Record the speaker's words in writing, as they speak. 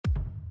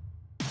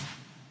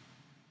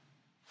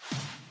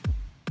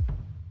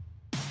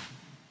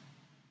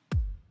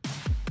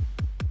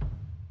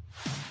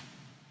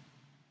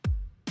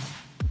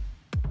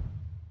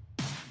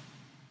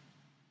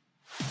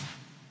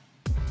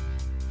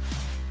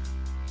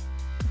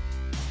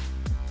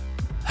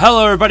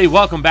Hello, everybody.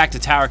 Welcome back to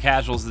Tower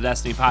Casuals, the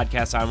Destiny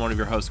podcast. I'm one of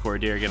your hosts, Corey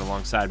Deerigan.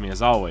 Alongside me,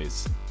 as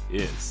always,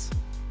 is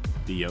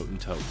the Jotun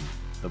Toten,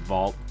 the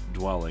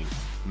vault-dwelling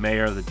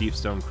mayor of the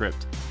Deepstone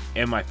Crypt,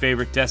 and my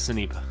favorite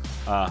Destiny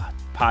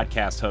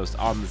podcast host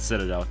on the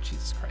Citadel,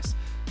 Jesus Christ,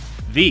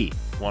 the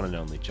one and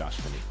only Josh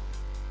Finney.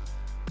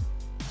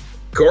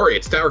 Corey,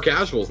 it's Tower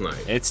Casuals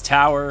night. It's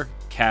Tower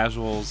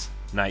Casuals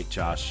night,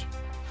 Josh.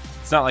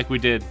 It's not like we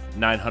did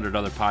 900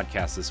 other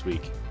podcasts this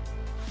week.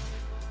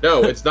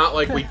 No, it's not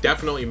like we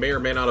definitely may or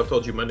may not have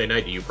told you Monday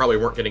night that you probably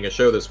weren't getting a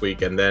show this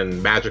week, and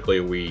then magically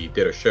we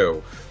did a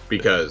show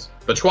because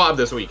the Schwab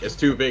this week is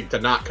too big to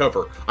not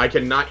cover. I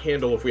cannot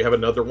handle if we have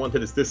another one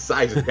that is this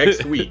size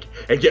next week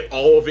and get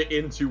all of it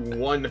into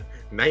one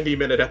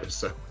 90-minute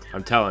episode.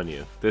 I'm telling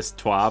you, this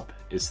TWAB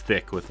is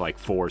thick with like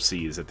 4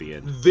 C's at the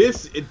end.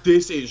 This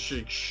is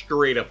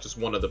straight up just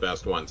one of the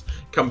best ones.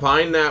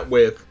 Combine that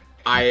with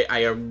I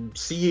am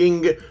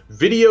seeing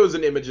videos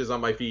and images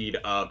on my feed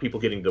of people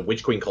getting the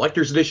Witch Queen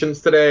Collector's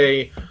Editions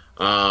today.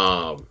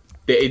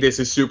 This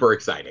is super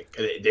exciting.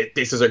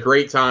 This is a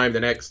great time.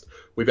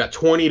 We've got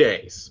 20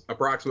 days,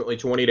 approximately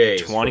 20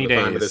 days. 20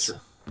 days.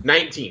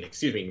 19,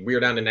 excuse me. We are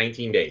down to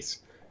 19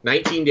 days.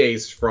 19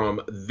 days from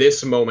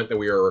this moment that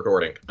we are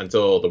recording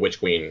until the Witch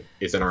Queen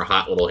is in our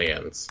hot little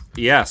hands.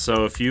 Yeah,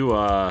 so if you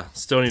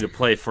still need to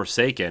play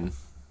Forsaken,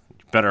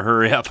 you better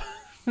hurry up.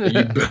 You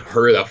better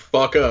hurry the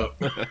fuck up.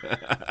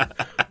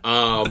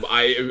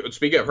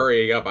 Speaking of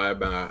hurrying up,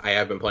 I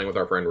have been playing with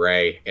our friend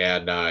Ray,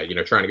 and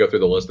trying to go through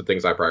the list of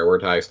things I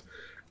prioritized.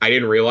 I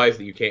didn't realize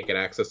that you can't get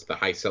access to the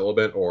High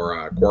Celibate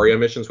or Quaria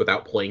missions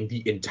without playing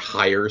the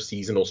entire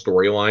seasonal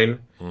storyline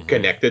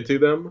connected to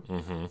them.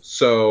 Mm-hmm.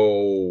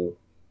 So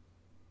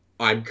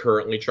I'm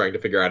currently trying to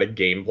figure out a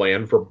game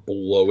plan for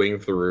blowing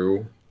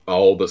through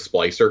all the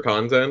Splicer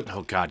content.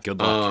 Oh God, good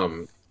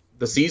luck.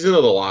 The Season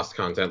of the Lost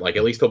content, like,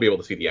 at least he'll be able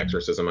to see the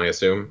Exorcism, I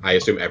assume. I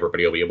assume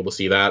everybody will be able to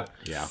see that.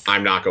 Yeah.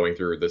 I'm not going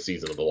through the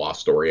Season of the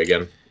Lost story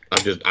again.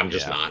 I'm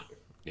just not.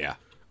 Yeah.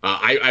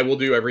 I will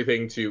do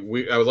everything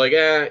I was like,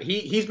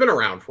 he's been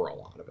around for a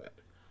lot of it.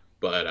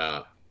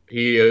 But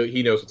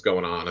he knows what's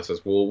going on. I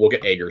says, we'll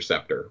get Aegir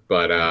Scepter.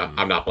 But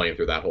I'm not playing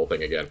through that whole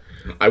thing again.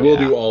 I will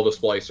do all the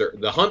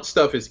Splicer. The hunt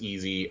stuff is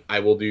easy.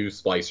 I will do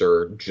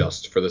Splicer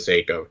just for the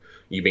sake of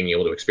you being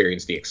able to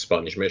experience the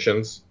expunge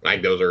missions. I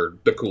think those are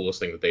the coolest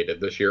thing that they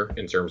did this year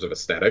in terms of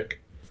aesthetic.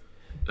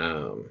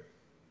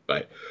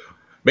 But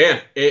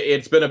man,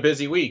 it's been a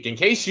busy week. In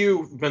case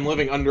you've been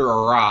living under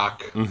a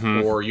rock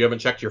or you haven't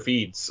checked your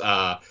feeds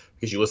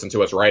because you listen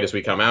to us right as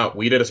we come out,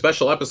 we did a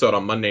special episode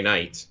on Monday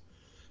night.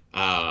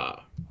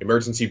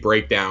 Emergency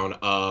breakdown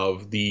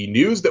of the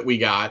news that we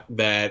got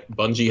that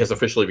Bungie has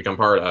officially become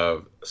part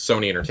of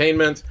Sony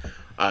Entertainment.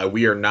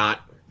 We are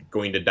not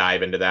going to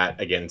dive into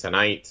that again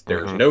tonight.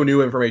 There's no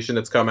new information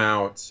that's come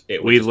out.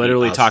 We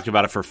literally talked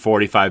about it for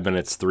 45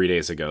 minutes 3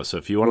 days ago. So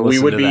if you want to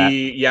listen to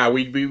that,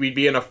 we'd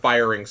be in a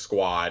firing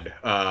squad,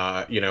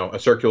 a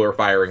circular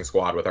firing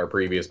squad with our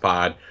previous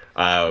pod.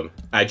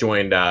 I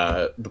joined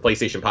the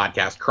PlayStation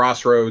podcast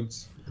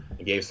Crossroads.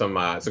 I gave some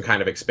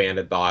kind of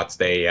expanded thoughts.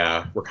 They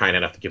were kind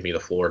enough to give me the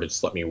floor to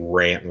just let me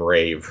rant and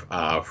rave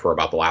for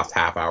about the last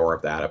half hour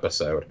of that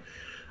episode.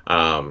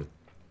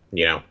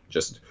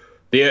 Just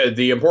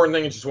the important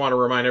thing is just want to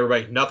remind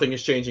everybody, nothing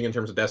is changing in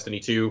terms of Destiny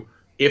 2.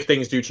 If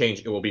things do change,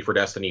 it will be for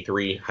Destiny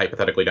 3,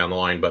 hypothetically down the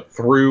line. But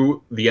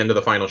through the end of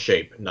the final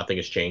shape, nothing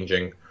is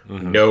changing.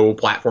 No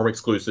platform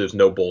exclusives,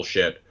 no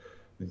bullshit.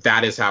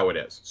 That is how it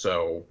is.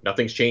 So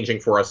nothing's changing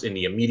for us in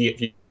the immediate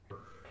future.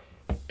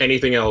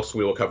 Anything else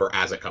we will cover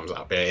as it comes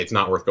up. It's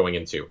not worth going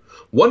into.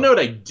 One note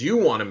I do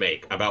want to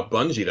make about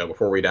Bungie, though,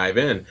 before we dive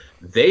in,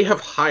 they have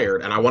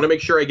hired, and I want to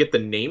make sure I get the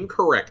name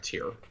correct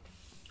here.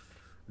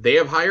 They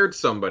have hired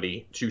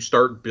somebody to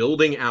start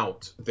building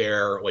out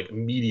their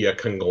media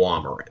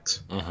conglomerate.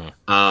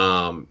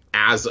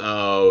 As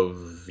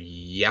of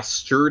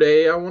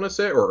yesterday, I want to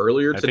say, or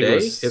earlier today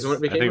is when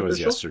it became official. I think it was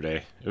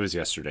yesterday. It was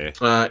yesterday.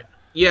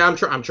 Yeah, I'm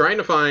trying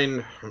to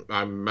find.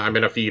 I'm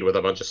in a feed with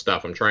a bunch of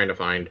stuff. I'm trying to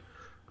find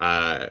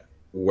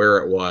where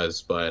it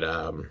was, but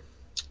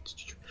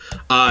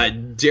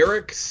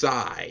Derek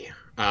Sy.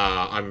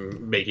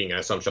 I'm making an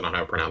assumption on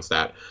how to pronounce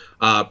that.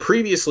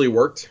 Previously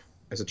worked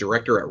as a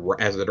director at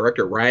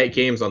Riot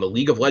Games on the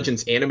League of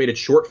Legends animated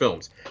short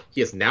films.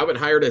 He has now been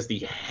hired as the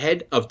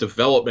head of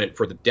development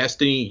for the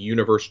Destiny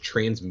Universe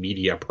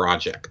Transmedia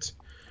project.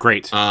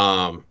 Great.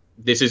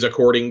 This is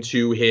according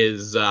to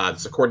his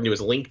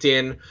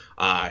LinkedIn,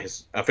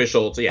 his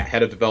official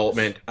head of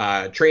development,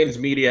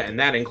 Transmedia, and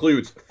that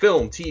includes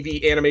film,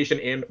 TV, animation,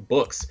 and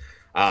books.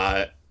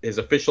 His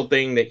official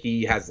thing that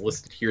he has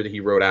listed here that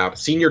he wrote out: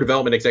 senior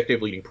development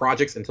executive leading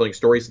projects and telling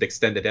stories that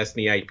extend the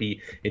Destiny IP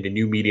into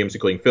new mediums,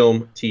 including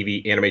film,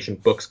 TV, animation,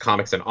 books,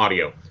 comics, and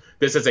audio.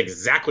 This is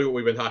exactly what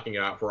we've been talking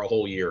about for a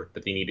whole year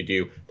that they need to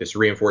do. This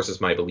reinforces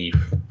my belief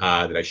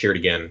that I shared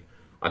again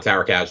on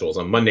Tower Casuals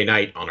on Monday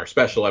night on our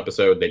special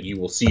episode that you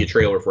will see a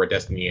trailer for a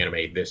Destiny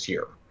anime this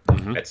year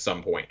at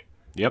some point.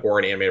 Yep. Or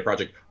an animated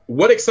project.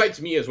 What excites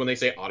me is when they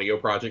say audio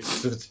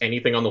projects, if it's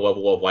anything on the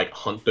level of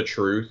Hunt the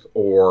Truth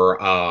or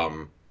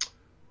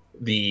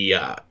the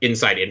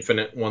Inside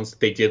Infinite ones that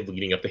they did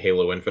leading up to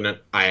Halo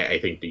Infinite, I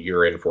think that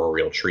you're in for a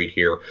real treat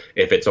here.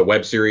 If it's a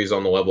web series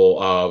on the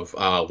level of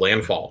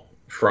Landfall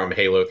from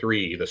Halo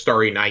 3, the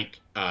Starry Night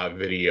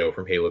video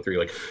from Halo 3,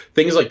 like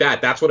things like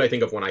that, that's what I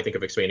think of when I think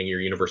of expanding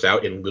your universe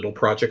out in little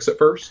projects at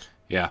first.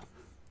 Yeah.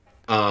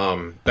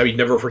 I mean,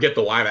 never forget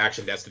the live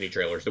action Destiny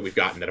trailers that we've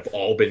gotten that have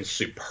all been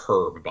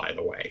superb, by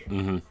the way.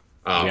 Mm-hmm.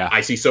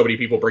 I see so many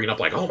people bringing up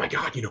like, oh my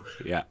God,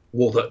 yeah.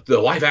 Well, the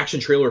live action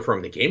trailer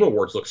from the Game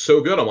Awards looks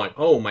so good. I'm like,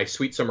 oh, my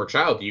sweet summer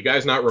child. Do you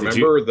guys not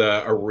remember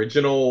the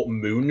original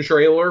Moon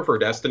trailer for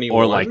Destiny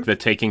 1? Or like the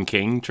Taken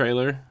King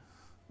trailer?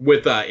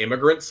 With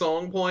Immigrant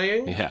Song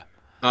playing? Yeah.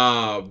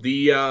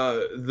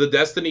 The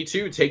Destiny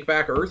 2 Take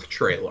Back Earth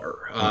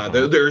trailer.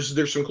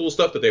 There's some cool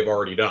stuff that they've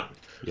already done.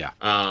 Yeah.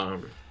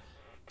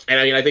 And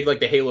I mean, I think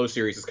like the Halo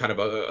series is kind of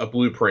a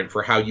blueprint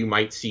for how you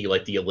might see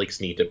like the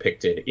Elixir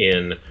depicted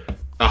in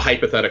a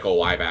hypothetical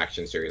live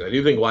action series. I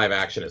do think live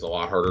action is a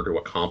lot harder to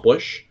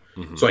accomplish.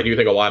 Mm-hmm. So I do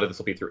think a lot of this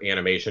will be through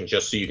animation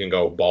just so you can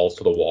go balls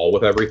to the wall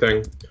with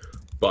everything.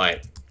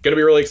 But going to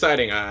be really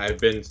exciting. I've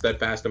been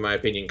steadfast in my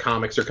opinion.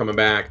 Comics are coming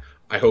back.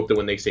 I hope that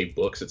when they say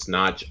books, it's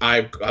not...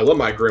 I love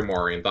my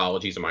Grimoire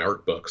anthologies and my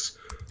art books,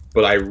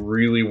 but I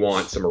really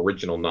want some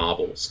original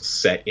novels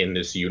set in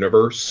this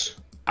universe.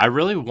 I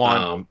really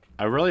want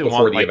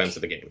before the events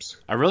of the games.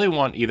 I really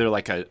want either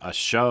like a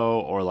show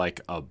or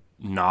like a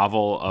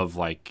novel of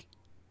like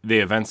the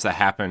events that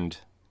happened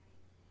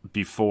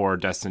before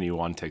Destiny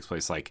 1 takes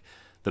place, like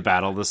the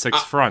Battle of the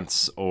Six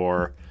Fronts,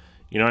 or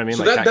you know what I mean?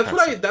 So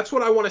like that's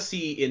what I want to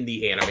see in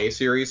the anime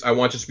series. I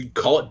want to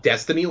call it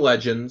Destiny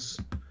Legends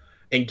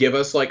and give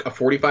us like a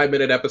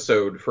 45-minute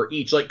episode for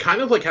each, like kind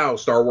of like how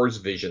Star Wars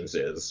Visions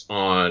is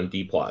on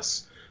D+.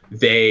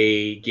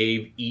 They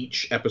gave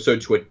each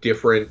episode to a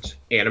different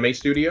anime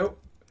studio,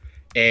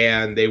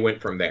 and they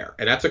went from there.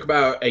 And that took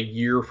about a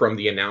year from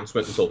the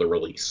announcement until the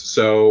release.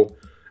 So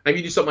if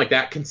you do something like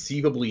that,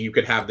 conceivably you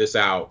could have this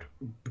out,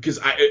 because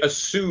I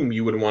assume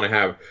you would want to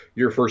have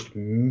your first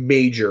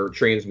major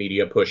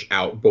transmedia push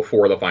out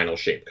before the final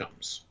shape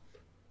comes.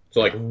 So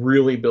like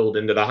really build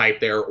into the hype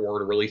there, or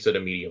to release it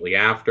immediately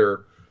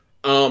after.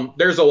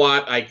 There's a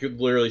lot. I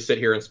could literally sit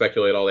here and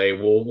speculate all day.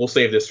 We'll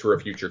save this for a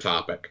future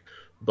topic,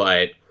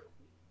 but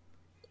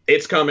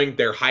it's coming.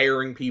 They're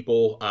hiring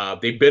people.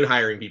 They've been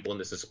hiring people in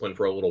this discipline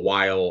for a little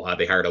while.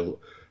 They hired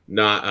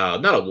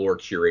not a lore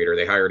curator.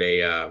 They hired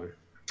a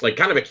like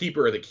kind of a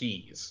keeper of the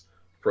keys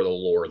for the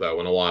lore, though,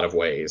 in a lot of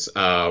ways.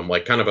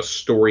 Like kind of a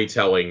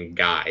storytelling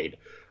guide.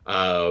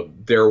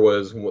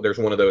 There's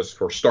one of those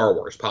for Star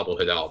Wars, Pablo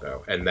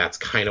Hidalgo, and that's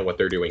kind of what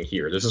they're doing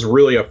here. This is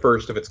really a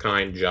first of its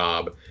kind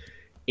job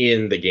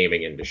in the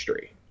gaming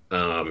industry.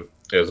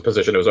 It was a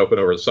position that was open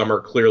over the summer.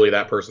 Clearly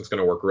that person's going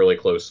to work really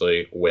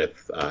closely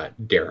with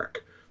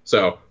Derek.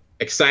 So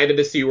excited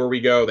to see where we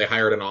go. They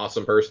hired an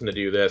awesome person to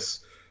do this.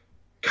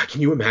 God,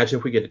 can you imagine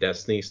if we get a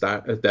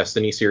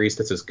Destiny series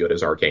that's as good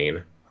as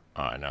Arcane?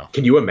 Oh, I know.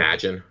 Can you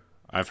imagine?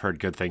 I've heard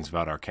good things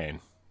about Arcane.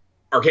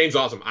 Arcane's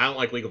awesome. I don't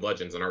like League of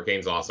Legends, and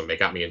Arcane's awesome. They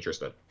got me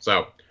interested.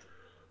 So,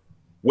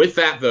 with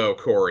that, though,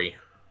 Corey,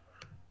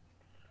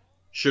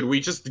 should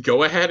we just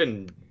go ahead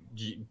and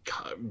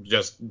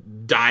just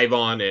dive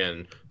on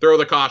in, throw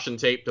the caution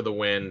tape to the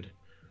wind?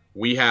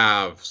 We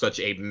have such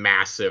a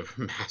massive,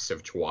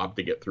 massive TWAB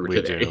to get through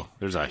today. We do.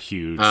 There's a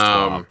huge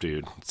TWAB,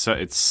 dude. So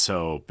it's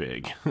so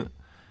big.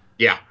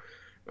 Yeah.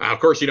 Of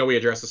course, we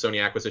addressed the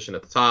Sony acquisition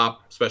at the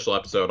top, special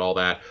episode, all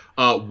that.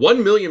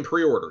 1 million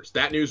pre-orders.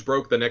 That news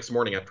broke the next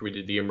morning after we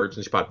did the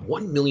emergency pod.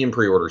 1 million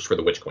pre-orders for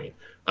the Witch Queen.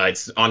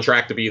 It's on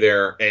track to be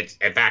there. It's,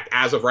 in fact,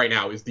 as of right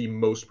now, is the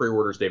most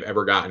pre-orders they've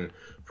ever gotten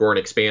for an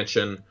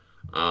expansion,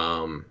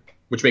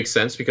 which makes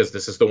sense because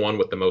this is the one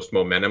with the most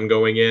momentum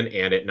going in,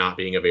 and it not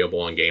being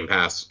available on Game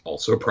Pass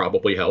also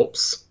probably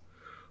helps.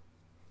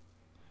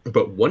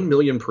 But 1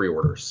 million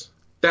pre-orders.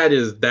 That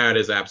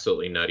is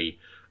absolutely nutty.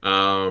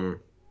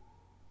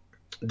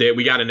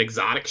 We got an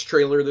Exotics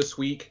trailer this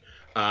week.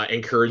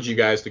 Encourage you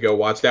guys to go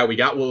watch that. We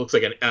got what looks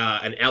like an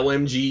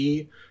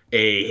LMG,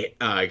 a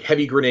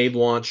heavy grenade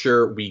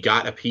launcher. We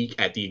got a peek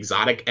at the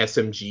Exotic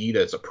SMG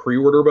that's a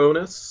pre-order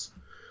bonus.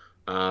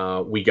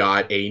 We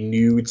got a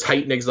new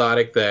Titan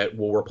Exotic that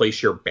will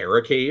replace your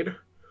Barricade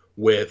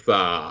with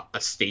a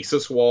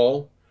stasis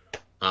wall.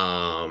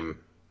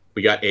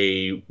 We got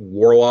a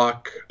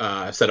Warlock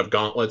set of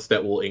gauntlets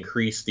that will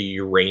increase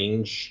the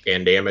range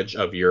and damage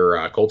of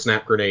your Cold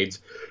Snap grenades.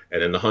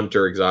 And then the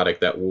Hunter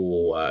Exotic that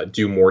will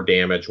do more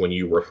damage when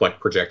you reflect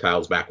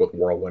projectiles back with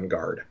Whirlwind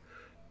Guard.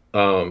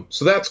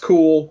 So that's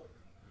cool.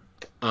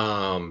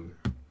 And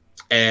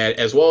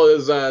as well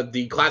as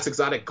the Class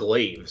Exotic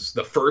Glaives.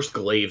 The first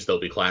Glaives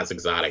that'll be Class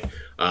Exotic.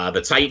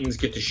 The Titans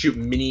get to shoot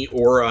mini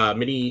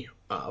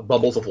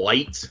bubbles of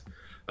light.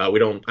 I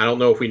don't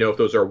know if we know if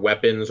those are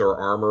weapons or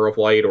armor of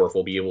light, or if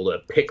we'll be able to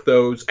pick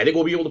those. I think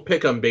we'll be able to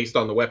pick them based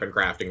on the weapon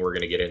crafting we're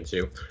going to get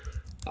into.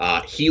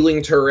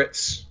 Healing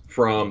turrets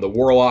from the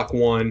Warlock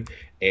one,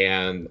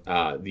 and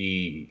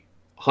the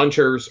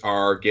Hunters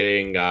are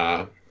getting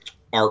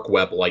arc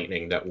web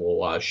lightning that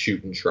will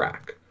shoot and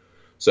track.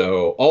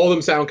 So all of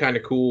them sound kind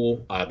of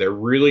cool. They're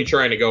really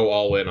trying to go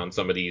all in on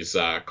some of these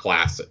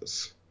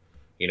classes.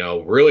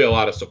 Really a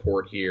lot of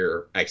support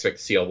here. I expect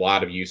to see a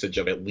lot of usage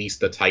of at least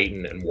the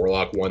Titan and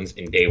Warlock ones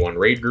in day one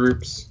raid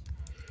groups.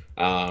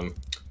 That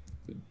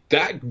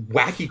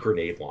wacky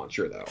grenade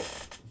launcher, though,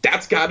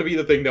 that's got to be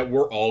the thing that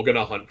we're all going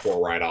to hunt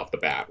for right off the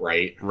bat,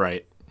 right?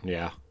 Right,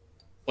 yeah.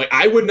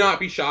 I would not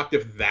be shocked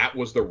if that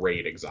was the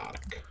raid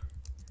exotic.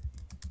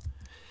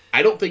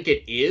 I don't think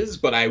it is,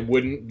 but I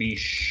wouldn't be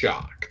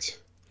shocked.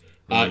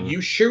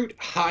 You shoot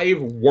hive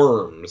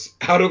worms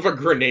out of a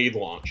grenade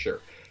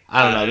launcher.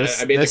 I don't know.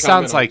 This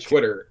sounds like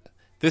Twitter.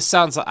 This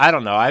sounds like, I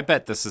don't know. I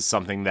bet this is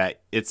something that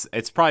it's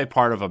probably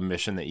part of a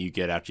mission that you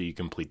get after you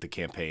complete the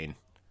campaign.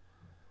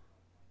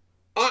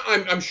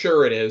 I'm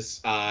sure it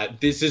is.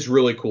 This is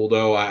really cool,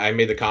 though. I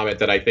made the comment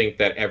that I think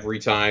that every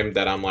time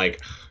that I'm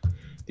like,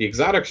 the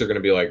exotics are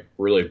going to be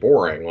really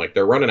boring.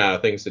 They're running out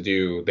of things to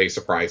do. They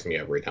surprise me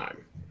every time.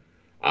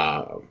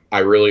 I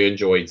really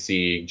enjoyed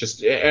seeing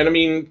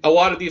a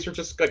lot of these are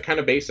just kind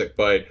of basic,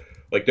 but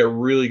they're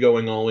really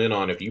going all in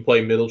on, if you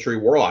play Middle Tree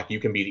Warlock, you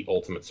can be the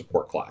ultimate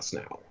support class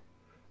now.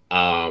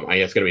 I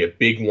think it's going to be a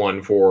big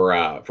one for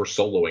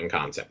soloing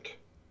content.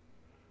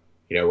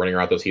 Running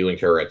around those healing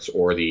turrets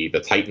or the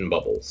Titan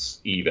bubbles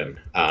even.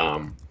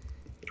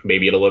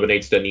 Maybe it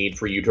eliminates the need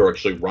for you to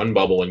actually run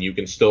bubble and you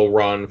can still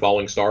run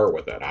Falling Star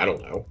with it. I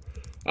don't know.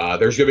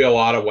 There's going to be a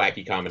lot of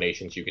wacky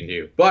combinations you can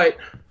do, but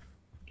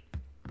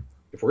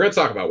if we're going to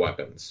talk about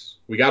weapons,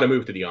 we got to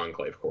move to the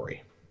Enclave,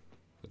 Corey.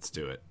 Let's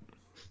do it.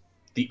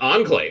 The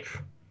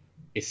Enclave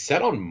is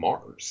set on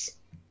Mars.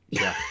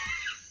 Yeah.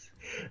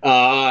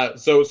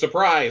 So,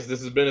 surprise,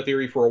 this has been a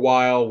theory for a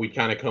while. We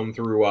kind of come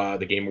through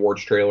the Game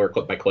Awards trailer,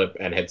 clip by clip,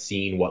 and had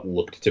seen what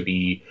looked to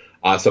be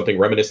something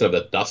reminiscent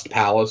of the Dust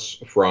Palace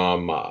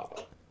from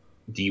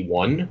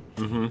D1.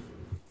 Mm-hmm.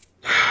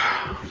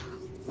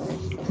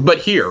 But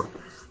here,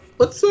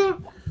 let's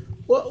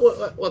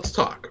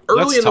talk.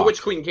 Early in the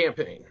Witch Queen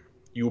campaign,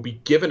 you will be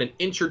given an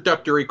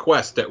introductory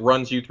quest that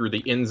runs you through the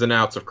ins and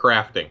outs of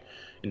crafting.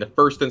 In the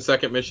first and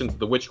second missions of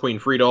the Witch Queen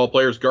free-to-all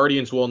players,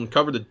 Guardians will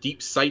uncover the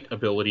Deep Sight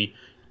ability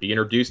to be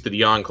introduced to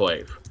the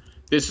Enclave.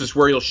 This is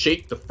where you'll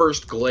shape the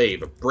first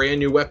glaive, a brand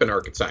new weapon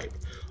archetype.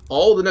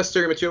 All the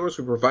necessary materials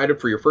will be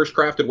provided for your first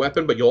crafted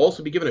weapon, but you'll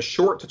also be given a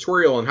short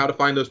tutorial on how to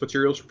find those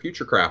materials for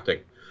future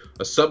crafting.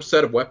 A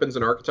subset of weapons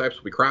and archetypes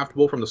will be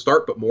craftable from the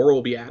start, but more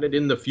will be added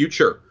in the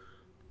future.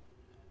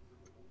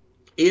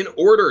 In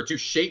order to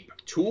shape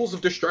tools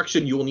of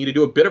destruction, you will need to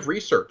do a bit of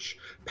research.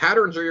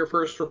 Patterns are your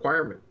first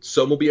requirement.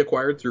 Some will be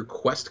acquired through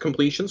quest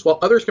completions, while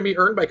others can be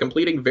earned by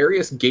completing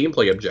various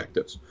gameplay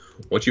objectives.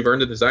 Once you've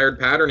earned the desired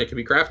pattern, it can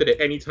be crafted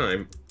at any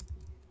time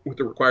with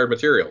the required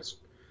materials.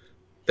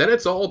 Then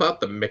it's all about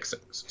the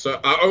mixings. So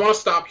I want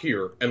to stop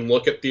here and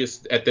look at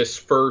this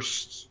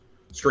first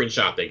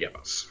screenshot they give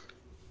us.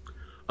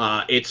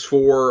 It's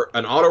for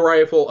an auto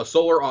rifle, a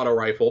solar auto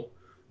rifle.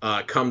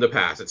 Come to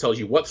pass. It tells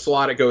you what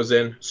slot it goes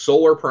in. It's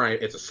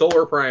a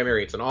solar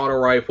primary. It's an auto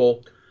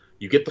rifle.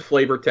 You get the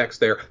flavor text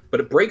there,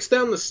 but it breaks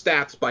down the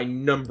stats by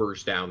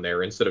numbers down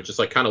there instead of just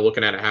kind of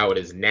looking at it how it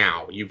is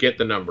now. You get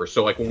the numbers.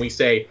 So when we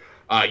say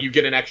you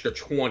get an extra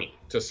 20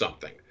 to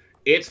something,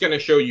 it's going to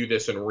show you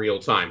this in real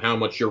time, how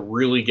much you're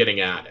really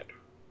getting added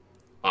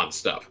on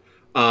stuff.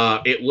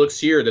 It looks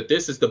here that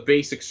this is the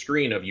basic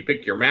screen of you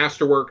pick your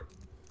masterwork,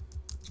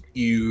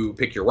 you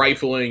pick your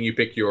rifling, you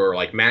pick your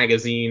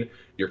magazine,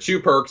 your 2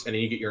 perks, and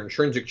then you get your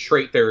intrinsic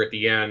trait there at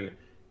the end.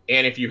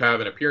 And if you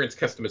have an appearance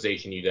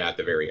customization, you do that at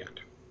the very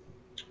end.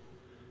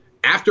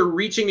 After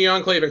reaching the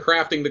Enclave and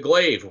crafting the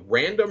glaive,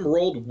 random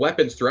rolled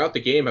weapons throughout the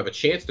game have a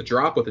chance to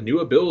drop with a new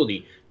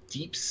ability,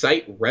 Deep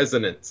Sight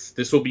Resonance.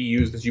 This will be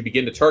used as you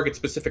begin to target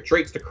specific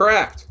traits to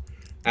craft.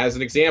 As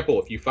an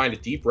example, if you find a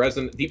Deep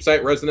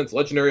Sight Resonance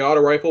legendary auto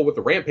rifle with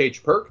the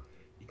Rampage perk,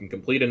 you can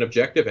complete an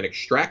objective and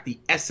extract the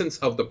essence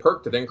of the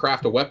perk to then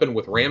craft a weapon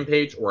with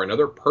Rampage or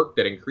another perk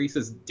that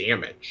increases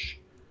damage.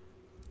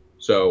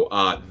 So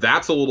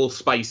that's a little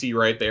spicy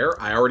right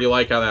there. I already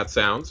like how that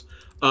sounds.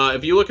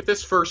 If you look at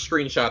this first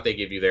screenshot they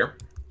give you there,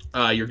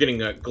 you're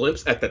getting a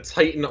glimpse at the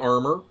Titan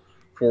armor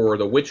for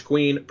the Witch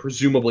Queen,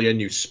 presumably a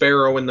new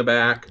Sparrow in the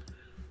back.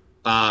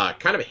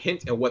 Kind of a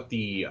hint at what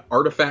the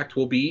artifact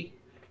will be,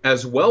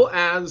 as well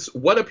as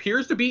what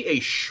appears to be a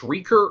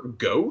Shrieker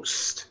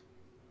Ghost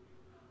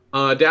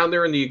down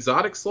there in the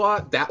exotic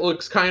slot. That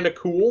looks kind of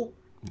cool.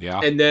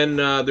 Yeah. And then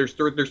there's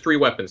 3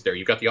 weapons there.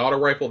 You've got the auto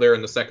rifle there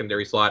in the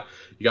secondary slot.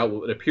 You got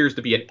what appears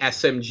to be an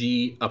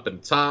SMG up in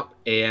the top,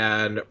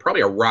 and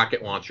probably a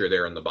rocket launcher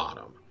there in the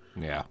bottom.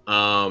 Yeah.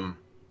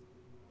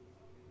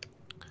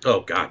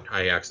 Oh God,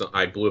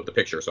 I blew up the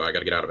picture, so I got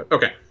to get out of it.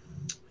 Okay.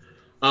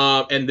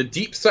 And the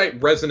Deep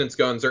Sight Resonance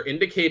guns are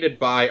indicated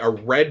by a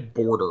red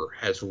border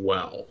as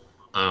well.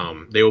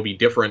 They will be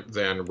different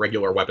than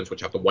regular weapons,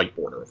 which have the white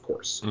border, of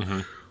course.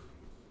 Mm-hmm.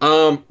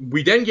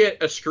 We then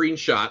get a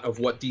screenshot of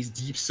what these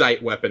deep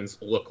sight weapons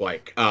look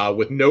like,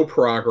 with no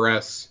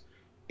progress,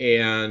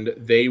 and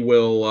they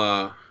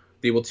will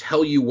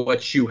tell you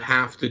what you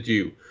have to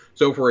do.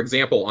 So, for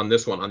example, on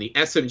this one, on the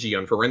SMG,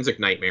 on Forensic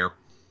Nightmare,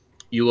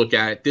 You look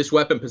at this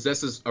weapon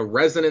possesses a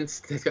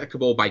resonance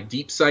detectable by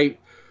deep sight.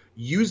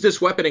 Use this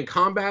weapon in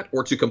combat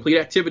or to complete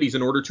activities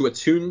in order to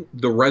attune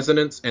the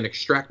resonance and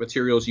extract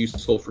materials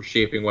useful for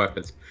shaping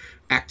weapons.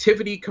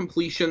 Activity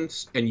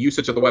completions and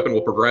usage of the weapon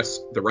will progress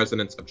the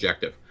resonance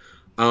objective.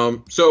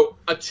 So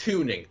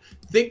attuning.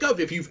 Think of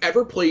if you've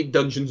ever played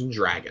Dungeons and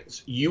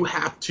Dragons, you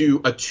have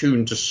to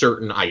attune to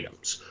certain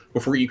items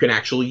before you can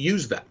actually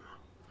use them.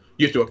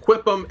 You have to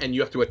equip them and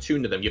you have to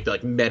attune to them. You have to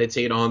like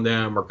meditate on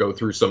them or go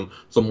through some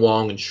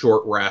long and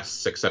short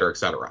rests, etc.,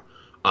 etc.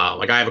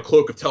 Like I have a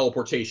cloak of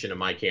teleportation in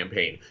my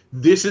campaign.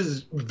 This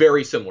is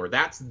very similar.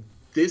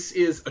 This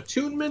is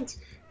attunement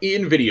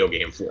in video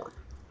game form.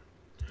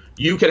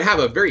 You can have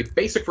a very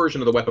basic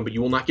version of the weapon, but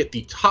you will not get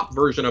the top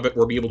version of it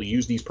or be able to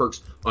use these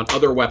perks on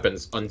other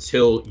weapons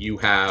until you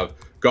have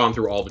gone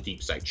through all the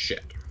deep sight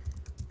shit.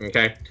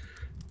 Okay?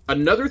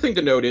 Another thing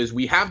to note is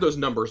we have those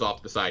numbers off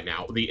to the side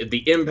now.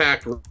 The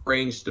impact,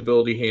 range,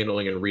 stability,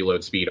 handling, and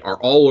reload speed are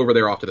all over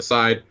there off to the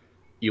side.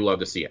 You love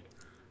to see it.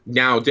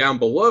 Now, down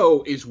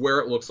below is where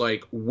it looks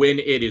like when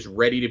it is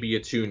ready to be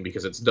attuned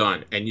because it's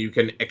done, and you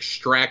can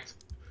extract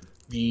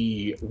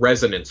the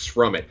resonance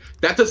from it.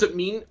 That doesn't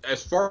mean,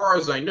 as far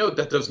as I know,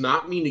 that does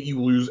not mean that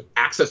you lose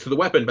access to the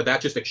weapon, but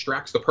that just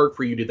extracts the perk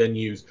for you to then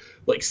use,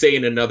 like, say,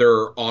 in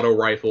another auto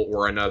rifle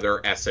or another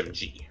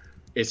SMG,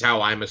 is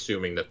how I'm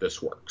assuming that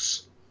this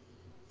works.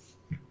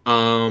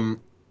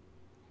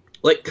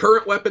 Like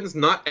current weapons,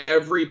 not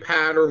every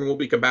pattern will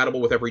be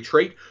compatible with every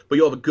trait, but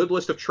you'll have a good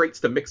list of traits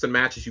to mix and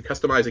match as you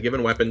customize a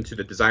given weapon to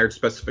the desired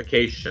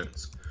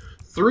specifications.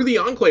 Through the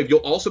Enclave, you'll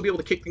also be able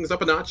to kick things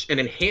up a notch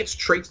and enhance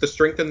traits to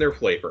strengthen their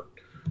flavor.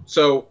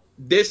 So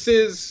this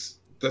is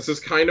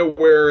kind of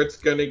where it's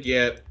going to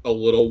get a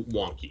little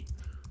wonky.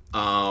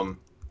 I'm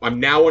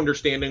now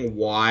understanding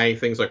why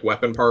things like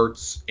weapon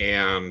parts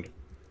and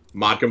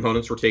mod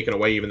components were taken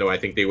away, even though I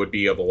think they would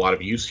be of a lot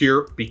of use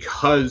here,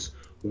 because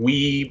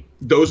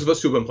those of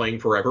us who've been playing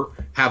forever,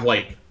 have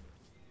like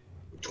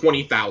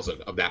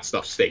 20,000 of that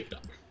stuff saved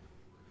up.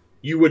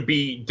 You would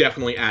be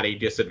definitely at a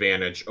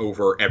disadvantage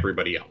over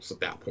everybody else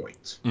at that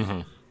point.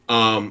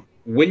 Mm-hmm.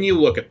 When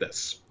you look at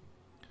this,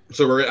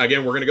 so we're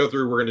going to go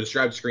through, we're going to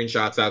describe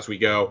screenshots as we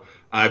go.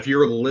 If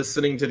you're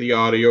listening to the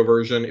audio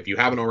version, if you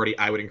haven't already,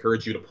 I would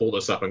encourage you to pull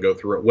this up and go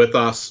through it with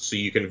us so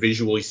you can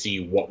visually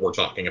see what we're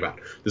talking about.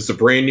 This is a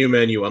brand new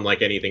menu,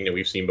 unlike anything that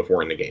we've seen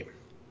before in the game.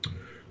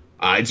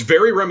 It's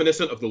very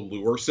reminiscent of the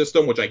lure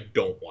system, which I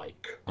don't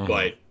like,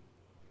 but,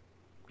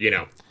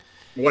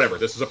 whatever.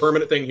 This is a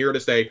permanent thing here to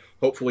stay.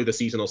 Hopefully the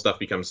seasonal stuff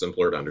becomes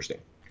simpler to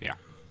understand. Yeah.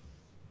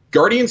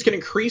 Guardians can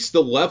increase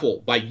the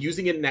level by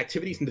using it in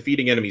activities and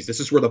defeating enemies. This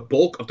is where the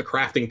bulk of the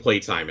crafting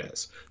playtime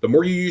is. The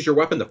more you use your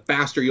weapon, the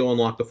faster you'll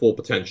unlock the full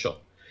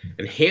potential.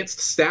 Enhanced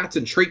stats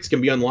and traits can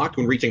be unlocked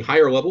when reaching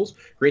higher levels,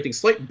 granting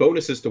slight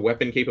bonuses to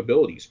weapon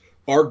capabilities.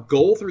 Our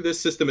goal through this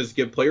system is to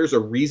give players a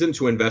reason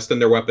to invest in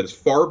their weapons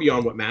far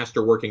beyond what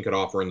masterworking could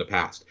offer in the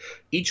past.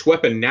 Each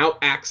weapon now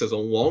acts as a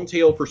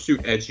long-tail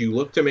pursuit as you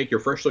look to make your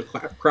freshly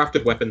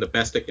crafted weapon the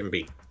best it can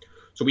be.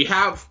 So we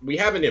have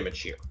an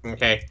image here,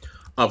 okay,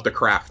 of the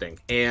crafting,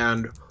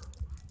 and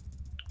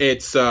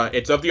it's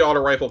of the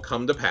auto rifle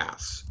come to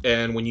pass.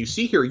 And when you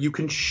see here, you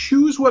can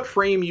choose what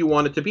frame you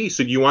want it to be.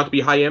 So do you want it to be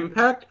high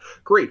impact?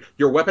 Great.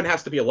 Your weapon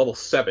has to be a level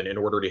 7 in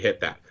order to hit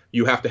that.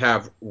 You have to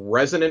have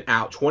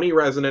 20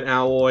 resonant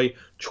alloy,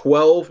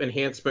 12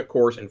 enhancement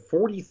cores, and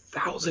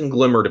 40,000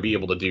 glimmer to be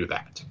able to do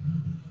that.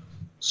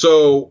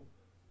 So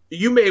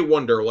you may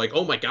wonder, like,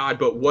 oh my god,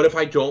 but what if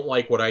I don't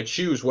like what I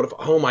choose? What if I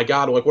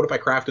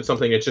crafted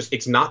something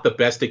it's not the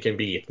best it can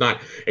be?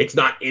 It's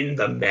not in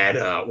the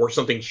meta, or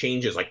something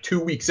changes. Like 2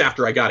 weeks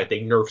after I got it,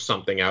 they nerf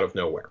something out of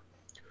nowhere.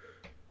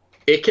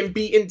 It can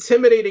be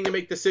intimidating to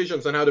make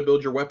decisions on how to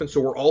build your weapon,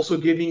 so we're also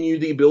giving you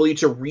the ability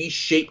to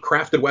reshape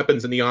crafted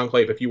weapons in the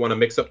Enclave if you want to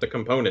mix up the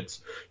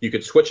components. You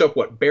could switch up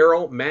what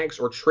barrel, mags,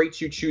 or traits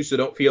you choose so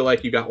don't feel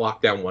like you got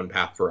locked down one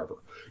path forever.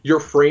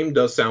 Your frame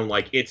does sound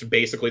like it's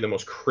basically the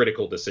most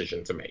critical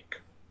decision to make.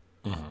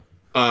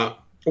 Mm-hmm.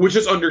 Which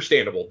is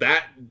understandable.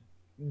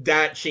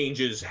 That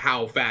changes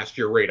how fast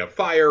your rate of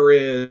fire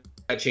is.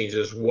 That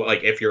changes,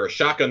 like, if you're a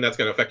shotgun, that's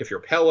going to affect if you're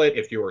pellet,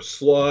 if you're a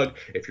slug,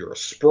 if you're a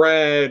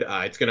spread.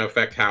 It's going to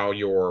affect how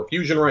your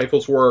fusion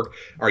rifles work.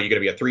 Are you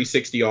going to be a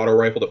 360 auto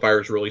rifle that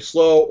fires really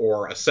slow,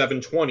 or a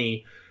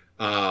 720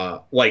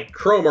 like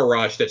Chroma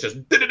Rush that's just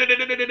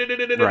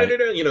right.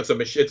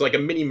 It's like a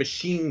mini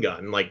machine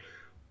gun. Like,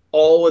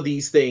 all of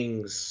these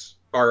things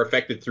are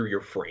affected through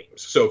your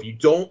frames. So if you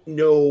don't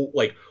know,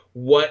 like,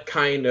 what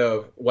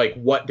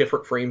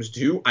different frames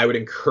do, I would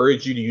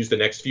encourage you to use the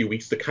next few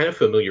weeks to kind of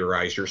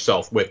familiarize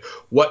yourself with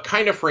what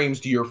kind of frames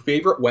do your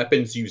favorite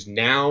weapons use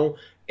now,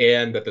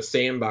 and that the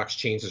sandbox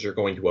changes are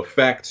going to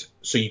affect,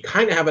 so you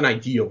kind of have an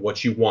idea of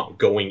what you want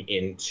going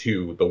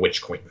into the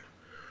Witch Queen.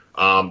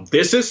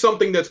 This is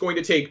something that's going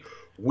to take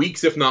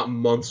weeks, if not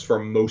months, for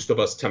most of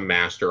us to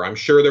master. I'm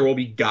sure there will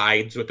be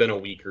guides within a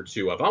week or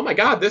two of, oh my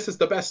god, this is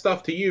the best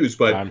stuff to use,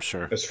 but I'm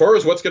sure as far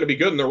as what's going to be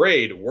good in the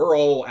raid, we're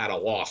all at a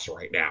loss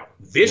right now.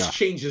 This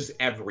changes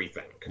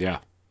everything. Yeah.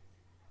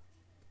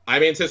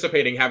 I'm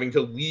anticipating having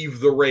to leave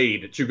the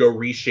raid to go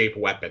reshape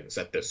weapons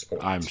at this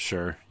point. I'm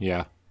sure,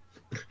 yeah.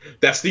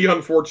 That's the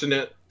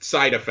unfortunate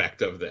side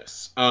effect of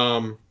this.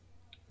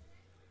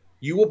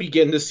 You will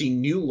begin to see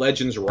new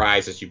legends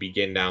rise as you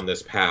begin down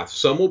this path.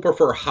 Some will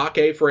prefer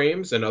Hake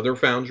frames and other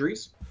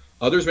foundries.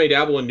 Others may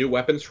dabble in new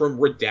weapons from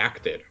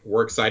Redacted.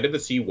 We're excited to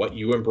see what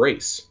you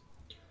embrace.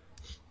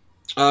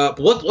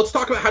 Let's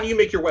talk about how do you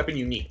make your weapon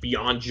unique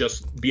beyond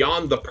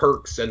the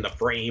perks and the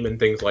frame and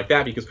things like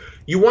that, because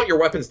you want your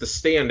weapons to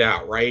stand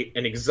out, right?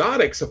 And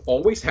exotics have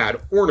always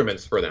had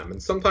ornaments for them,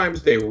 and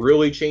sometimes they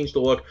really change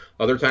the look.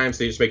 Other times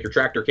they just make your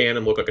tractor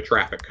cannon look like a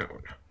traffic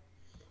cone.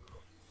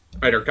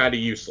 Right, are kind of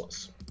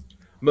useless.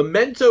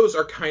 Mementos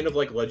are kind of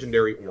like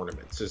legendary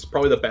ornaments, is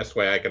probably the best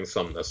way I can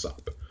sum this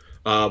up.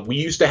 We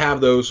used to have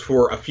those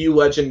for a few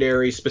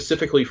legendaries,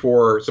 specifically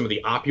for some of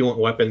the opulent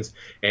weapons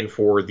and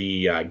for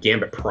the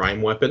Gambit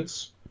Prime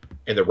weapons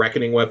and the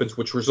Reckoning weapons,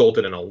 which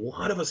resulted in a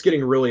lot of us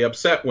getting really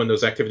upset when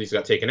those activities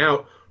got taken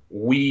out.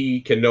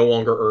 We can no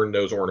longer earn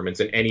those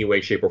ornaments in any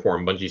way, shape, or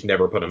form. Bungie's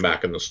never put them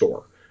back in the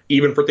store,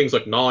 even for things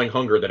like Gnawing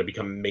Hunger that have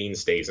become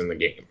mainstays in the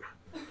game.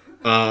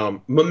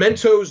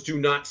 Mementos do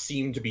not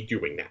seem to be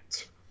doing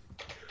that.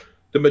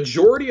 The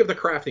majority of the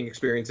crafting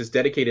experience is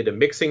dedicated to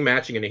mixing,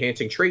 matching, and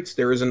enhancing traits.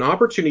 There is an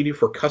opportunity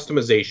for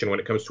customization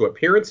when it comes to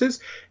appearances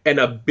and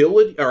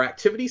ability or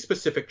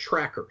activity-specific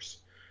trackers.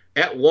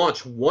 At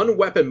launch, one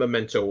weapon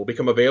memento will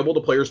become available to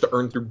players to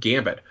earn through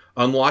Gambit,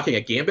 unlocking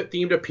a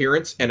Gambit-themed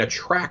appearance and a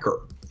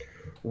tracker.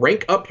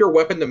 Rank up your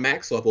weapon to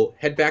max level,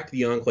 head back to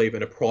the Enclave,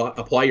 and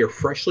apply your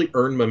freshly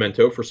earned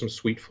memento for some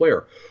sweet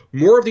flair.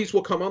 More of these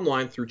will come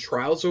online through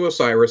Trials of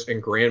Osiris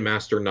and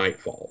Grandmaster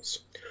Nightfalls.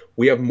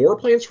 We have more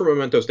plans for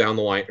Mementos down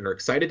the line and are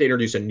excited to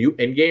introduce a new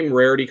endgame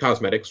rarity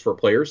cosmetics for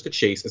players to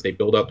chase as they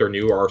build out their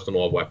new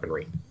arsenal of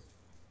weaponry.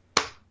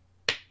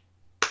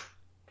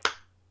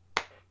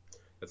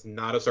 That's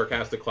not a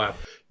sarcastic clap.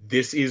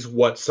 This is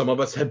what some of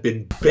us have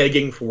been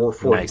begging for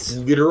nice.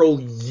 Literal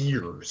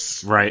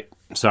years. Right.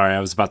 Sorry, I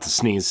was about to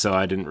sneeze, so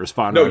I didn't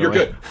respond. No, right you're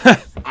away. good.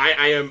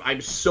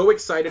 I'm so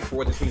excited for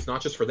what this means,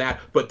 not just for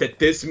that, but that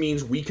this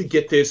means we could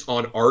get this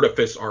on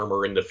Artifice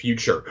armor in the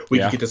future. We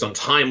could get this on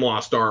Time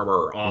Lost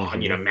armor,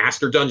 on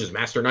Master Dungeons,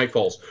 Master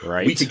Nightfalls.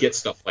 Right. We could get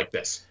stuff like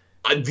this.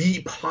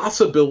 The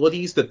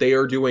possibilities that they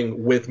are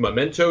doing with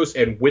mementos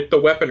and with the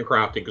weapon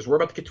crafting, because we're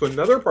about to get to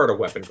another part of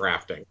weapon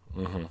crafting,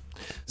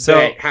 so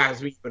that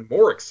has me even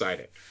more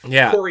excited.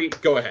 Yeah, Corey,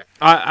 go ahead.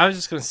 I was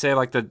just gonna say,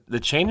 like, the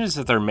changes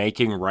that they're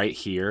making right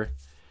here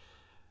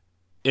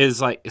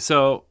is like,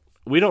 so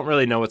we don't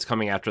really know what's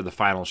coming after the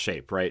final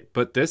shape, right?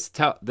 But this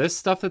stuff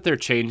that they're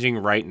changing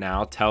right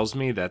now tells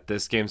me that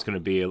this game's going to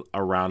be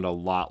around a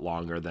lot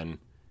longer than,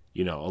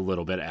 a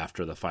little bit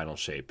after the final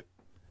shape.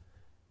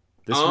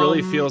 This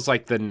really feels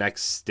like the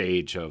next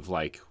stage of,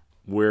 like,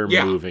 we're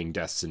moving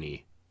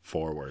Destiny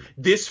forward.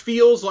 This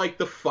feels like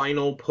the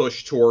final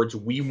push towards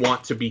we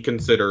want to be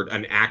considered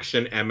an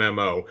action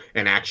MMO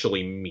and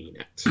actually mean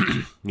it.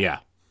 Yeah.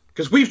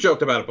 Because we've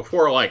joked about it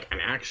before, like, an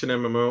action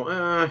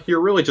MMO,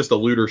 you're really just a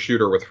looter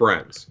shooter with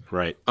friends.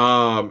 Right.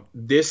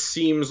 This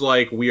seems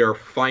like we are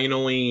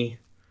finally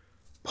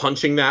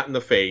punching that in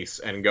the face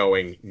and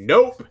going,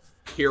 nope,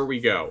 here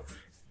we go.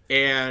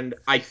 And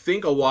I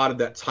think a lot of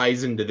that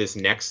ties into this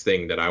next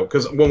thing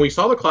because when we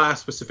saw the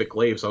class-specific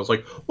glaives, I was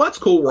like, well, that's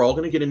cool. We're all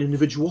going to get an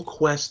individual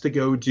quest to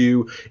go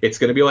do. It's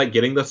going to be like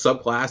getting the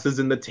subclasses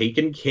in the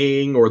Taken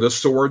King or the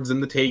swords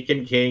in the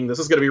Taken King. This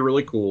is going to be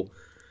really cool.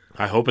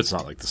 I hope it's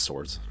not like the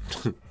swords.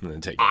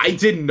 I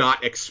did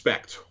not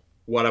expect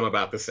what I'm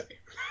about to say.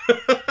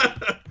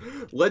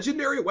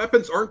 Legendary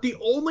weapons aren't the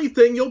only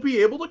thing you'll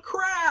be able to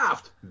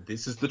craft.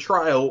 This is the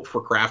trial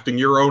for crafting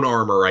your own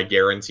armor, I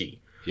guarantee.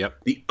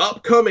 Yep. The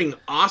upcoming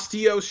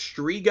Osteo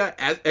Striga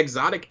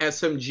Exotic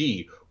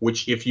SMG,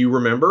 which, if you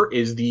remember,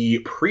 is the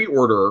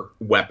pre-order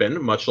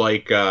weapon, much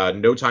like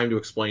No Time to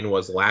Explain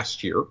was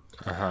last year.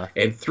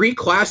 And 3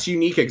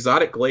 class-unique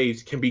exotic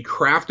glaives can be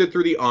crafted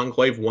through the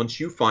Enclave once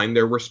you find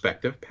their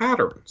respective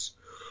patterns.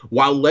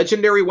 While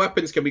legendary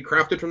weapons can be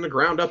crafted from the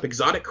ground up,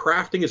 exotic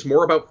crafting is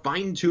more about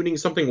fine-tuning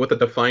something with a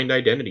defined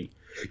identity.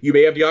 You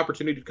may have the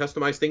opportunity to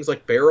customize things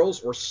like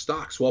barrels or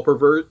stocks while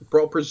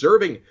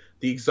preserving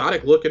the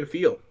exotic look and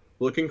feel.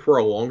 Looking for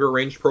a longer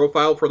range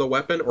profile for the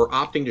weapon or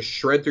opting to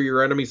shred through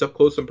your enemies up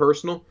close and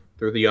personal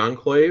through the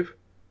Enclave?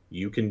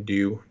 You can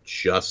do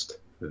just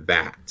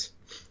that.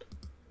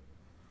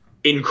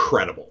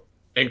 Incredible.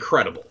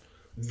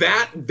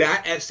 That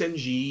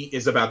SMG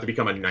is about to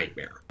become a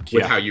nightmare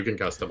with how you can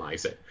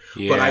customize it.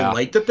 Yeah. But I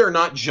like that they're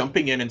not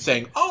jumping in and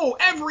saying, oh,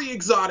 every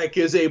exotic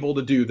is able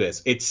to do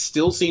this. It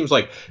still seems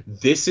like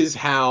this is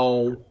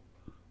how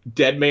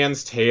Dead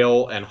Man's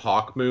Tale and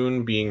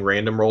Hawkmoon being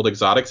random rolled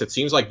exotics, it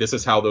seems like this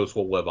is how those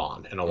will live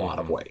on in a lot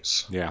of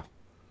ways. Yeah,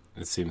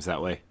 it seems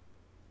that way.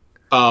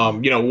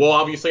 We'll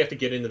obviously have to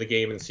get into the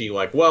game and see,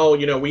 like, well,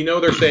 we know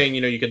they're saying,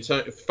 you can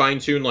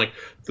fine-tune, like,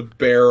 the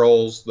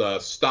barrels, the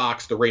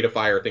stocks, the rate of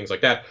fire, things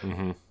like that.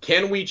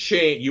 Can we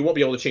change? You won't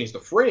be able to change the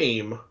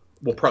frame.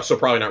 Well, so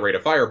probably not rate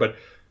of fire, but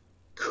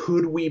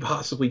could we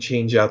possibly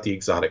change out the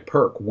exotic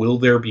perk? Will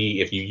there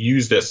be, if you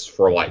use this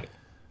for like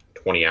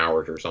 20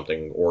 hours or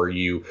something, or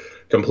you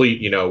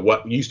complete,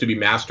 what used to be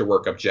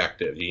masterwork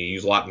objectives, you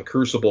use a lot in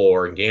Crucible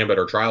or in Gambit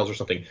or Trials or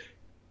something,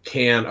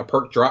 can a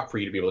perk drop for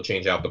you to be able to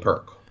change out the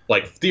perk?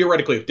 Like,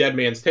 theoretically, if Dead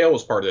Man's Tale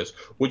was part of this,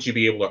 would you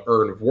be able to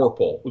earn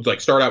Vorpal? Like,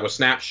 start out with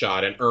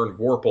Snapshot and earn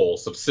Vorpal,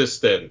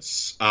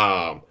 Subsistence,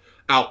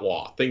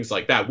 Outlaw, things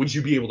like that. Would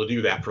you be able to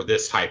do that for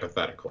this,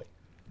 hypothetically?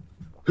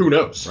 Who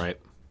knows? Right.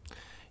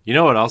 You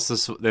know what else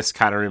this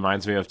kind of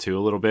reminds me of, too, a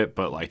little bit,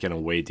 but, like, in a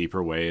way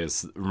deeper way,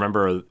 is,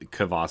 remember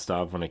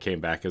Kvostov when it came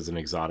back as an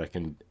exotic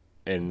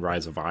in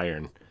Rise of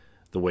Iron?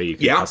 The way you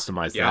could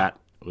customize that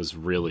was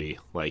really,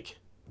 like,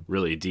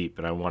 really deep,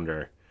 and I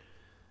wonder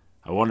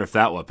if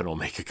that weapon will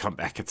make a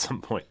comeback at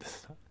some point.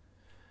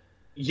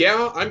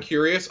 Yeah, I'm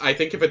curious. I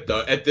think if it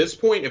does, at this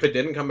point, if it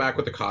didn't come back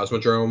with the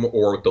Cosmodrome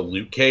or with the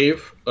Loot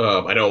Cave,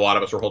 I know a lot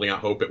of us were holding out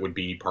hope it would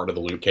be part of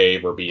the Loot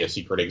Cave or be a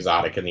secret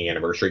exotic in the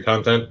anniversary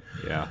content.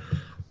 Yeah.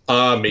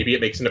 Maybe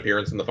it makes an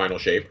appearance in the final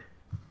shape,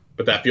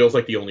 but that feels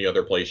like the only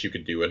other place you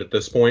could do it at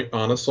this point,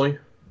 honestly.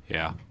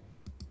 Yeah.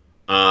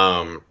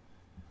 But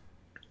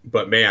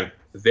man,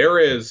 there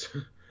is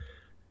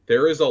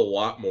a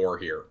lot more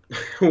here.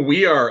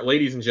 We are,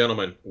 ladies and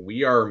gentlemen,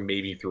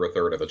 maybe through a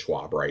third of the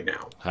TWAB right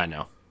now. I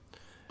know.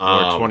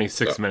 We're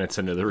 26 minutes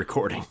into the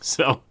recording,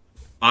 so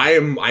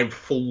I'm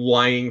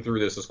flying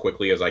through this as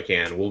quickly as I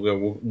can.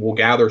 We'll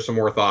gather some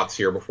more thoughts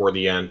here before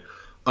the end.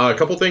 A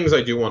couple things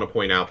I do want to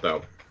point out,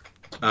 though,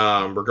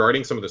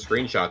 regarding some of the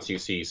screenshots you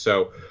see.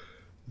 So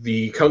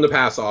the Come to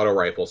Pass auto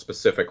rifle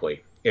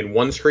specifically. In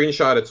one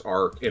screenshot, it's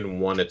arc.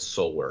 In one, it's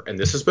solar. And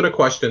this has been a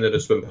question that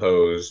has been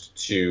posed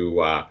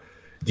to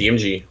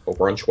DMG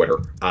over on Twitter,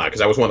 because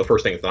that was one of the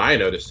first things that I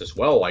noticed as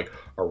well. Like,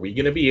 are we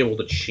going to be able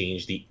to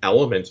change the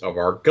elements of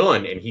our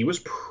gun? And he was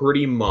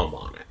pretty mum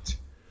on it.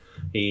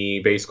 He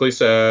basically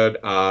said,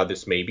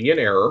 this may be an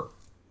error.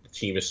 The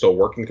team is still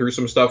working through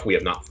some stuff. We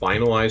have not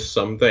finalized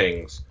some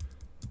things.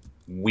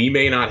 We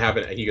may not have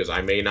it. He goes,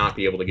 I may not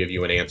be able to give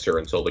you an answer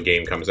until the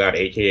game comes out,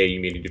 aka you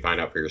may need to find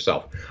out for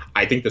yourself.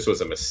 I think this was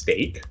a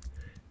mistake.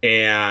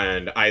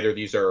 And either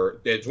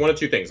it's one of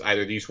two things.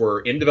 Either these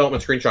were in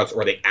development screenshots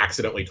or they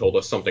accidentally told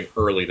us something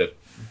early that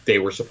they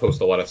were supposed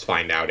to let us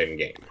find out in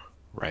game.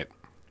 Right.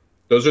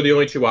 Those are the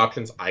only two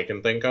options I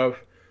can think of.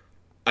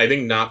 I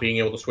think not being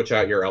able to switch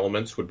out your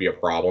elements would be a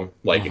problem.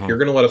 Like, if you're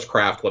going to let us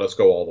craft, let us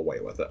go all the way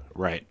with it.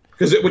 Right.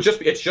 Because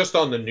it's just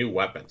on the new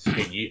weapons.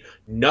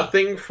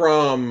 Nothing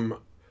from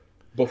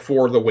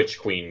before the Witch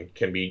Queen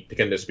can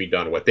this be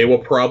done with. They will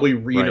probably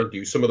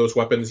reintroduce some of those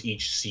weapons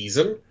each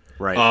season.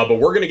 Right. But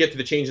we're going to get to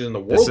the changes in the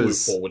world loot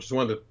pool, which is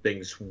one of the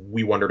things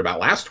we wondered about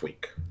last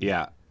week.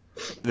 Yeah.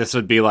 This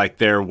would be like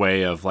their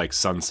way of like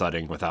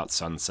sunsetting without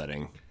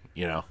sunsetting,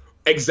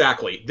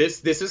 Exactly.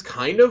 This is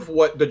kind of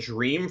what the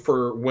dream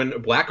for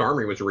when Black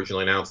Armory was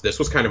originally announced. This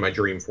was kind of my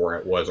dream for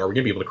it was, are we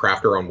going to be able to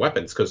craft our own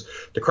weapons? Because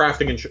the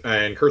crafting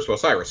in Curse of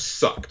Osiris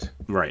sucked.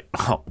 Right.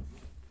 Oh,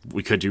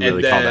 could you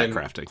really call that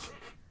crafting?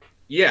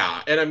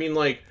 Yeah. And I mean,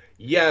 like,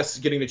 yes,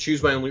 getting to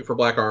choose my own loot for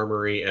Black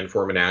Armory and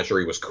for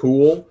Menagerie was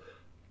cool.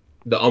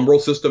 The Umbral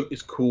system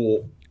is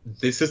cool.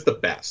 This is the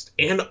best.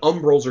 And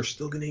Umbrals are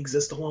still going to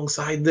exist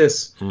alongside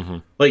this. Mm-hmm.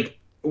 Like,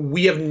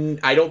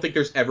 I don't think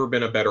there's ever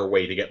been a better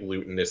way to get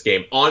loot in this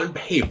game. On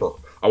paper.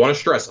 I want to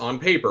stress on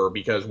paper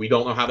because we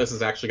don't know how this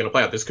is actually going to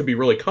play out. This could be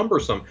really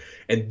cumbersome.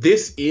 And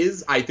this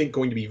is, I think,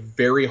 going to be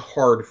very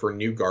hard for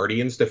new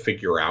Guardians to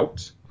figure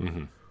out.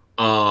 Mm-hmm.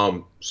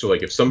 So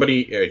like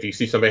if you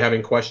see somebody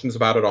having questions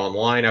about it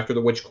online after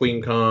the Witch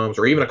Queen comes,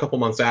 or even a couple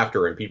months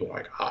after, and people are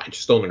like, I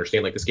just don't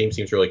understand, like this game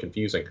seems really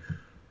confusing.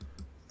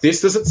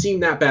 This doesn't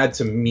seem that bad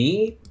to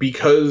me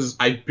because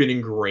I've been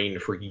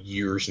ingrained for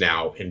years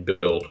now in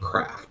build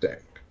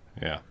crafting.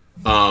 Yeah.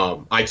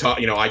 I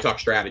talk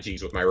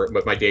strategies with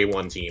my day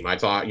one team.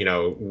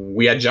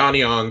 We had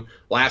Johnny on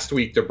last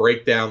week to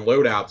break down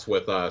loadouts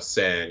with us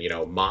and,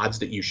 mods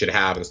that you should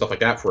have and stuff like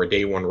that for a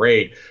day one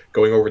raid,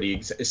 going over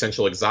the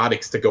essential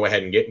exotics to go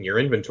ahead and get in your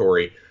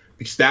inventory,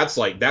 because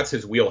that's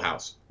his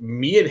wheelhouse.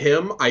 Me and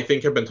him, I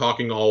think, have been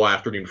talking all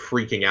afternoon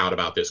freaking out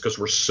about this because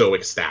we're so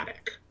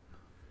ecstatic.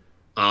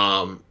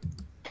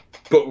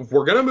 But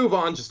we're gonna move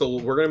on just a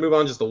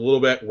little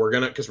bit.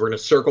 Because we're gonna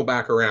circle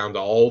back around to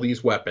all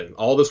this weapon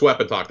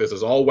talk. This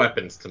is all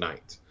weapons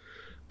tonight.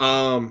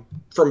 From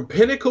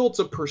Pinnacle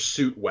to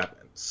Pursuit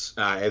weapons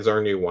as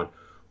our new one.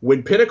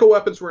 When Pinnacle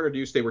weapons were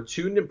introduced, they were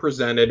tuned and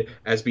presented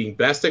as being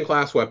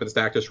best-in-class weapons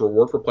to act as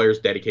reward for players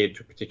dedicated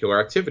to a particular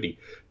activity.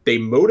 They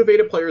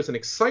motivated players and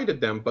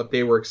excited them, but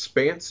they were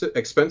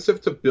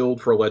expensive to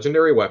build for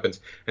legendary weapons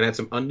and had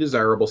some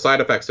undesirable side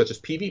effects, such as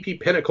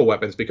PvP Pinnacle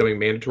weapons becoming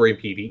mandatory in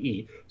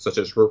PvE, such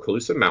as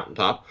Recluse and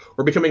Mountaintop,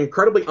 or becoming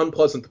incredibly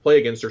unpleasant to play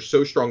against or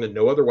so strong that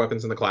no other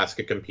weapons in the class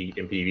could compete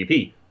in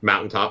PvP.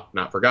 Mountaintop,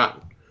 not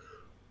forgotten.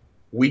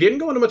 We didn't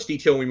go into much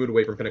detail when we moved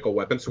away from Pinnacle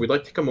Weapons, so we'd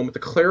like to take a moment to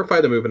clarify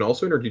the move and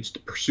also introduce the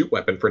Pursuit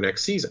Weapon for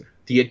next season.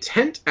 The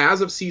intent as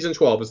of Season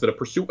 12 is that a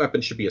Pursuit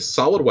Weapon should be a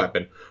solid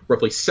weapon,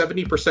 roughly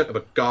 70% of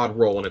a God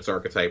roll in its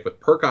archetype, with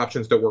perk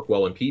options that work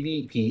well in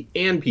PvP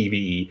and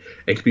PvE,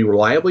 and can be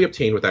reliably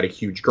obtained without a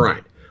huge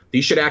grind.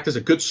 These should act as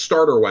a good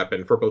starter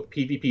weapon for both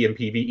PvP and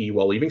PvE,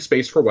 while leaving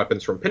space for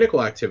weapons from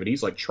Pinnacle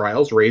activities like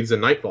Trials, Raids,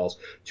 and Nightfalls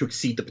to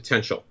exceed the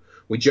potential.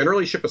 We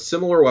generally ship a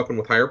similar weapon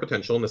with higher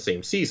potential in the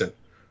same season.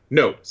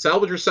 Note,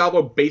 Salvager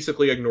Salvo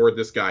basically ignored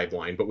this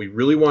guideline, but we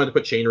really wanted to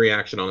put Chain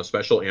Reaction on a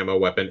special ammo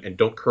weapon and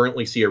don't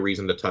currently see a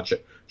reason to touch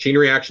it. Chain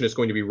Reaction is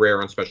going to be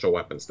rare on special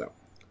weapons, though.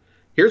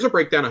 Here's a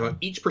breakdown of how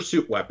each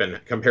Pursuit weapon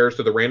compares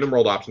to the random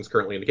rolled options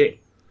currently in the game.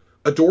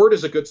 Adored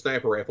is a good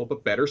sniper rifle,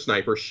 but better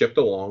snipers shift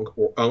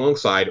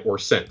alongside or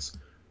since.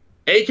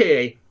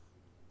 AKA,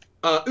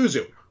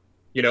 Uzum.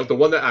 You know, the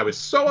one that I was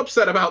so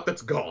upset about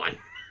that's gone.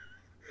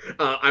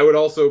 I would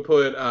also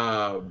put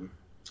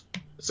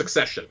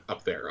Succession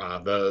up there,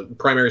 the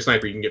primary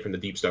sniper you can get from the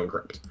Deepstone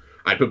Crypt.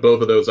 I'd put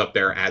both of those up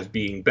there as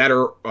being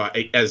better,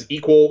 as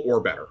equal or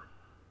better.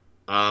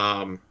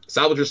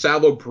 Salvager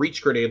Salvo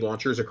Breach Grenade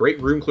Launcher is a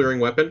great room-clearing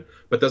weapon,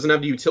 but doesn't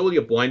have the utility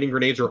of blinding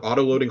grenades or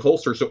auto-loading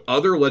holsters, so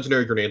other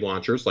legendary grenade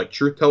launchers, like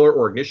Truth Teller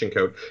or Ignition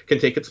Code, can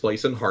take its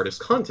place in hardest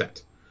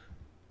content.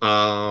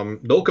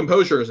 Null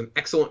Composure is an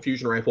excellent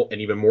fusion rifle, and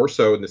even more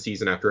so in the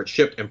season after it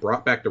shipped and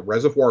brought back the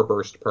Reservoir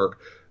Burst perk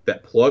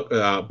that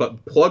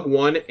but Plug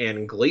 1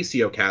 and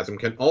Glaciocasm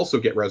can also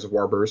get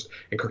Reservoir Burst,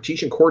 and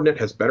Cartesian Coordinate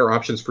has better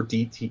options for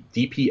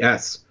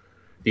DPS.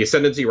 The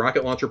Ascendancy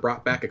Rocket Launcher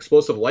brought back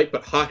Explosive Light,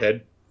 but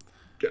Hothead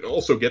can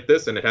also get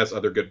this, and it has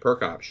other good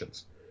perk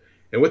options.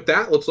 And with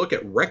that, let's look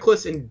at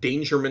Reckless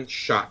Endangerment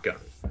Shotgun.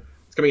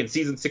 It's coming in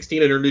Season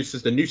 16 and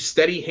introduces the new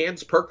Steady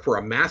Hands perk for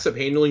a massive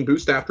handling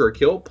boost after a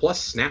kill,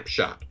 plus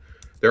Snapshot.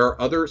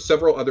 There are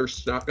several other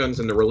shotguns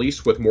in the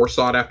release with more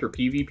sought-after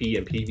PvP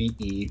and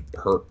PvE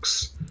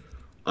perks.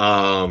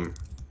 I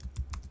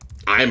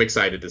am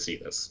excited to see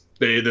this.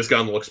 This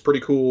gun looks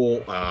pretty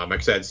cool. I'm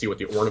excited to see what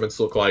the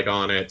ornaments look like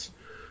on it.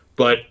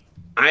 But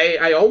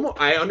I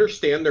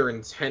understand their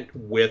intent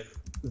with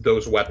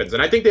those weapons,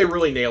 and I think they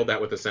really nailed that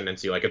with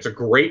Ascendancy. Like, it's a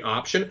great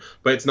option,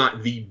 but it's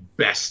not the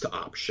best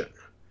option.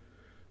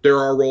 There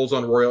is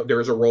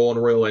a role on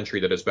Royal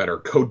Entry that is better.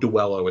 Code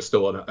Duello is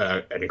still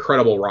an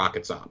incredible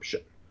Rockets option,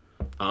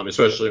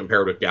 especially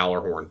compared with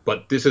Gallarhorn.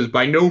 But this is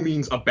by no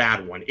means a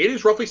bad one. It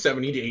is roughly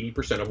 70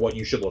 to 80% of what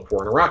you should look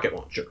for in a rocket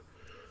launcher.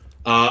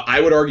 I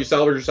would argue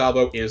Salvager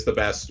Salvo is the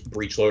best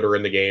breach loader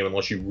in the game,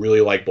 unless you really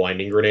like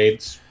blinding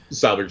grenades.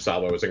 Salvager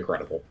Salvo is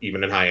incredible,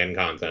 even in high-end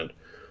content.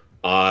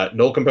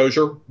 Null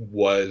Composure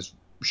was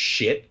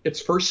shit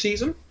its first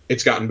season.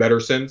 It's gotten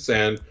better since,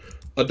 and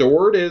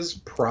Adored is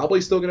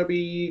probably still going to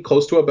be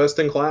close to a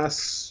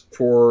best-in-class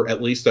for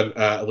at least an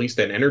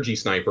energy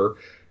sniper,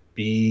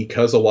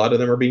 because a lot of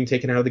them are being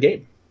taken out of the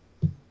game.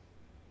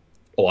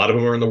 A lot of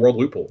them are in the World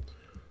Loot Pool.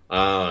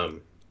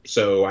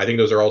 So I think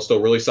those are all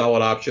still really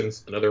solid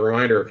options. Another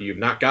reminder, if you've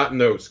not gotten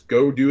those,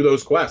 go do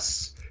those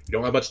quests. You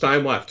don't have much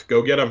time left.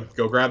 Go get them.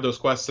 Go grab those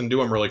quests and do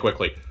them really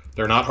quickly.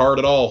 They're not hard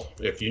at all.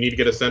 If you need to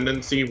get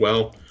Ascendancy,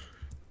 well,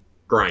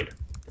 grind.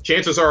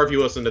 Chances are, if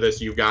you listen to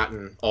this, you've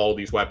gotten all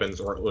these weapons,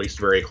 or at least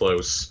very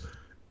close.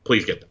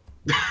 Please get them.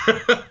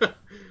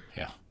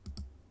 Yeah.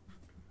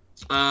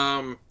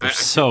 There's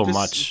so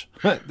much.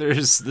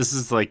 This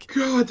is like,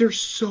 God, there's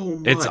so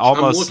much. It's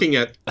almost, I'm looking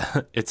at.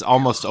 It's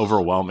almost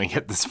overwhelming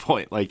at this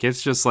point. Like,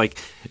 it's just like,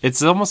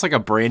 it's almost like a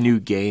brand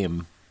new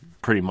game,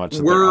 pretty much,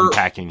 that they're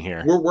unpacking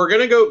here. We're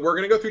gonna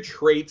go through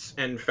traits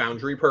and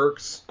Foundry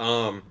perks.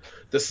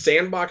 The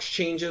sandbox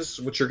changes,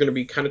 which are going to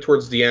be kind of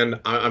towards the end,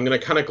 I'm going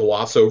to kind of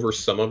gloss over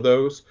some of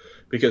those,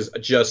 because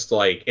just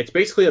like, it's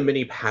basically a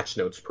mini patch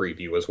notes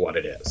preview is what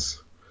it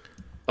is.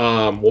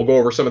 We'll go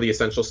over some of the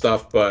essential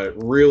stuff, but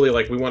really,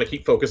 like, we want to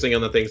keep focusing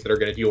on the things that are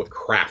going to deal with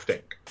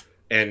crafting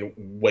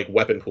and like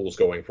weapon pools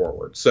going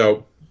forward.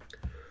 So,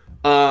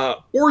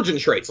 origin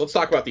traits. Let's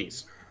talk about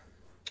these.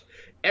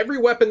 Every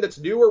weapon that's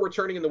new or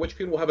returning in the Witch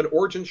Queen will have an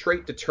origin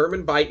trait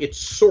determined by its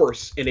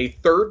source in a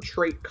third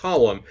trait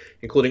column,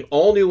 including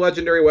all new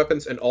legendary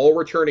weapons and all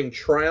returning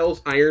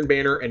Trials, Iron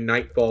Banner, and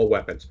Nightfall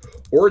weapons.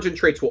 Origin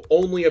traits will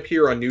only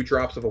appear on new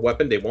drops of a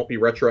weapon. They won't be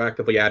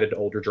retroactively added to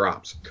older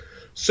drops.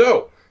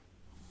 So,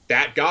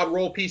 that God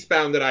Roll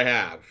Peacebound that I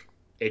have,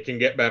 it can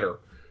get better.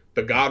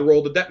 The God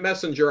Roll the Debt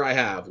Messenger I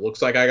have,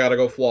 looks like I gotta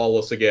go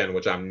Flawless again,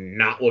 which I'm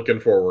not looking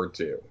forward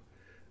to.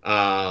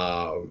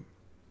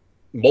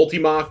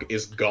 Multi-Mock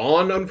is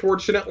gone,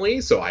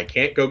 unfortunately, so I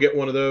can't go get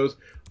one of those.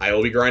 I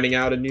will be grinding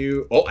out I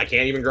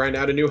can't even grind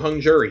out a new Hung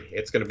Jury.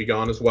 It's going to be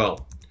gone as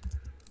well.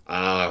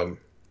 A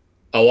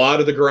lot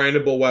of the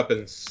grindable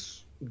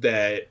weapons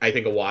that I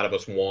think a lot of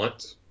us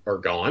want are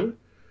gone,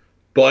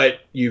 but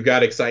you've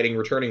got exciting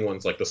returning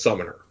ones like the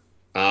Summoner.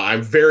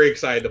 I'm very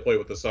excited to play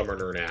with the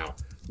Summoner now,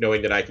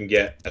 knowing that I can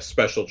get a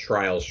special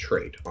Trials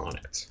trait on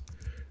it.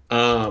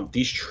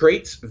 These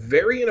traits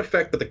vary in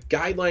effect, but the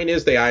guideline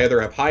is they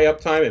either have high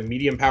uptime and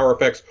medium power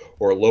effects,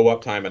 or low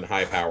uptime and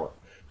high power.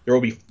 There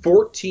will be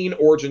 14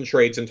 origin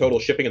traits in total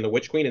shipping in the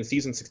Witch Queen and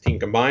Season 16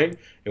 combined,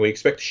 and we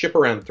expect to ship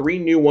around 3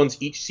 new ones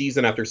each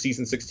season after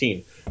Season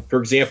 16. For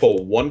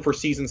example, 1 for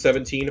Season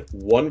 17,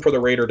 1 for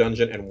the Raider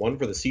Dungeon, and 1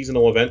 for the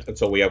seasonal event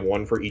until we have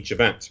 1 for each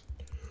event.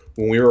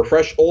 When we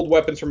refresh old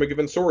weapons from a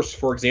given source,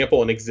 for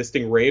example, an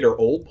existing raid or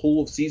old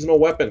pool of seasonal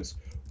weapons,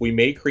 we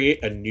may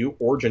create a new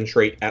origin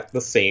trait at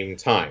the same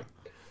time.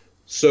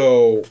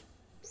 So,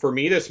 for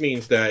me, this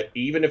means that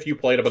even if you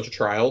played a bunch of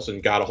Trials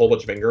and got a whole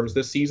bunch of Ingrams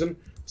this season,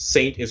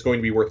 Saint is going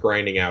to be worth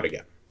grinding out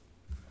again.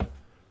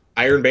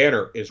 Iron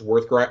Banner is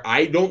worth grinding.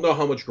 I don't know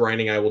how much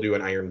grinding I will do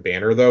in Iron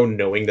Banner, though,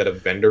 knowing that a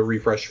vendor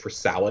refresh for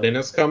Saladin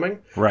is coming.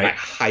 Right. I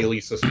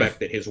highly suspect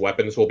that his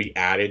weapons will be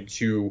added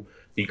to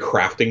the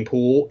crafting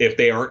pool. If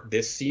they aren't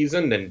this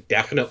season, then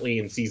definitely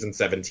in Season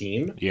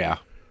 17. Yeah.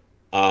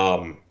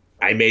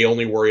 I may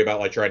only worry about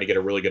like trying to get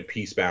a really good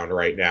Peacebound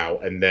right now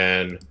and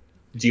then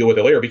deal with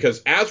it later,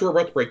 because as we're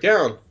about to break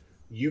down,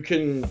 you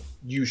can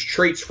use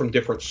traits from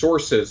different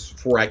sources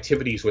for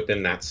activities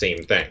within that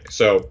same thing.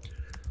 So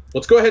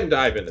let's go ahead and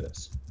dive into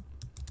this.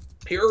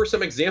 Here are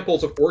some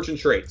examples of origin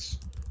traits.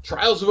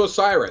 Trials of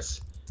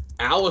Osiris.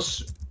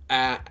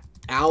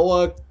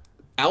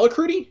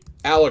 Alacrity.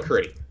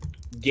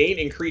 Gain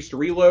increased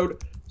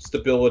reload,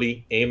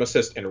 stability, aim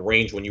assist, and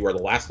range when you are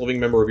the last living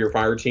member of your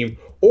fire team,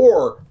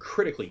 or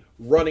critically,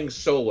 running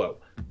solo.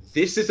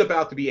 This is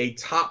about to be a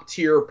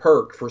top-tier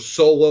perk for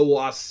solo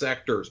lost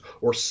sectors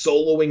or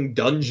soloing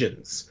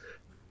dungeons.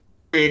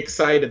 Very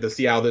excited to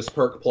see how this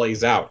perk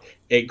plays out.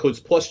 It includes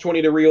plus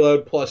 20 to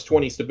reload, plus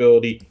 20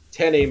 stability,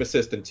 10 aim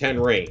assist, and 10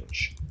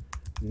 range.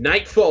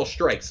 Nightfall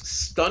Strikes,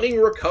 stunning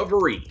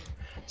recovery.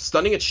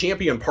 Stunning a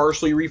champion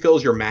partially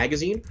refills your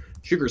magazine,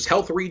 triggers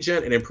health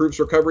regen, and improves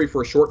recovery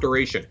for a short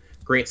duration.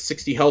 Grants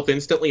 60 health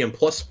instantly and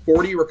plus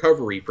 40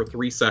 recovery for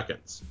 3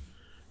 seconds.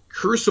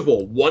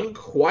 Crucible, one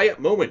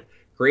quiet moment.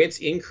 Grants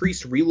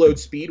increased reload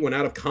speed when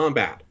out of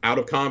combat. Out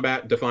of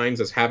combat defines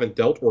as haven't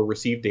dealt or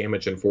received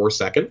damage in 4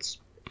 seconds.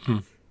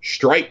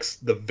 Strikes,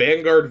 the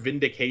Vanguard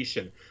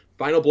Vindication.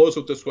 Final blows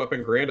with this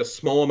weapon grant a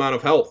small amount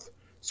of health.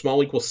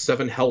 Small equals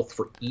 7 health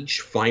for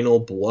each final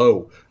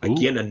blow.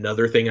 Again,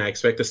 another thing I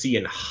expect to see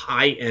in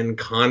high-end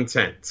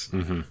content.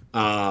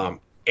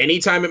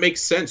 Anytime it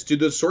makes sense, due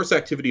to the source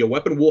activity, a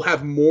weapon will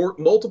have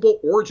multiple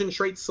origin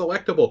traits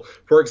selectable.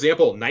 For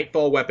example,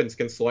 Nightfall weapons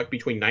can select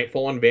between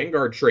Nightfall and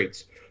Vanguard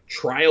traits.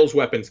 Trials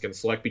weapons can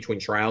select between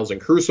Trials and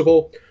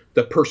Crucible.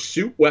 The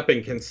Pursuit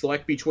weapon can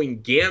select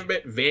between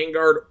Gambit,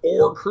 Vanguard,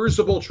 or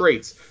Crucible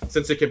traits,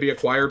 since it can be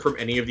acquired from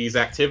any of these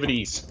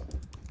activities.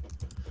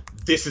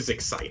 This is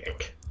exciting.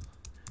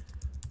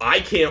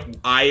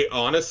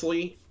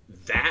 Honestly,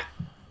 that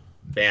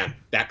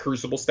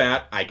Crucible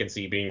stat, I can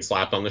see being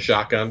slapped on the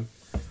shotgun.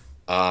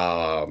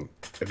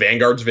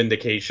 Vanguard's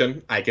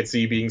Vindication, I could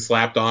see being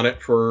slapped on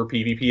it for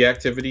PvP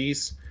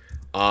activities.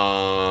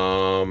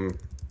 I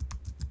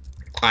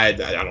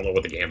don't know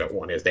what the Gambit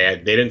one is. They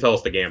didn't tell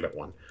us the Gambit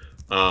one.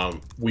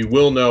 We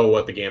will know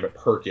what the Gambit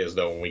perk is,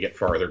 though, when we get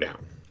farther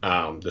down.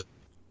 This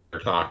we're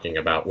talking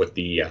about with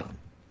the...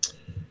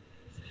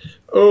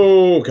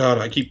 oh, God,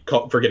 I keep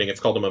forgetting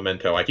it's called a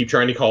memento. I keep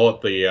trying to call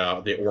it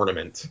the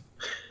ornament.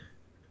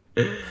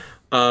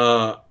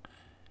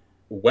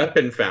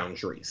 Weapon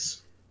foundries.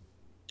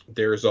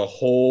 There's a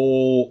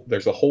whole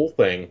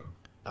thing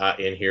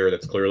in here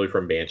that's clearly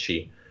from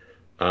Banshee.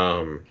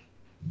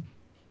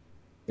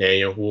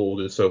 Yeah, we'll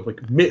do so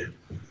like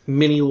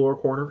mini lore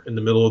corner in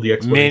the middle of the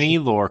explanation. Mini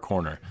lore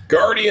corner.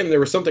 Guardian, there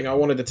was something I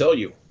wanted to tell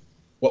you.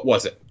 What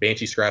was it?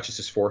 Banshee scratches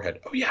his forehead.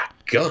 Oh yeah,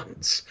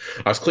 guns.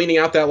 I was cleaning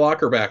out that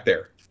locker back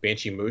there.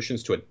 Banshee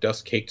motions to a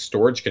dust-caked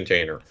storage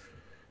container.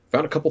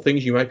 Found a couple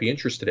things you might be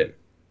interested in.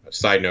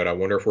 Side note, I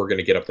wonder if we're going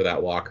to get up to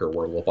that locker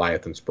where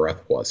Leviathan's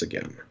breath was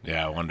again.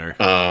 Yeah, I wonder.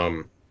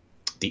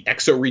 The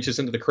Exo reaches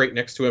into the crate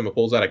next to him and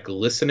pulls out a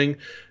glistening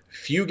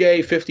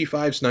Fugue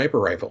 55 sniper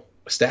rifle.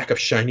 A stack of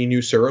shiny new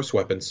Suros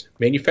weapons.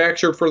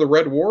 Manufactured for the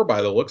Red War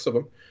by the looks of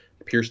them.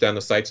 Peers down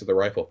the sights of the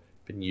rifle.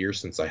 Been years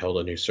since I held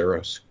a new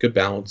Suros. Good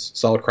balance.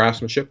 Solid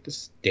craftsmanship. This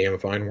is damn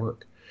fine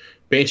work.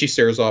 Banshee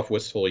stares off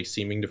wistfully,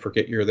 seeming to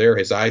forget you're there.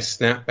 His eyes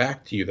snap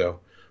back to you, though.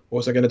 What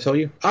was I going to tell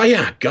you? Ah,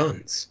 yeah,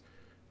 guns.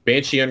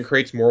 Banshee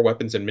uncrates more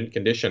weapons in mint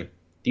condition.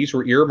 These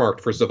were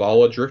earmarked for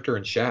Zavala, Drifter,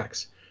 and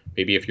Shax.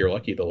 Maybe if you're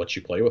lucky, they'll let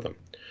you play with them.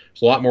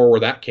 There's a lot more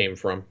where that came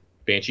from.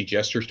 Banshee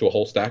gestures to a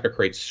whole stack of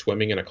crates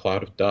swimming in a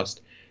cloud of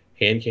dust.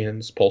 Hand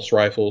cannons, pulse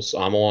rifles,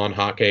 Amalon,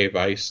 Hake,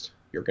 Weist.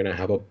 You're going to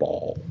have a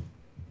ball.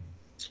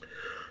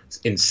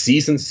 In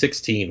Season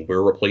 16,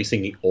 we're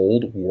replacing the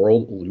old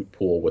world loot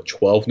pool with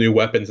 12 new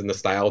weapons in the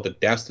style of the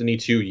Destiny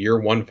 2 Year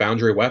 1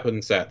 Foundry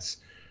weapon sets.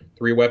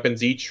 3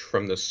 weapons each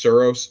from the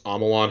Suros,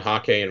 Amalon,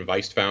 Hake, and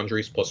Weist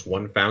foundries, plus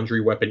 1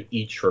 foundry weapon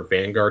each for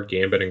Vanguard,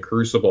 Gambit, and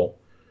Crucible.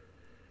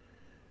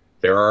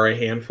 There are a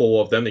handful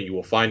of them that you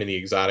will find in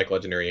the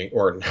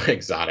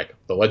the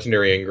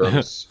Legendary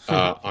Ingrams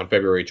on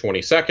February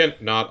 22nd.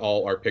 Not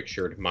all are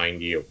pictured,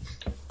 mind you.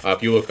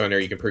 If you look on there,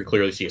 you can pretty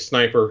clearly see a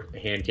sniper, a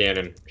hand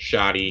cannon,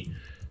 shoddy,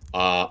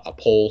 a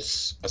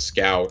pulse, a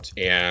scout,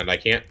 and I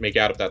can't make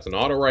out if that's an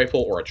auto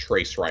rifle or a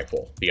trace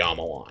rifle, the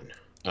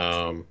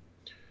Amalon.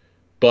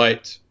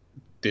 But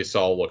this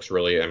all looks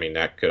really, I mean,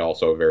 that could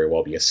also very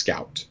well be a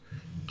scout.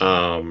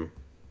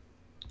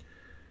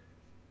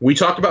 We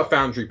talked about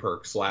Foundry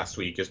perks last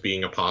week as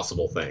being a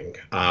possible thing.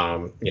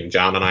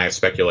 John and I have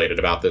speculated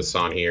about this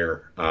on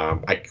here.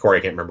 Corey,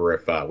 I can't remember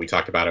if we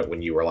talked about it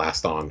when you were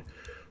last on,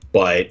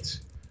 but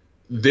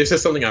this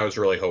is something I was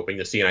really hoping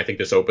to see, and I think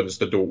this opens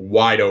the door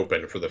wide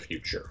open for the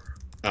future.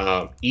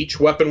 Each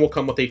weapon will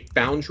come with a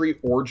Foundry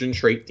origin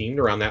trait themed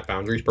around that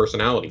Foundry's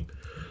personality.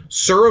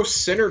 Suros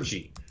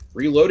Synergy.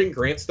 Reloading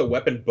grants the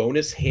weapon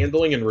bonus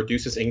handling and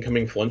reduces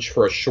incoming flinch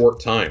for a short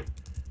time.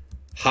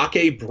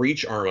 Hake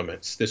Breach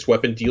Armaments. This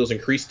weapon deals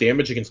increased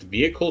damage against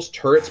vehicles,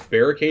 turrets,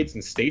 barricades,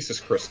 and stasis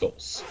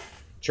crystals.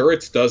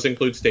 Turrets does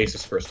include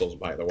stasis crystals,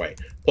 by the way.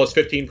 Plus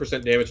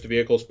 15% damage to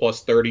vehicles,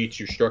 plus 30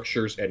 to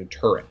structures and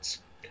turrets.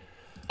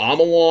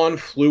 Amalon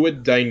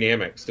Fluid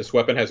Dynamics. This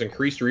weapon has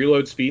increased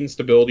reload speed and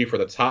stability for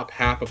the top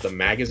half of the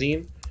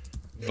magazine.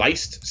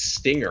 Viced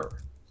Stinger.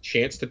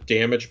 Chance on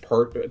damage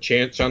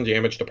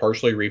to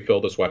partially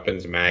refill this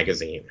weapon's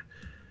magazine.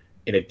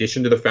 In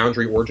addition to the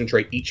Foundry origin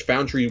trait, each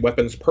Foundry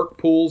weapon's perk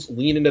pools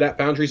lean into that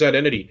Foundry's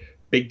identity.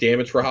 Big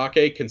damage for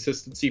Hake,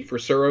 consistency for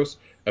Suros,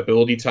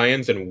 ability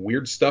tie-ins, and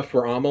weird stuff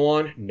for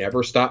Amalon.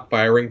 Never stop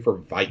firing for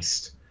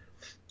Viced.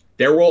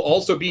 There will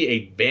also be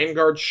a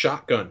Vanguard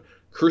shotgun,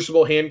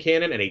 Crucible hand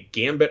cannon, and a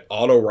Gambit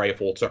auto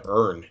rifle to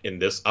earn in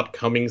this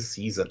upcoming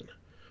season.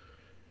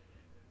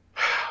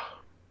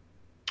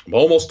 I'm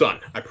almost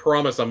done. I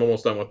promise I'm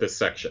almost done with this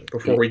section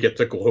before we get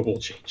to global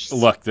changes.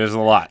 Look, there's a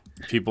lot.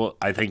 People,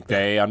 I think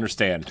they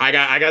understand. I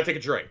got to take a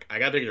drink.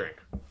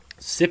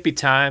 Sippy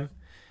time.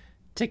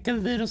 Take a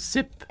little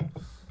sip.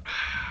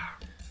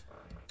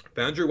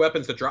 Foundry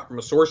weapons that drop from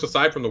a source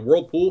aside from the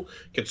Whirlpool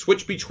can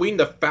switch between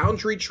the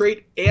Foundry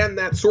trait and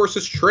that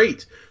source's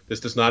trait.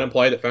 This does not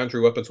imply that Foundry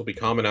weapons will be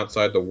common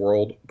outside the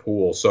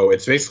Whirlpool. So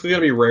it's basically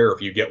going to be rare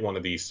if you get one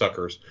of these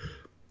suckers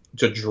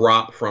to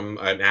drop from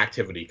an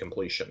activity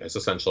completion, is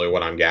essentially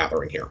what I'm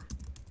gathering here.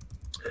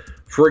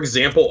 For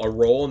example, a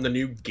roll in the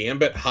new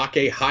Gambit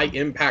Hake High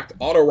Impact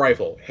Auto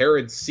Rifle,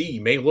 Herod C,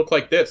 may look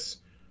like this.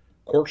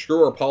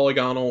 Corkscrew or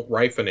polygonal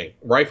rifling,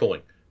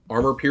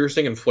 armor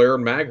piercing and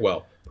flared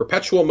magwell,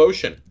 perpetual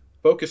motion,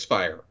 focus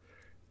fire.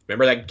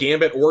 Remember that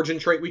Gambit origin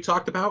trait we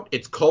talked about?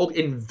 It's called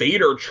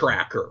Invader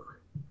Tracker.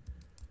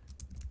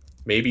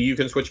 Maybe you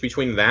can switch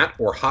between that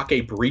or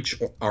Hake Breach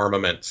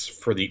Armaments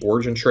for the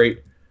origin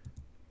trait,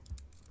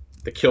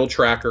 the Kill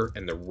Tracker,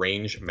 and the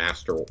Range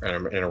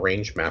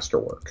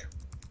Masterwork.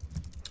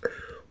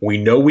 We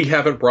know we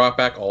haven't brought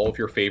back all of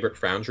your favorite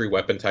Foundry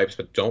weapon types,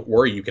 but don't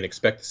worry, you can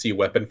expect to see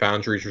weapon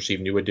Foundries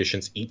receive new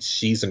additions each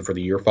season for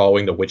the year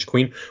following the Witch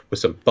Queen, with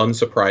some fun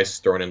surprises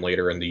thrown in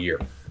later in the year.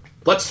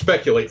 Let's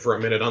speculate for a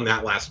minute on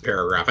that last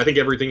paragraph. I think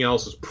everything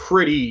else is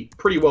pretty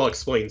well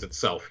explains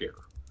itself here.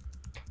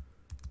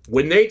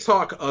 When they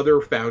talk other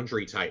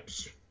Foundry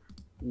types,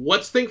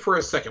 let's think for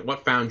a second,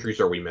 what Foundries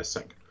are we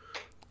missing?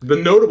 The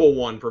notable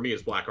one for me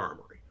is Black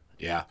Armory.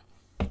 Yeah.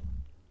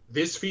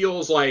 This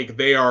feels like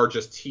they are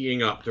just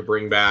teeing up to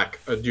bring back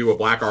do a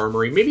Black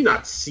Armory. Maybe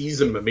not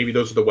season, but maybe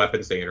those are the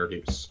weapons they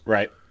introduce.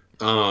 Right.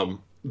 The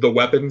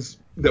weapons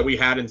that we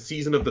had in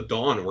Season of the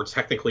Dawn were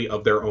technically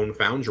of their own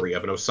Foundry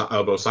of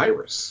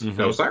Osiris. Mm-hmm.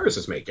 That Osiris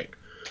is making.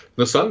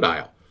 The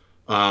Sundial.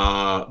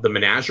 The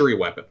Menagerie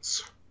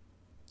weapons.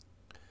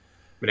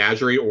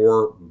 Menagerie,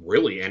 or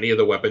really any of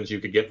the weapons you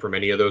could get from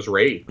any of those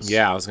raids.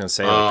 Yeah, I was going to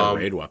say like the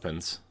raid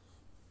weapons.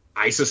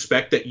 I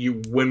suspect that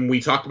when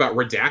we talked about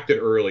Redacted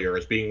earlier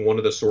as being one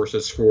of the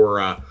sources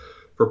for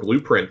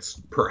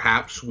blueprints,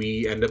 perhaps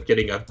we end up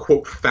getting a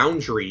quote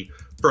Foundry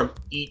from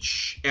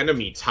each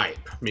enemy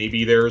type.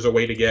 Maybe there's a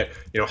way to get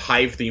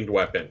hive themed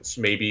weapons.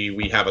 Maybe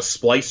we have a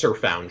Splicer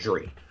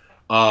Foundry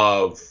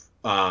of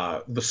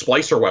the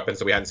Splicer weapons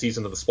that we had in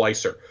Season of the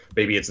Splicer.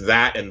 Maybe it's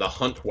that, and the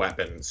Hunt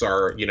weapons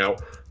are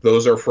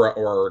those are for,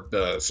 or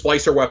the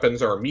Splicer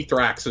weapons are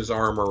Mithrax's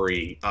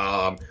armory.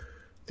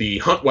 The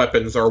Hunt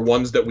weapons are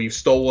ones that we've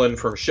stolen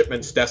from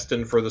shipments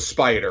destined for the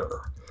Spider.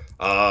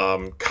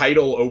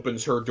 Keitel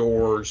opens her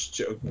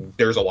doors.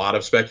 There's a lot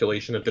of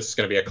speculation that this is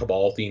going to be a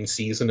Cabal-themed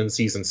season in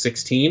Season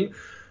 16.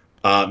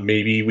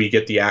 Maybe we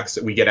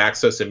get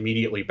access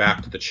immediately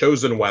back to the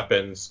Chosen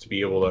weapons to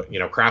be able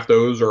to craft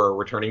those, or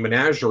returning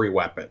Menagerie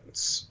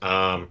weapons.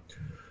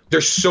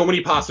 There's so many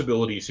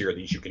possibilities here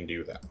that you can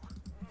do that.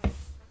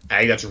 I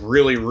think that's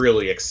really,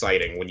 really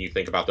exciting when you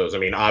think about those. I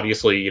mean,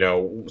 obviously,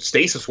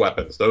 stasis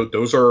weapons.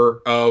 Those are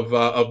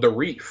of the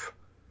Reef.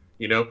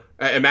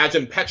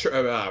 Imagine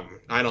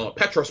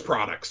Petros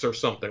products or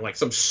something, like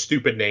some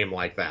stupid name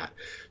like that.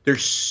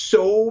 There's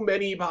so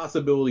many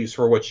possibilities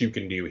for what you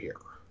can do here,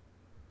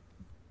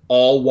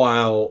 all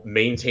while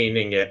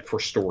maintaining it for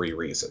story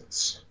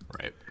reasons.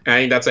 Right. And I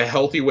think that's a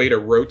healthy way to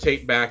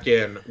rotate back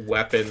in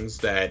weapons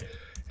that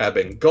have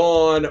been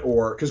gone,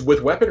 or because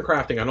with weapon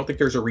crafting, I don't think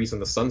there's a reason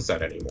to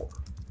sunset anymore.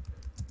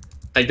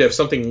 And if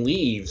something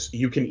leaves,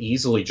 you can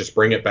easily just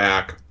bring it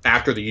back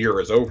after the year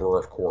is over,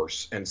 of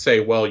course, and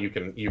say, well, you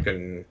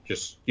can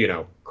just,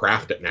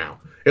 craft it now.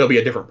 It'll be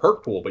a different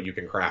perk pool, but you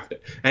can craft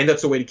it. And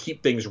that's a way to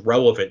keep things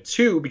relevant,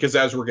 too, because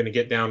as we're going to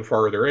get down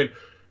farther in,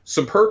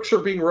 some perks are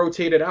being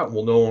rotated out and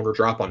will no longer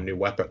drop on new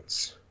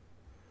weapons.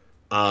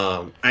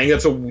 I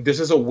think this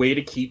is a way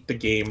to keep the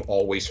game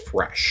always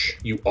fresh.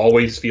 You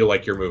always feel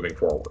like you're moving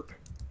forward.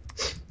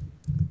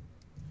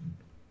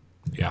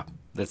 Yeah,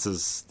 this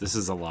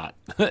is a lot.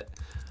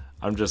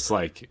 I'm just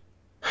like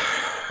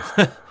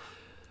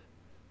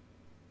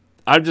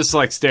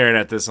staring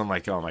at this. I'm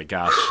like, oh my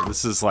gosh,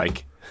 this is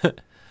like.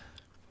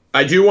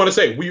 I do want to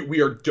say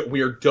we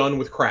are done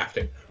with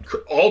crafting.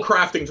 All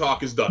crafting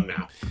talk is done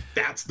now.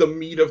 That's the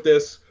meat of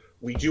this.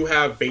 We do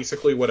have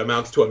basically what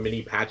amounts to a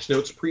mini patch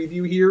notes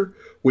preview here,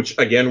 which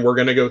again we're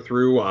going to go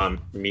through.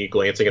 Me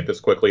glancing at this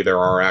quickly, there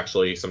are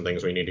actually some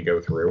things we need to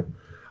go through.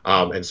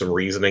 And some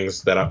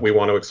reasonings that we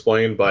want to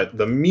explain, but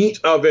the meat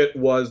of it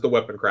was the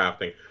weapon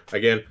crafting.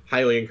 Again,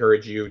 highly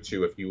encourage you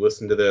to, if you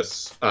listen to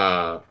this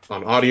on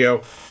audio,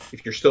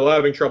 if you're still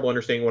having trouble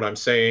understanding what I'm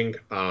saying,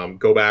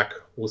 go back,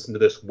 listen to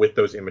this with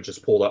those images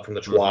pulled up from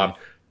the TWAB.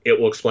 Mm-hmm. It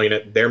will explain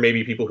it. There may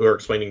be people who are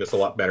explaining this a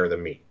lot better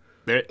than me.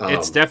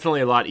 It's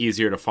definitely a lot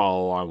easier to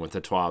follow along with the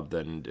TWAB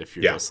than if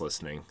you're just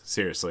listening.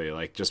 Seriously,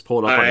 like just pull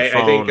it up on your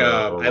phone. I think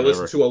I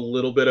listened to a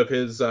little bit of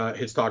his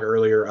talk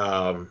earlier,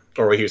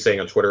 or what he was saying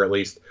on Twitter at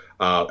least,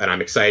 and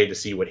I'm excited to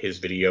see what his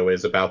video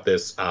is about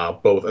this.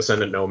 Both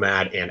Ascendant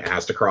Nomad and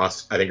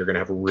Aztecross, I think, are going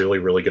to have really,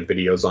 really good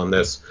videos on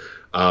this.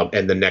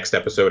 And the next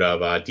episode of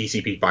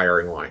DCP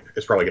Firing Line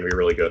is probably going to be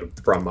really good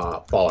from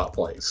Fallout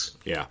Plays.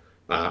 Yeah.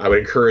 I would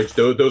encourage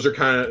those are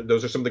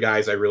some of the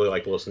guys I really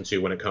like to listen to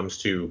when it comes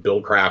to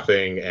build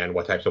crafting and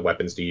what types of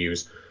weapons to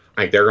use.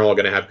 I think they're all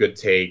going to have good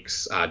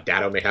takes.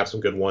 Datto may have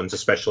some good ones,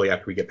 especially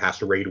after we get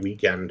past a raid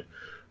weekend.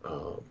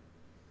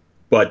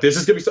 But this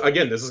is going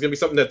to be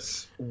something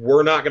that's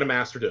we're not going to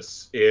master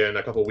this in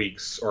a couple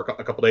weeks or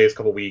a couple days,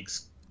 couple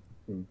weeks,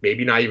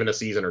 maybe not even a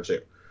season or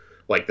two.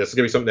 Like this is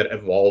going to be something that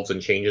evolves and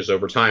changes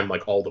over time,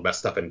 like all the best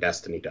stuff in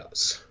Destiny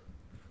does.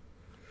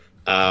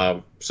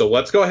 So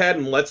let's go ahead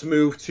and let's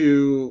move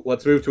to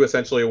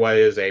essentially what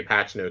is a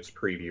patch notes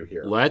preview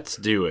here. Let's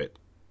do it.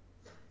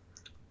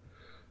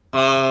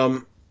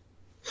 Kill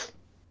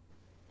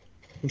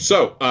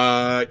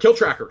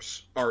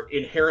trackers are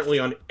inherently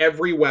on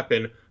every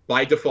weapon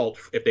by default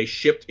if they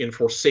shipped in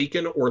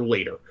Forsaken or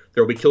later.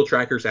 There will be kill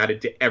trackers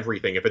added to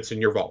everything if it's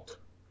in your vault.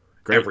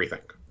 Great.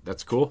 Everything.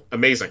 That's cool.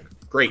 Amazing.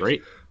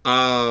 Great.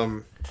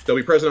 They'll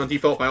be present on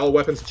default by all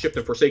weapons shipped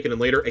in Forsaken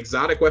and later.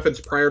 Exotic weapons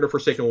prior to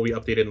Forsaken will be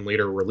updated in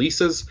later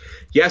releases.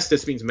 Yes,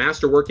 this means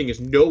masterworking is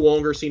no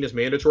longer seen as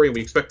mandatory, and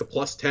we expect the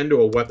plus 10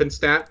 to a weapon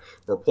stat,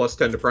 or plus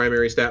 10 to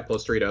primary stat,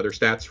 plus 3 to other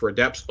stats for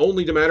adepts,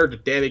 only to matter to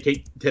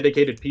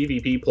dedicated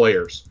PvP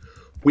players.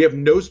 We have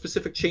no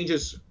specific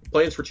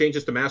plans for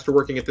changes to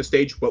masterworking at this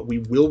stage, but we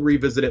will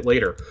revisit it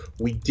later.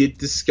 We did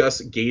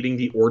discuss gating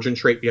the origin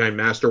trait behind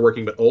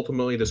masterworking, but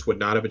ultimately this would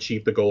not have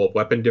achieved the goal of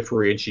weapon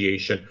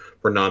differentiation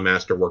for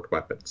non-masterworked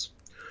weapons.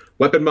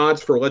 Weapon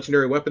mods for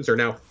legendary weapons are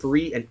now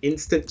free and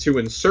instant to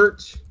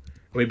insert, and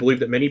we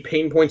believe that many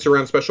pain points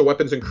around special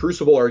weapons in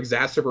Crucible are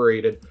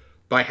exacerbated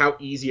by how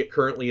easy it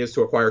currently is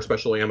to acquire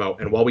special ammo,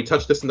 and while we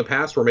touched this in the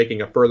past, we're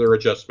making a further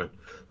adjustment.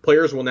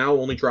 Players will now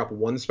only drop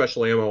 1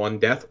 special ammo on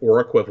death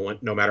or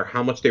equivalent, no matter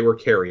how much they were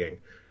carrying.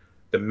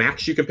 The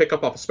max you can pick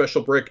up off a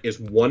special brick is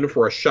 1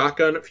 for a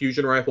shotgun,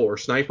 fusion rifle, or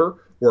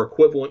sniper, or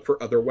equivalent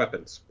for other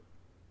weapons.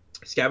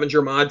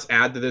 Scavenger mods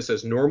add to this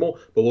as normal,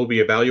 but we'll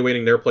be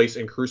evaluating their place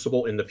in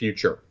Crucible in the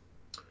future.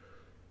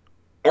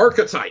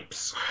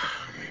 Archetypes.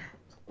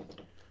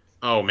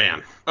 Oh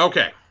man.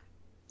 Okay.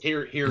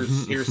 Here's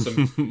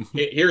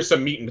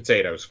some meat and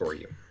potatoes for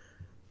you.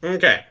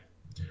 Okay.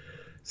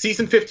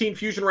 Season 15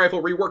 Fusion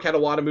Rifle rework had a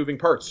lot of moving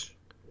parts.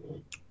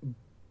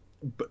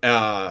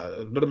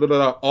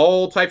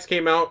 All types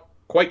came out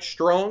quite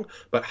strong,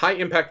 but high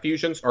impact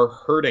fusions are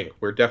hurting.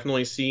 We've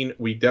definitely seen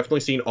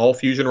all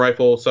fusion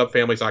rifle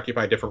subfamilies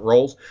occupy different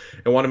roles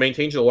and want to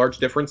maintain the large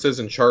differences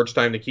in charge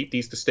time to keep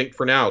these distinct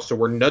for now. So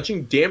we're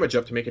nudging damage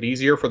up to make it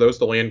easier for those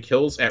to land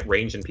kills at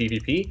range in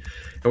PvP,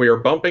 and we are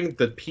bumping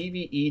the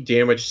PvE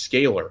damage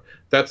scaler.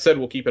 That said,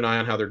 we'll keep an eye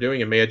on how they're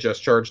doing and may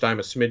adjust charge time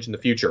a smidge in the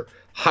future.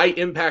 High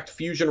impact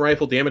fusion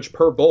rifle damage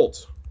per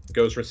bolt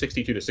goes from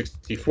 62 to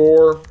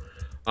 64.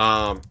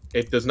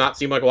 It does not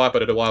seem like a lot,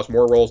 but it allows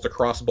more rolls to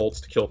cross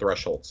bolts to kill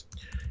thresholds.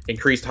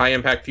 Increased high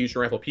impact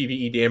fusion rifle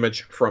PvE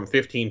damage from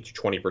 15 to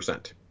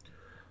 20%.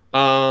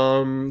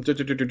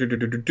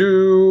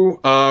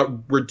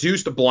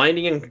 Reduced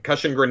blinding and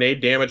concussion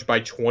grenade damage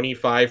by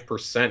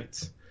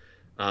 25%.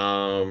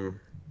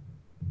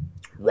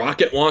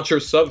 Rocket launcher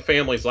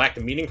subfamilies lacked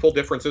meaningful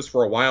differences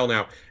for a while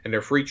now, and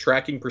their free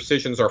tracking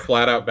precisions are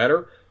flat out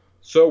better.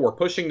 So we're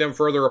pushing them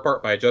further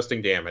apart by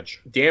adjusting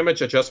damage.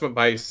 Damage adjustment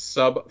by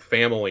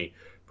subfamily.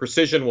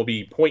 Precision will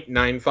be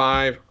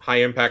 0.95,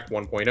 high impact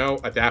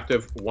 1.0,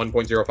 adaptive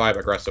 1.05,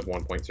 aggressive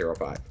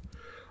 1.05.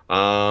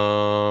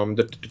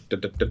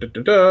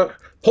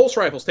 Pulse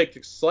rifles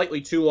take slightly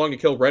too long to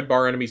kill red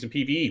bar enemies in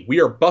PvE. We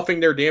are buffing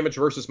their damage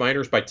versus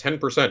miners by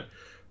 10%.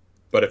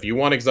 But if you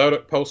want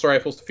exotic pulse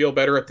rifles to feel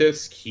better at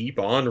this, keep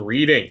on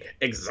reading.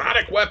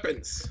 Exotic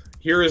weapons.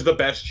 Here is the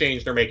best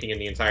change they're making in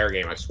the entire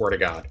game, I swear to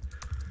God.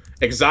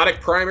 Exotic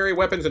primary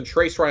weapons and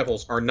trace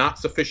rifles are not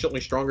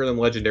sufficiently stronger than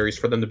legendaries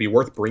for them to be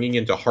worth bringing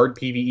into hard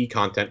PvE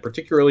content,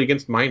 particularly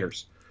against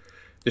miners.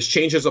 This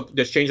change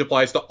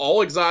applies to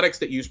all exotics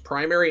that use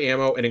primary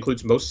ammo and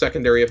includes most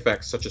secondary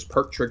effects, such as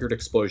perk-triggered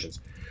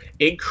explosions.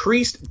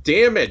 Increased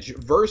damage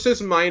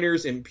versus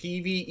miners in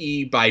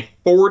PvE by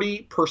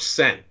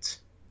 40%.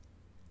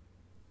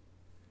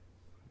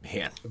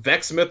 Man.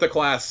 Vex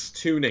Mythoclast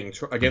tuning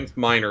against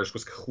miners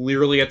was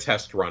clearly a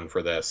test run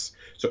for this.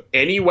 So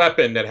any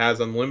weapon that has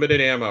unlimited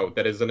ammo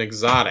that is an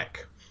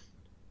exotic,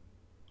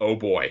 oh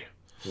boy.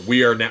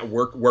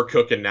 We're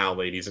cooking now,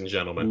 ladies and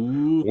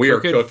gentlemen. We are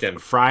cooking.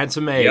 Frying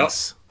some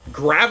eggs. Yep.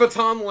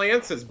 Graviton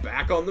Lance is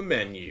back on the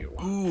menu.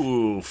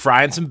 Ooh,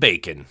 frying some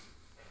bacon.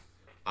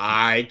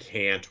 I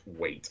can't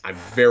wait. I'm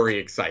very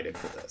excited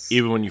for this.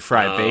 Even when you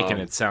fry bacon,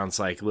 it sounds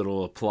like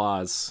little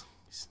applause.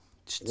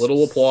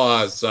 Little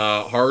applause.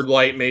 Hard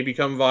light may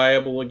become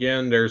viable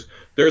again. There's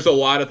a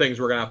lot of things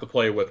we're gonna have to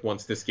play with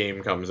once this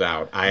game comes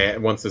out.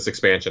 Once this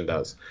expansion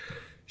does.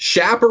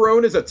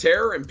 Chaperone is a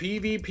terror in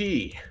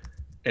PvP.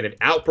 And it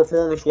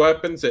outperforms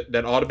weapons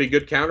that ought to be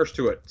good counters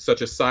to it,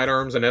 such as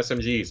sidearms and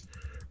SMGs.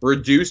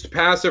 Reduced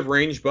passive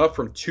range buff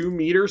from 2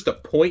 meters to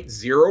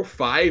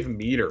 0.05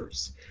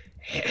 meters.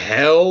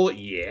 Hell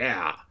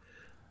yeah.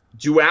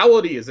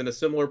 Duality is in a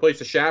similar place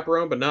to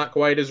Chaperone, but not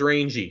quite as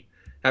rangy.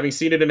 Having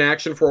seen it in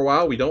action for a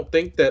while, we don't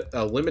think that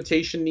a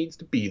limitation needs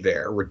to be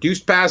there.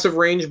 Reduced passive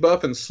range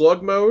buff in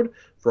slug mode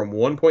from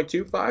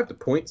 1.25 to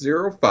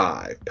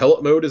 0.05.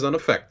 Pellet mode is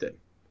unaffected.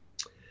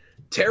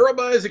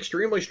 Teraba is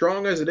extremely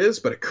strong as it is,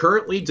 but it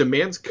currently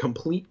demands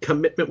complete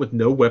commitment with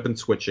no weapon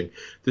switching.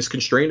 This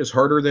constraint is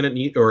harsher than it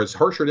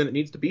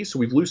needs to be, so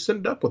we've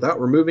loosened it up without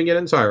removing it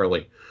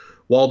entirely.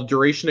 While the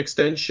duration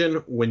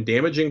extension when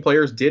damaging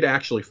players did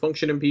actually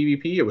function in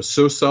PvP, it was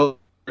so solid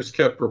players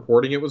kept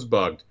reporting it was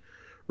bugged.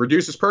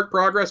 Reduces perk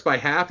progress by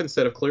half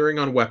instead of clearing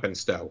on weapon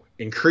stow.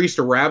 Increased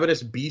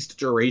Ravenous Beast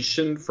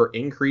duration for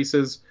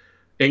increases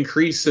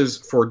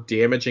for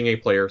damaging a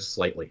player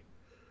slightly.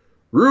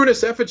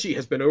 Ruinous Effigy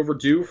has been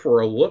overdue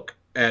for a look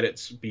at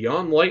its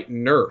Beyond Light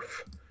nerf,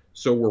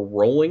 so we're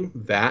rolling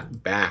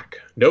that back.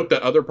 Note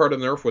that other part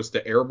of the nerf was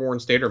the airborne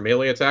standard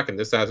melee attack, and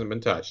this hasn't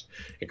been touched.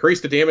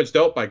 Increase the damage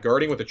dealt by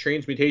guarding with a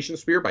transmutation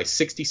spear by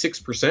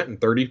 66% and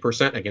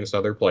 30% against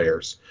other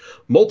players.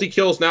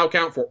 Multi-kills now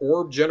count for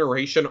orb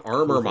generation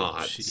armor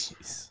mods.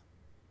 Geez.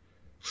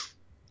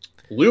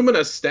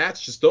 Lumina's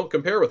stats just don't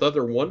compare with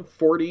other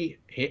 140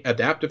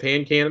 adaptive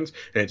hand cannons,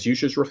 and its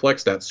usage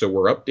reflects that, so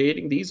we're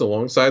updating these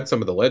alongside some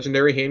of the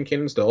legendary hand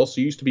cannons that also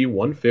used to be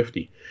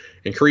 150.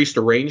 Increased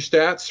range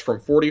stats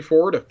from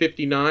 44 to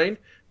 59,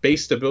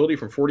 base stability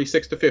from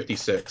 46 to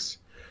 56.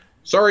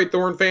 Sorry,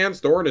 Thorn fans,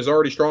 Thorn is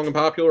already strong and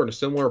popular, and a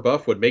similar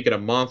buff would make it a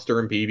monster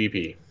in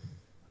PvP.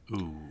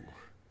 Ooh.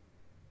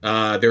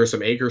 There's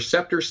some Aegir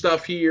Scepter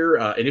stuff here.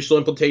 Initial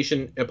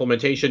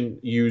implementation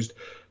used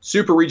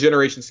super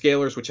regeneration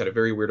scalers, which had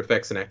very weird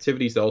effects and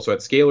activities. They also had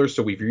scalers,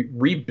 so we've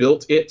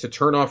rebuilt it to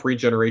turn off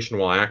regeneration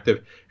while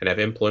active and have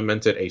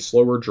implemented a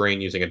slower drain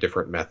using a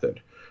different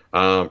method.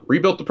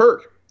 Rebuilt the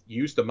perk.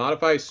 Used to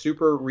modify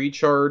super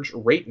recharge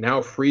rate,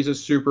 now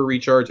freezes super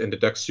recharge and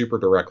deducts super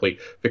directly,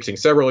 fixing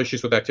several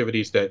issues with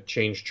activities that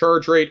change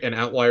charge rate and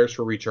outliers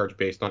for recharge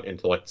based on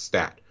intellect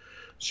stat.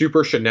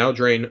 Super should now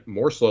drain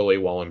more slowly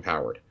while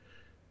empowered.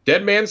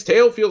 Dead Man's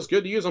Tail feels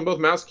good to use on both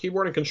mouse,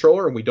 keyboard, and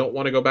controller, and we don't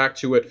want to go back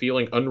to it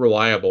feeling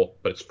unreliable,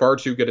 but it's far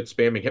too good at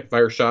spamming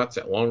hipfire shots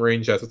at long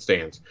range as it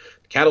stands.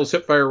 The Cattle's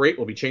hipfire rate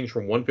will be changed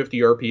from 150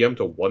 RPM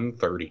to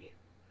 130.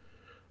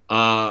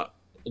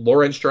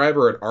 Lorenz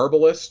Driver and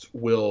Arbalist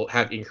will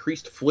have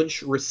increased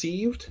flinch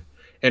received,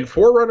 and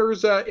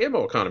Forerunner's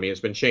ammo economy has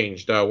been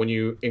changed. When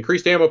you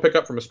increased ammo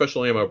pickup from a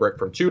special ammo brick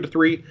from 2 to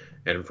 3,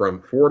 and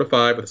from 4 to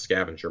 5 with a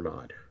scavenger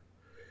mod.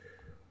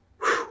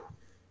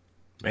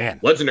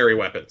 Man. Legendary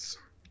weapons.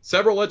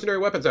 Several legendary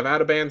weapons have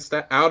out-of-band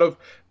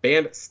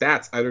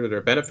stats, either to their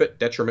benefit,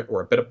 detriment,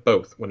 or a bit of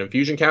both. When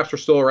infusion caps were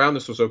still around,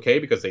 this was okay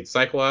because they'd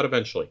cycle out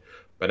eventually.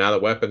 But now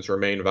that weapons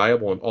remain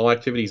viable in all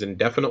activities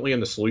indefinitely,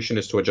 and the solution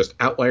is to adjust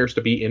outliers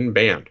to be in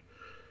band.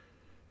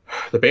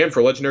 The band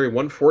for legendary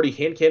 140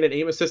 hand cannon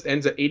aim assist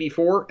ends at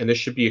 84, and this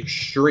should be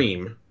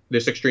extreme.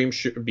 This extreme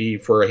should be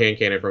for a hand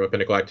cannon from a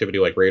pinnacle activity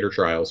like Raid or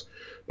Trials.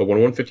 But when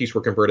 150s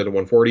were converted to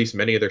 140s,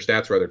 many of their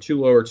stats were either too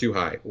low or too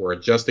high. We're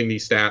adjusting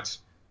these stats.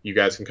 You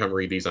guys can come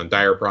read these on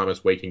Dire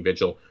Promise, Waking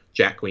Vigil,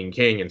 Jack Queen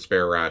King, and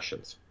Spare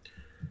Rations.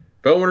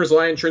 Felwinter's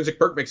Lie intrinsic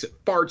perk makes it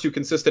far too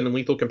consistent and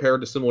lethal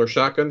compared to similar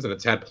shotguns, and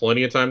it's had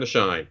plenty of time to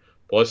shine.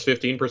 Plus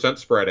 15%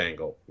 spread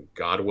angle.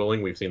 God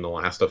willing, we've seen the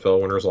last of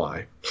Felwinter's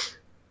Lie.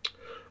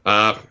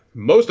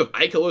 Most of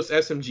Ikelos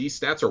SMG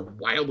stats are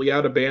wildly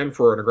out of band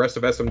for an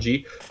aggressive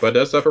SMG, but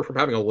does suffer from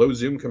having a low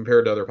zoom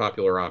compared to other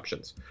popular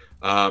options.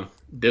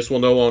 This will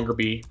no longer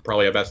be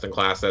probably a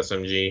best-in-class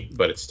SMG,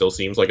 but it still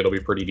seems like it'll be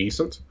pretty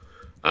decent.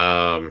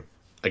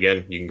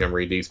 Again, you can come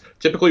read these.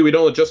 Typically, we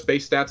don't adjust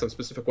base stats on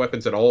specific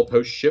weapons at all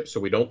post-ship,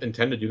 so we don't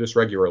intend to do this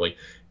regularly.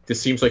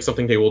 This seems like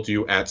something they will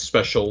do at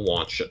special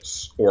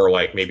launches, or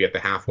like maybe at the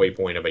halfway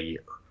point of a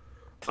year.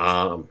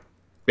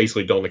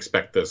 Basically, don't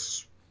expect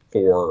this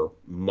for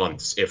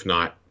months, if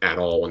not at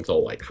all,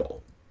 until like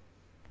fall.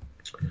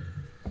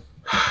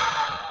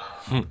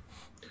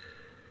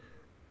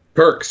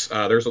 Perks.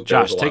 There's a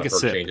lot of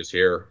perk changes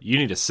here. You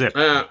need a sip.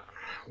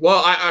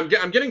 Well,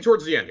 I'm getting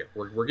towards the end here.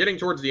 We're getting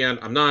towards the end.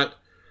 I'm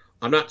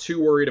not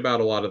too worried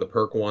about a lot of the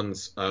perk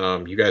ones.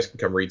 You guys can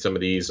come read some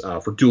of these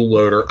for Dual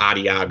Loader,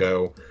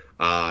 Adiago,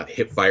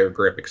 Hip Fire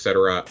Grip,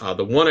 etc.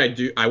 The one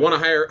I want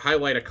to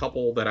highlight a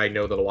couple that I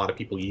know that a lot of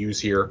people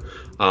use here.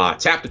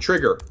 Tap the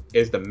Trigger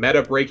is the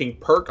meta-breaking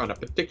perk on a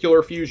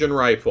particular fusion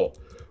rifle.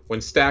 When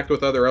stacked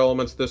with other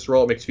elements, this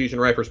roll makes fusion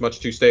rifles much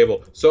too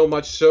stable. So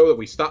much so that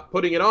we stopped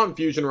putting it on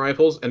fusion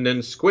rifles, and then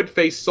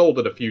Squidface sold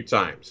it a few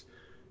times.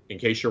 In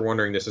case you're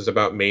wondering, this is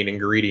about main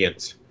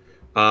ingredient.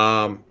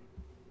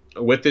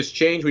 With this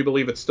change, we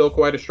believe it's still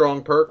quite a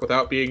strong perk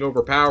without being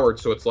overpowered,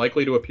 so it's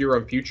likely to appear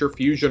on future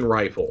fusion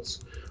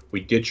rifles. We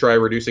did try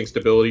reducing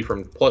stability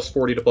from plus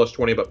 40 to plus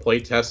 20, but play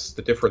tests,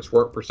 the difference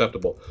weren't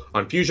perceptible.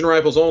 On fusion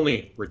rifles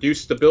only,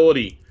 reduce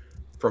stability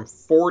from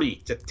 40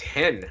 to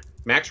 10.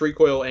 Max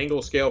recoil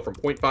angle scale from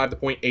 0.5 to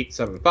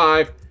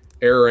 0.875.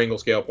 Error angle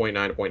scale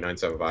 0.9 to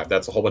 0.975.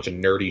 That's a whole bunch of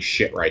nerdy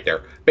shit right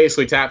there.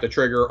 Basically, Tap the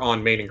Trigger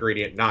on main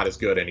ingredient, not as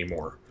good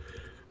anymore.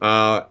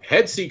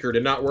 Headseeker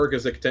did not work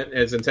as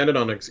intended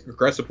on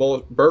aggressive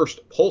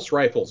burst pulse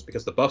rifles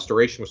because the buff's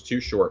duration was too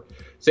short.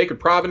 Sacred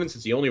Providence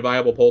is the only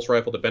viable pulse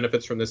rifle that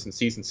benefits from this in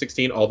Season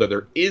 16. Although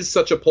there is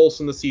such a pulse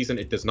in the season,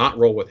 it does not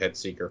roll with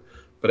Headseeker,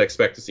 but I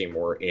expect to see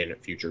more in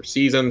future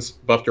seasons.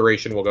 Buff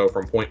duration will go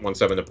from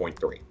 0.17 to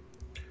 0.3.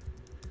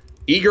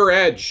 Eager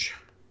Edge.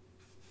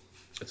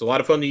 It's a lot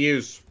of fun to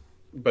use,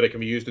 but it can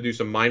be used to do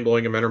some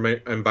mind-blowing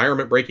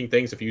environment-breaking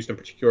things if used in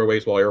particular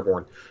ways while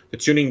airborne. The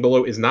tuning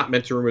below is not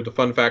meant to remove the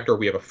fun factor.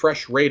 We have a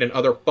fresh raid and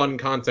other fun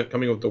content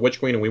coming with the Witch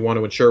Queen, and we want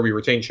to ensure we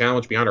retain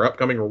challenge behind our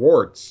upcoming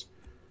rewards.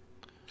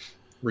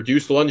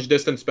 Reduced lunge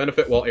distance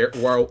benefit while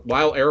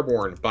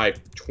airborne by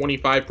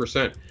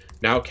 25%.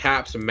 Now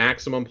caps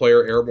maximum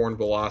player airborne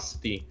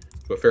velocity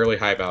to a fairly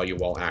high value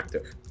while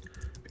active.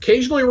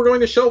 Occasionally, we're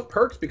going to shelf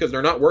perks because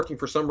they're not working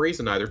for some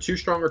reason, either too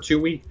strong or too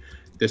weak.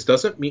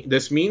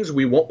 This means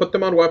we won't put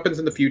them on weapons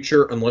in the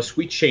future unless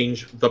we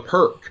change the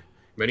perk.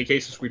 In many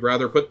cases, we'd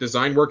rather put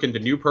design work into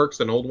new perks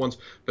than old ones,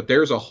 but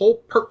there's a whole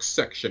perks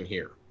section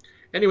here.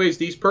 Anyways,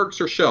 these perks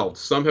are shelved.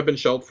 Some have been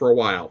shelved for a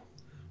while.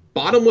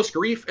 Bottomless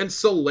Grief and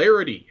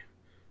Celerity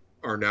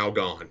are now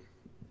gone.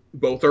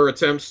 Both are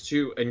attempts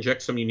to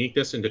inject some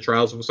uniqueness into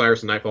Trials of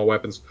Osiris and Nightfall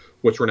weapons,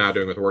 which we're now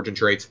doing with Origin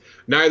traits.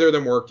 Neither of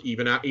them worked.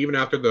 Even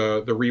after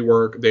the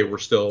rework, they were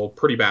still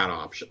pretty bad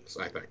options,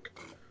 I think.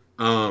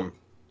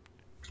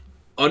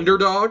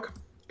 Underdog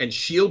and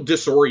Shield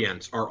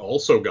Disorient are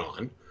also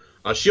gone.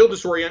 Shield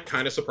Disorient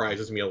kind of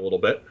surprises me a little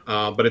bit,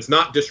 but it's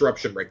not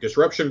Disruption Break.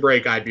 Disruption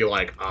Break, I'd be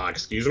like,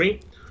 excuse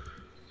me?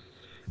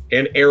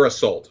 And Air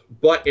Assault.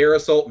 But Air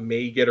Assault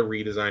may get a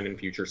redesign in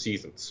future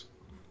seasons.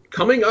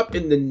 Coming up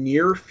in the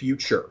near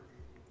future,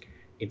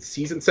 in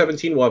Season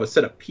 17, we'll have a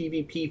set of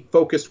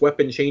PvP-focused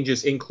weapon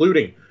changes,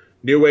 including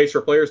new ways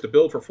for players to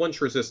build for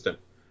flinch resistant,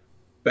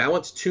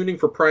 balanced tuning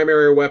for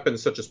primary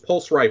weapons such as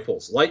pulse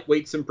rifles,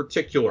 lightweights in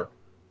particular.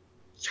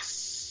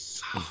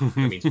 Yes! That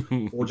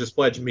means Forge's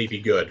Pledge may be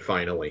good,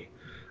 finally.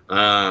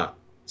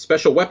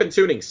 Special weapon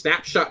tuning,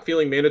 snapshot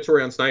feeling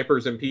mandatory on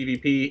snipers and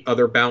PvP,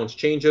 other balance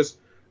changes,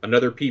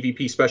 another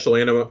PvP special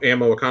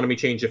ammo economy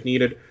change if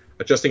needed,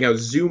 adjusting how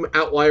zoom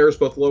outliers,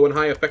 both low and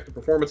high, affect the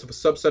performance of a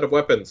subset of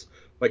weapons.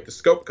 Like the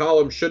scope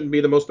column shouldn't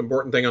be the most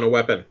important thing on a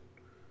weapon.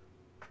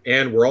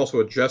 And we're also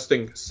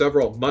adjusting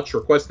several much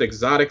requested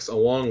exotics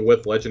along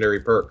with legendary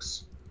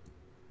perks.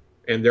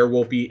 And there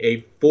will be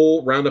a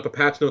full roundup of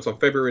patch notes on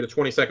February the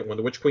 22nd. When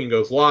the Witch Queen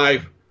goes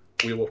live,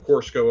 we will, of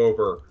course, go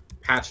over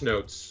patch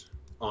notes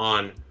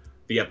on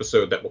the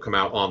episode that will come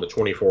out on the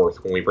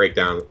 24th when we break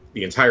down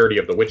the entirety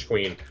of the Witch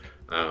Queen.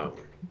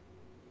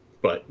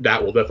 But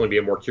that will definitely be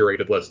a more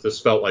curated list.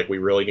 This felt like we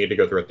really need to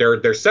go through it.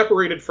 They're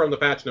separated from the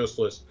patch notes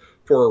list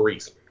for a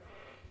reason.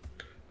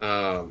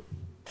 That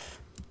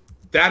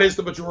is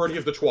the majority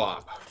of the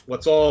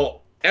TWAB.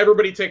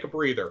 Everybody take a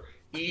breather.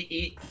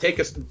 Take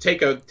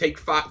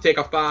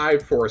a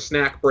 5 for a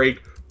snack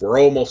break.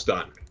 We're almost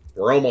done.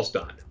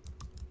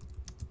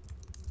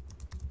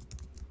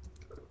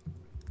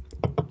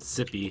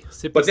 Sippy.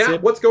 But now,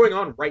 what's going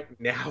on right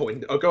now?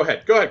 Go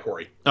ahead,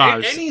 Corey.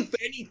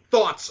 Any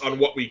thoughts on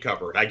what we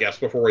covered? I guess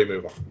before we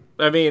move on.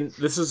 I mean,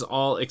 this is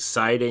all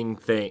exciting,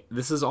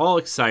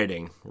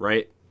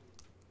 right?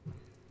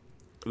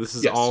 This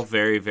is all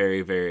very,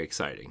 very, very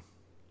exciting.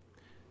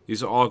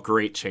 These are all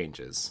great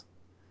changes.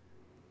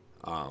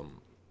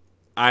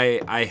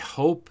 I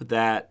hope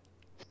that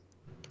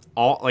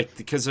all, like,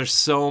 because there's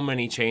so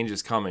many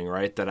changes coming,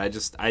 right? That I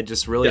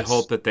just really Yes.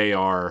 hope that they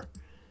are.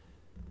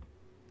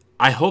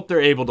 I hope they're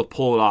able to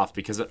pull it off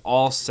because it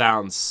all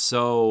sounds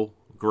so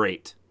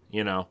great,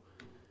 you know.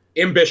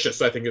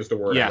 Ambitious, I think, is the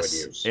word I would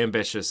Yes, use.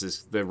 ambitious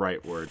is the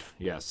right word.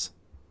 Yes.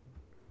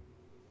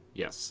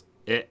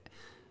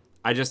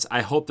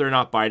 I hope they're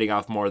not biting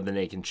off more than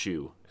they can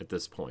chew at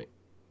this point.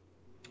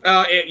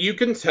 You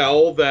can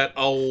tell that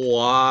a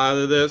lot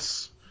of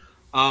this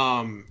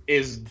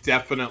is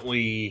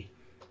definitely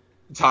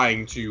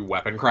tying to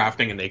weapon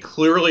crafting, and they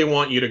clearly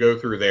want you to go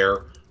through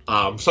there.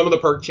 Some of the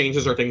perk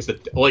changes are things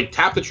that, like,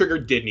 Tap the Trigger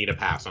did need a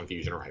pass on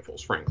fusion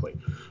rifles, frankly.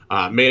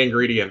 Main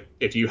ingredient,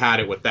 if you had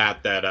it with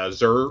that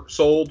Xur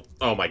sold,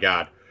 oh my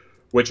god.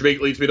 Which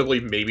leads me to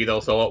believe maybe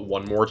they'll sell it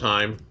one more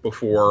time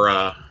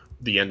before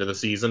the end of the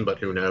season, but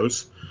who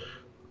knows.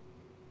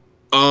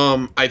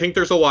 I think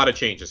there's a lot of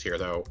changes here,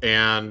 though,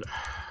 and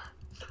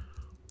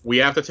we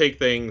have to take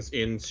things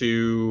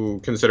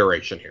into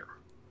consideration here,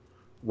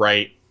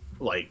 right?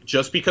 Like,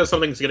 just because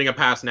something's getting a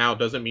pass now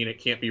doesn't mean it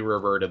can't be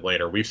reverted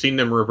later. We've seen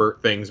them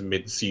revert things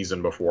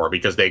mid-season before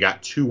because they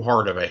got too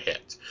hard of a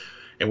hit.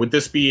 And with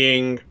this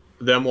being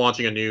them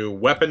launching a new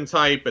weapon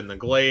type in the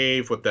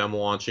Glaive, with them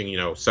launching,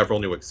 several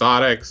new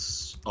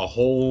exotics, a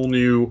whole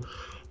new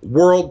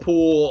world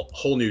pool,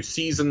 whole new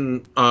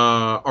season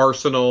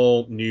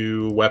arsenal,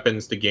 new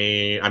weapons to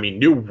gain,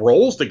 new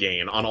roles to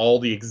gain on all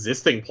the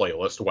existing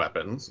playlist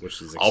weapons.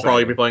 Which is I'll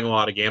probably be playing a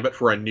lot of Gambit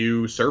for a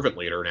new Servant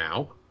Leader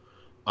now.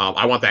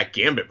 I want that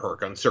Gambit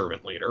perk on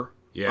Servant Leader.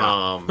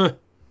 Yeah.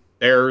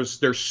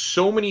 There's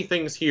so many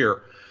things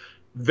here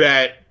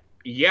that,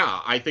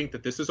 I think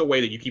that this is a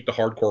way that you keep the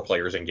hardcore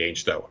players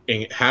engaged, though.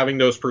 In having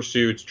those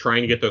pursuits,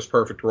 trying to get those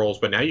perfect rolls,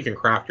 but now you can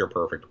craft your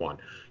perfect one.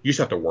 You just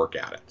have to work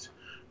at it.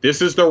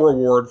 This is the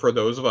reward for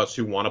those of us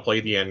who want to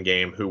play the end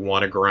game, who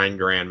want to grind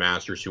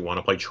Grandmasters, who want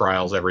to play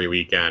Trials every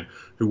weekend,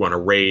 who want to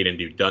raid and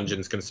do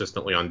dungeons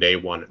consistently on day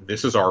one.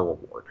 This is our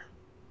reward.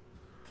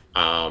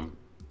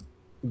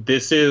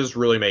 This is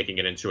really making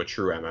it into a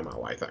true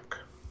MMO, I think.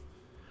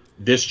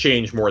 This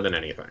changed more than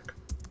anything.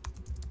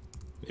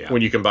 Yeah.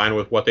 When you combine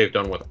with what they've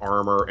done with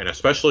armor, and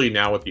especially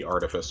now with the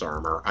Artifice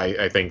armor,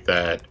 I think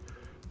that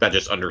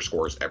just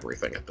underscores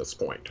everything at this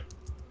point.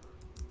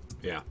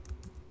 Yeah.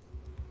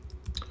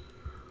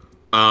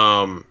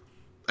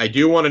 I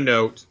do want to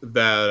note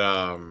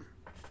that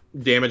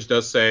Damage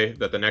does say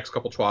that the next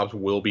couple TWABs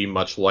will be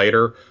much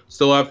lighter.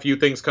 Still have a few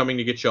things coming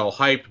to get you all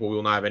hyped, but we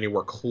will not have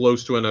anywhere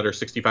close to another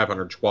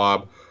 6,500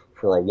 TWAB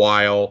for a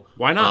while.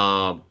 Why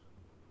not?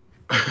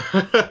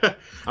 I'm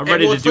And,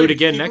 ready well, to it's do funny, it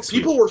again next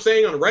week. People were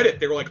saying on Reddit,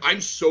 they were like,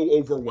 I'm so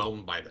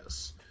overwhelmed by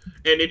this.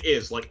 And it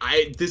is. Like,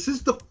 this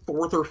is the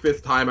 4th or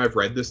 5th time I've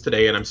read this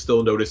today, and I'm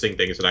still noticing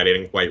things that I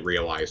didn't quite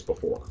realize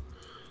before.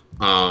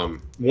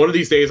 One of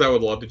these days I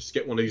would love to just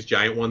get one of these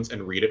giant ones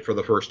and read it for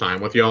the first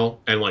time with y'all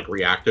and, like,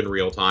 react in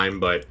real time,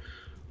 but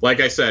like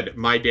I said,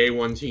 my day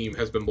one team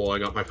has been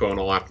blowing up my phone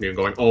all afternoon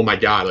going, oh my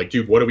god, like,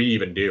 dude, what do we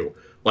even do?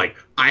 Like,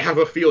 I have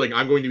a feeling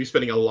I'm going to be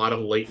spending a lot of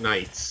late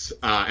nights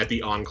at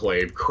the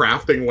Enclave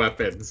crafting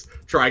weapons,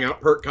 trying out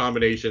perk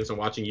combinations, and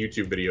watching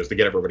YouTube videos to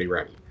get everybody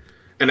ready.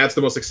 And that's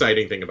the most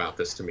exciting thing about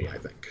this to me, I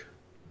think.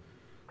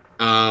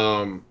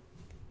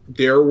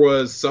 There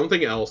was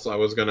something else I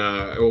was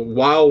gonna,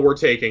 while we're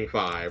taking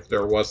 5,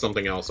 there was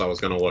something else I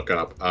was gonna look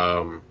up.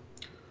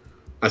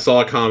 I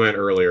saw a comment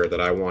earlier that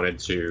I wanted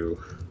to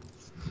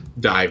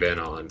dive in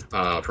on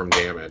from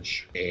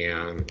Damage,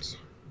 and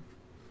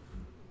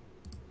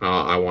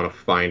I want to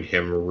find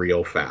him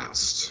real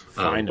fast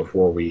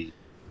before we...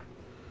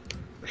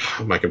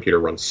 My computer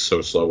runs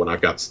so slow when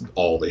I've got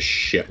all this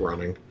shit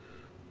running.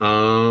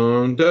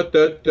 I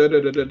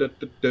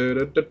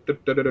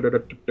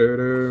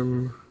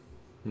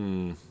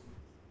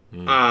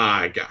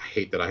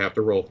hate that I have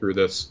to roll through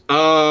this.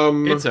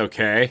 It's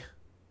okay.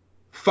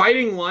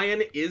 Fighting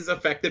Lion is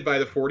affected by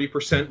the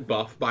 40%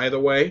 buff, by the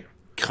way,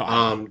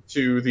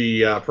 to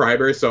the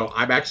primary. So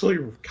I'm actually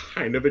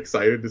kind of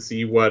excited to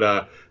see what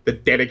the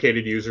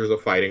dedicated users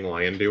of Fighting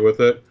Lion do with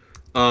it.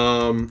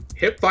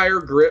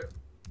 Hipfire grip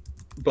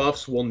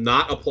buffs will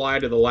not apply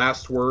to the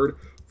last word.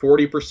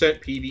 40%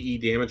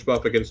 PvE damage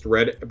buff against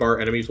red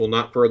bar enemies will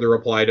not further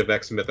apply to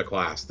Vex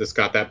Mythoclast. This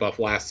got that buff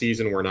last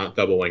season. We're not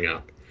doubling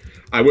up.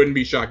 I wouldn't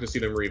be shocked to see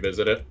them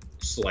revisit it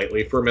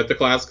slightly for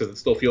Mythoclast because it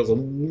still feels a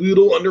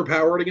little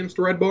underpowered against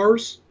red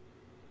bars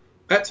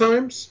at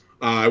times.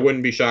 I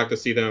wouldn't be shocked to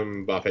see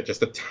them buff it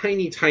just a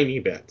tiny, tiny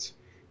bit.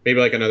 Maybe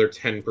like another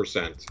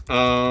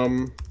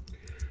 10%.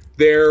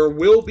 There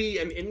will be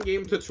an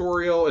in-game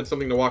tutorial and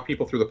something to walk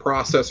people through the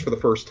process for the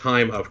first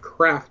time of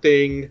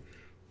crafting.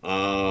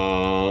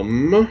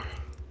 I'm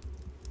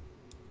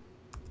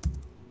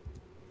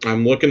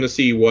looking to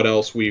see what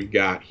else we've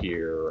got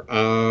here.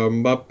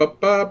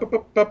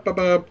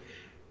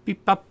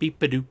 Beep bop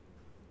beep a doop.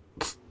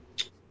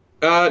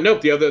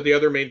 Nope. The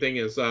other main thing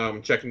is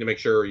checking to make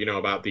sure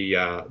about the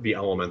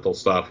elemental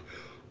stuff.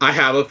 I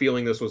have a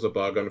feeling this was a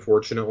bug,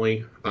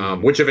 unfortunately.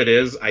 Which, if it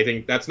is, I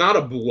think that's not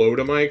a blow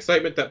to my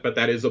excitement, but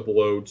that is a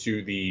blow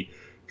to the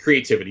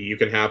creativity you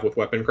can have with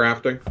weapon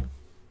crafting.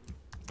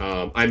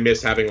 I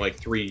miss having like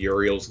 3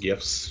 Uriel's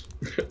gifts,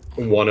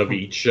 one of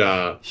each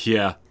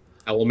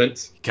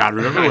element. God,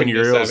 remember when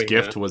Uriel's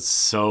gift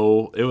was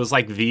it was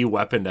like the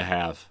weapon to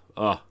have.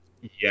 Oh.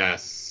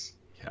 Yes.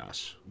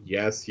 Gosh.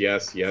 Yes.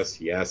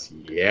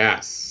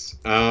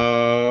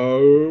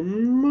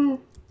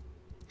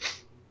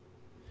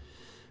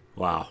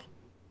 Wow.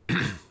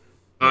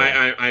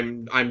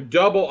 I'm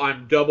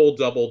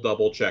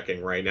double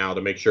checking right now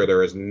to make sure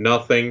there is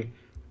nothing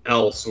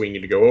else we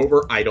need to go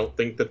over. I don't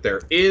think that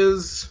there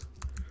is.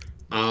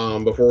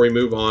 Before we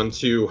move on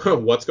to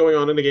what's going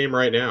on in the game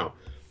right now,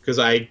 because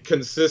I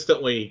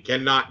consistently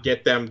cannot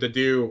get them to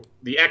do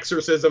the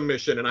exorcism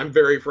mission, and I'm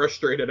very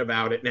frustrated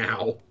about it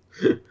now.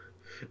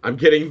 I'm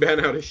getting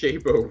bent out of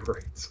shape over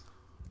it.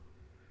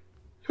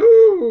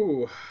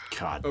 Whew.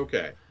 God.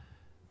 Okay.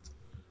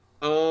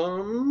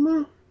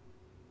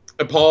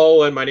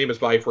 Paul and My Name is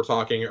Bife were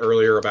talking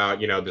earlier about,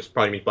 this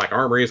probably means Black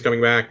Armory is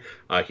coming back.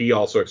 He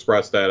also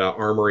expressed that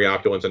Armory,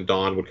 Opulence, and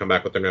Dawn would come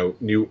back with their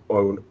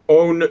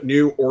own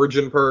new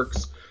Origin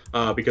perks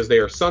because they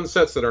are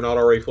sunsets that are not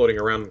already floating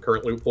around in the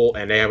current loophole,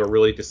 and they have a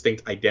really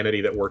distinct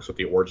identity that works with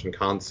the Origin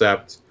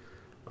concept.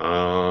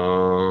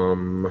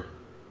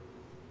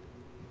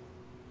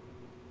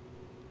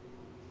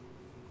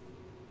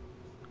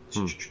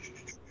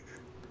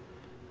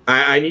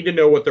 I need to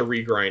know what the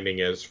regrinding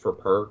is for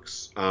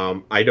perks.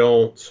 I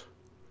don't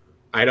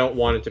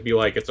want it to be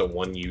like it's a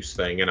one-use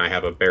thing, and I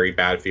have a very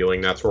bad feeling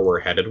that's where we're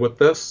headed with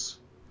this.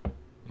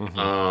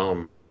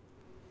 Mm-hmm.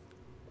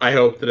 I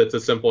hope that it's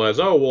as simple as,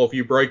 if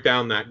you break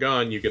down that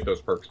gun, you get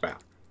those perks back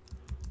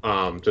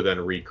to then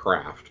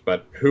recraft.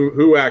 But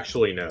who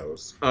actually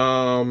knows?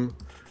 Paul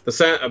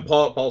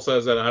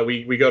says that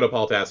we go to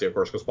Paul Tassi, of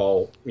course, because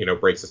Paul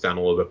breaks this down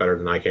a little bit better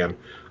than I can.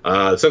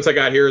 Since I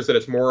got here is that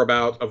it's more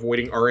about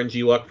avoiding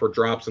RNG luck for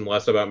drops and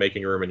less about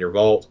making room in your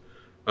vault.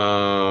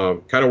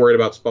 Kind of worried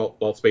about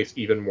vault space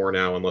even more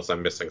now, unless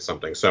I'm missing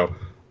something. So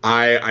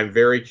I'm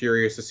very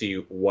curious to see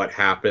what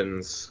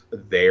happens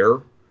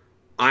there.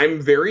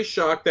 I'm very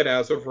shocked that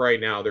as of right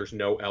now, there's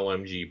no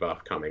LMG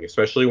buff coming,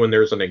 especially when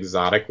there's an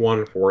exotic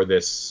one for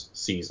this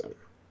season.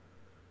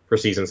 For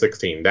Season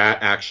 16. That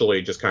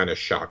actually just kind of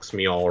shocks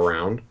me all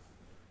around,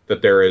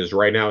 that there is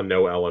right now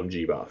no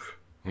LMG buff.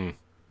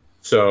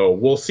 So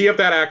we'll see if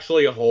that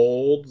actually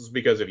holds,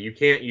 because if you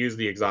can't use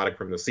the exotic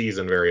from the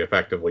season very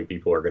effectively,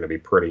 people are going to be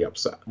pretty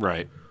upset.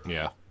 Right,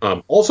 yeah.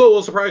 Also a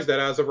little surprised that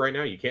as of right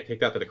now, you can't take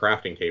that to the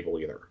crafting table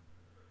either.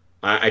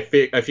 I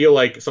feel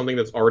like something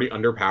that's already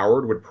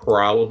underpowered would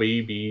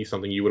probably be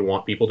something you would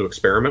want people to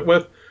experiment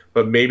with,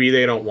 but maybe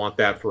they don't want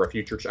that for a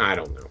future... I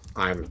don't know.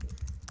 I'm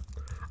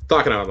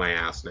talking out of my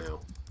ass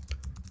now.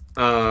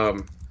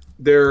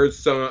 There's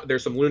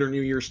some Lunar New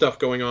Year stuff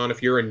going on.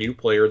 If you're a new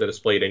player that has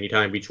played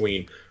anytime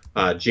between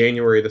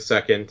January the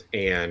 2nd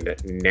and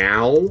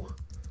now,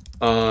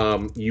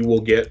 you will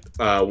get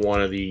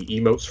one of the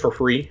emotes for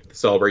free, the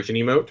celebration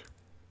emote.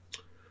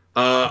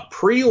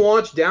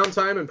 Pre-launch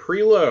downtime and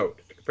preload.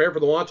 To prepare for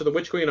the launch of the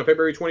Witch Queen on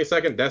February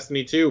 22nd,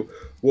 Destiny 2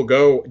 will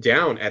go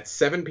down at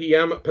 7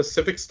 p.m.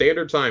 Pacific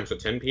Standard Time, so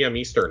 10 p.m.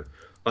 Eastern,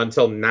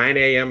 until 9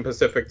 a.m.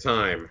 Pacific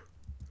Time,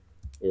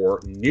 or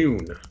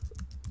noon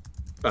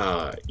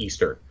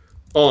Eastern,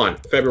 on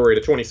February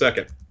the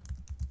 22nd.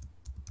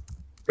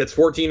 It's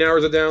 14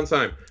 hours of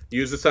downtime.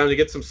 Use this time to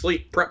get some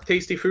sleep, prep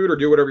tasty food, or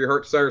do whatever your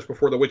heart desires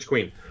before the Witch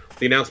Queen.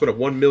 The announcement of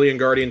 1 million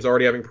Guardians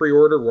already having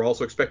pre-ordered. We're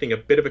also expecting a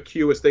bit of a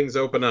queue as things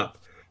open up.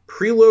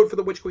 Preload for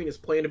the Witch Queen is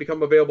planned to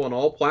become available on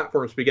all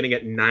platforms beginning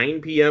at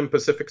 9 p.m.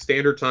 Pacific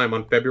Standard Time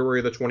on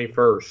February the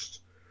 21st.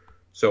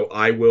 So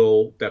I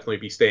will definitely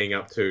be staying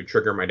up to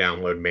trigger my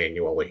download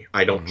manually.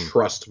 I don't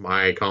trust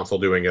my console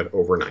doing it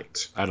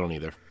overnight. I don't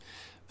either.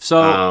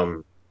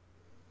 So,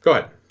 go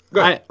ahead.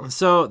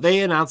 So they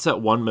announced that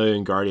 1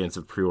 million Guardians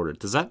have pre-ordered.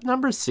 Does that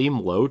number seem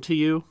low to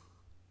you?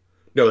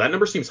 No, that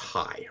number seems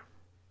high.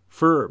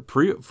 For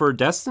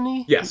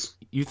Destiny? Yes.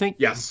 You think?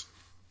 Yes.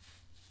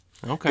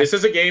 Okay. This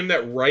is a game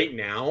that right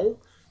now,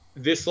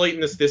 this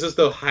is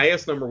the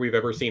highest number we've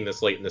ever seen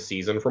this late in the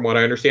season. From what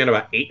I understand,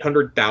 about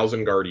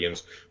 800,000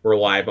 Guardians were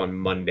live on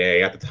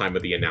Monday at the time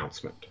of the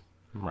announcement.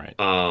 Right.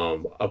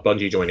 Of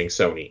Bungie joining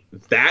Sony.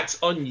 That's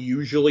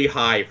unusually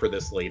high for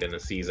this late in the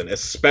season,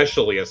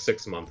 especially a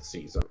 6-month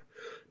season.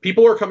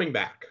 People are coming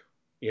back.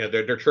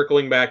 They're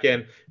trickling back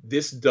in.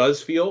 This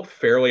does feel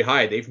fairly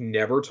high. They've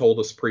never told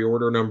us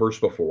pre-order numbers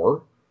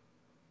before.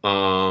 But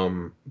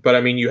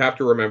I mean, you have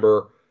to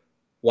remember,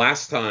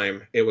 last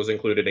time it was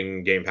included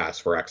in Game Pass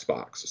for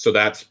Xbox. So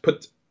that's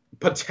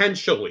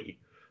potentially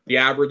the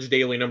average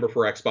daily number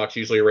for Xbox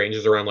usually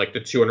ranges around like the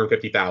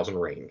 250,000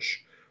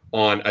 range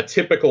on a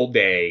typical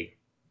day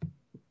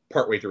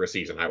partway through a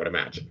season, I would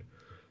imagine.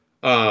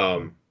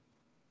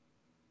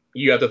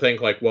 You have to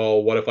think like,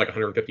 well, what if like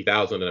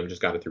 150,000 of them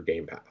just got it through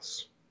Game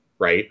Pass,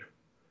 right?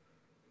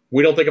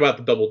 We don't think about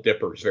the double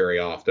dippers very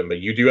often, but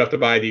you do have to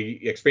buy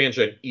the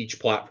expansion each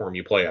platform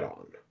you play it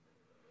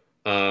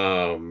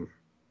Um,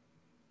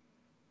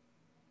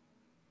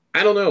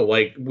 I don't know.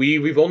 Like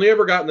we've only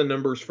ever gotten the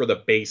numbers for the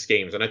base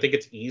games, and I think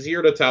it's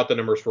easier to tout the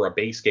numbers for a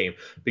base game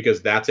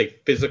because that's a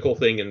physical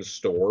thing in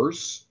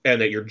stores, and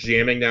that you're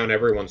jamming down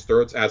everyone's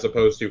throats, as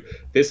opposed to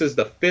this is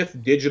the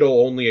 5th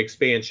digital only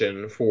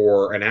expansion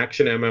for an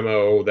action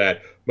MMO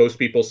that most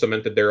people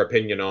cemented their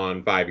opinion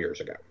on 5 years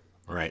ago.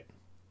 Right.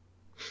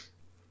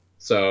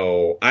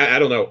 So I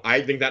don't know.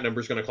 I think that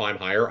number is going to climb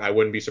higher. I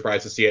wouldn't be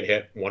surprised to see it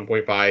hit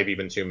 1.5,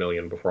 even 2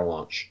 million before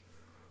launch.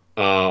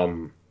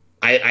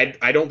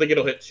 I don't think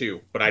it'll hit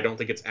 2, but I don't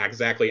think it's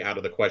exactly out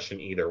of the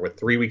question either. With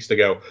 3 weeks to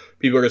go,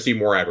 people are going to see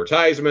more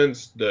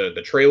advertisements. The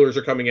trailers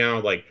are coming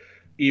out. Like,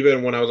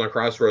 even when I was on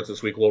Crossroads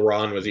this week, Lil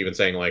Ron was even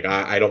saying, like,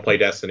 I don't play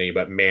Destiny,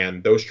 but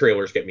man, those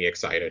trailers get me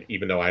excited,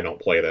 even though I don't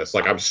play this.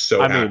 Like, I'm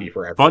so happy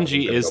for everyone.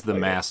 Bungie is the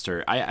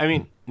master. I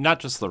mean, not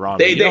just LeBron.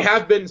 They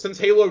have been since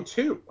Halo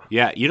 2.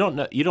 Yeah, you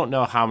don't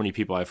know how many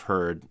people I've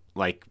heard,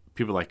 like,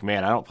 people like,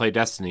 man, I don't play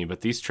Destiny,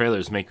 but these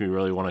trailers make me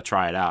really want to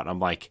try it out. I'm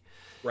like,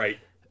 right.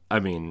 I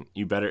mean,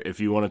 you better, if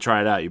you want to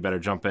try it out, you better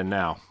jump in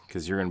now,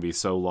 because you're going to be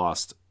so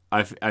lost.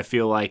 I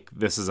feel like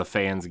this is a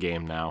fan's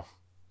game now,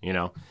 you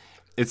know?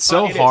 It's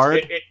so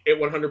hard. It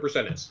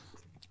 100% is.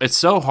 It's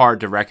so hard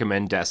to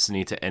recommend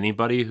Destiny to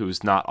anybody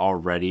who's not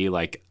already,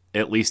 like,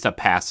 at least a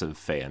passive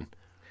fan.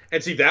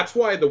 And see, that's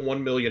why the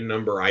 1 million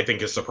number, I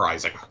think, is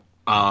surprising.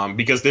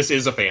 Because this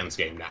is a fan's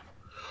game now.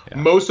 Yeah.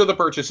 Most of the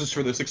purchases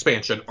for this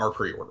expansion are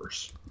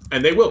pre-orders.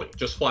 And they will be,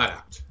 just flat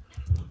out.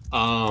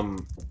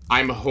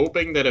 I'm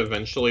hoping that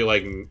eventually,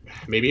 like,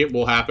 maybe it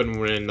will happen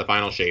when the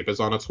final shape is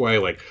on its way.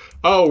 Like,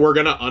 oh, we're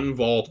gonna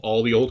unvault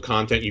all the old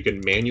content. You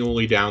can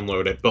manually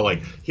download it, but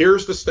like,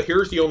 here's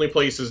the only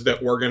places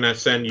that we're gonna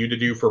send you to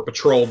do for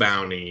patrol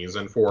bounties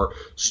and for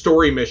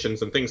story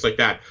missions and things like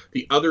that.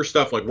 The other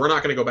stuff, like, we're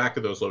not gonna go back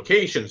to those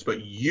locations,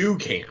 but you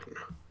can.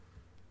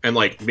 And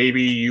like,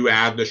 maybe you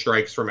add the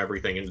strikes from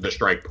everything into the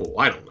strike pool.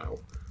 I don't know.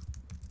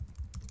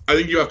 I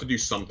think you have to do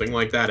something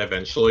like that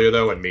eventually,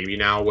 though, and maybe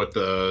now with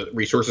the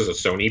resources of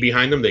Sony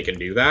behind them, they can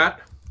do that.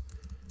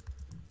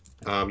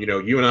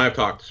 You and I have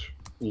talked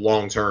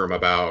long-term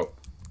about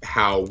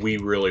how we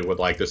really would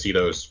like to see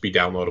those be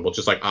downloadable,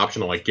 just like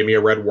optional, like give me a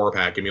Red War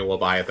pack, give me a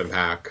Leviathan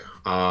pack.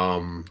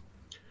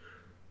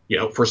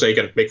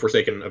 Forsaken, make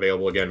Forsaken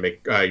available again,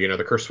 make,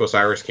 the Curse of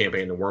Osiris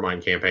campaign, the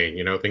Warmind campaign,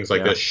 things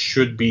like this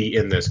should be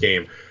in this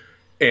game.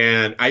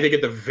 And I think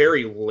at the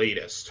very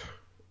latest,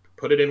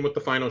 put it in with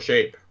the final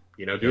shape.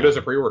 Do it as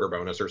a pre-order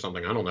bonus or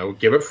something. I don't know.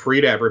 Give it free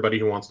to everybody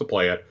who wants to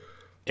play it,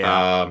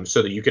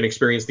 so that you can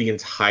experience the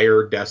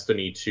entire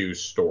Destiny 2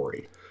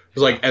 story.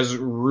 Because, like, as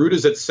rude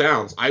as it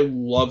sounds, I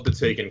love the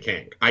Taken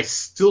King. I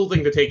still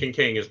think the Taken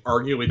King is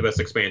arguably the best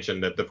expansion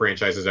that the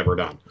franchise has ever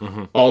done.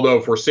 Mm-hmm. Although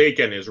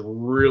Forsaken is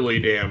really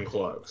damn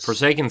close.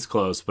 Forsaken's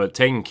close, but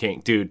Taken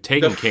King,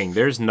 King,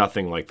 there's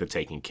nothing like the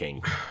Taken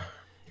King.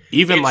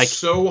 Even it's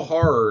so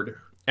hard.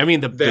 I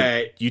mean,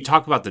 you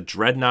talk about the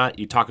Dreadnought.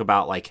 You talk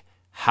about like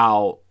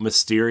how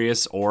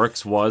mysterious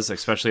Oryx was,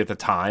 especially at the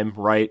time,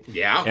 right?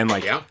 Yeah. And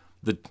like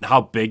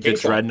how big the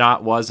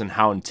Dreadnought was and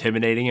how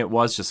intimidating it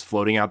was just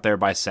floating out there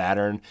by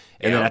Saturn.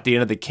 And then at the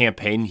end of the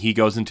campaign, he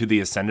goes into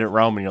the Ascendant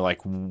Realm and you're like,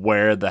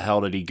 where the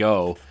hell did he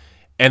go?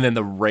 And then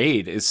the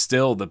raid is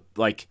still the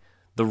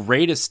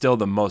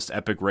most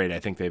epic raid I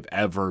think they've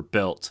ever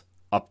built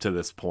up to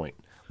this point.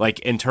 Like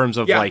in terms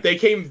of they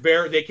came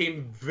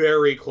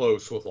very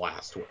close with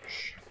Last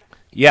Wish.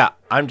 Yeah,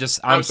 I'm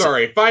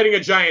sorry. Fighting a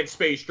giant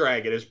space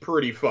dragon is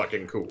pretty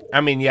fucking cool.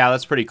 I mean, yeah,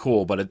 that's pretty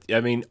cool. But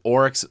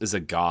Oryx is a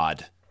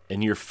god,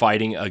 and you're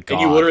fighting a god. And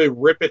you literally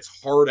rip its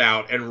heart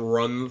out and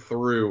run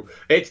through.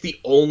 It's the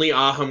only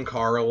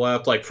Ahamkara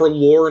left. Like, for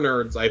lore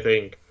nerds, I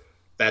think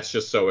that's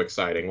just so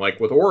exciting. Like,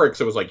 with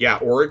Oryx, it was like, yeah,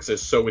 Oryx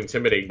is so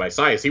intimidating by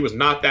size. He was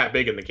not that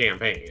big in the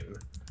campaign.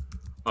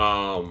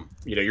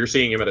 You're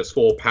seeing him at his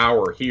full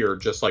power here,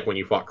 just like when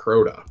you fought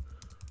Crota.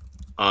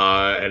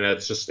 And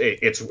it's just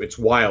it's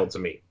wild to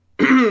me.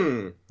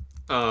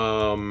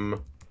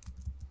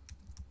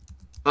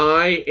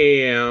 I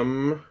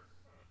am.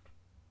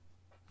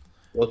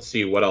 Let's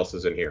see what else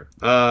is in here.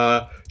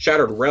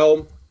 Shattered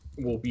Realm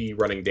will be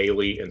running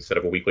daily instead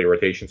of a weekly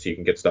rotation, so you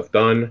can get stuff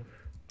done.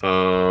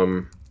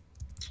 GM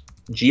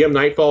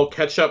Nightfall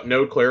catch-up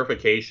node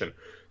clarification.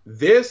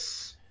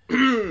 This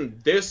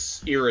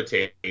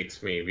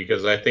irritates me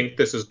because I think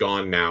this is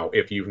gone now.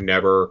 If you've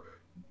never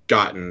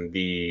gotten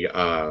the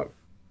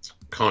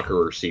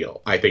Conqueror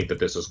seal, I think that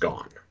this is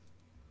gone.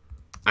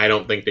 I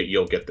don't think that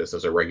you'll get this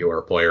as a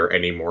regular player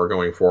anymore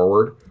going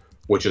forward,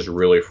 which is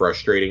really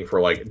frustrating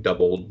for like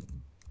double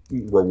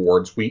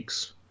rewards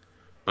weeks.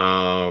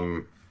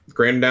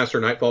 Grandmaster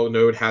Nightfall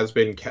node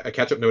a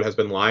catch-up node has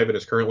been live and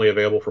is currently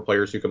available for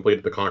players who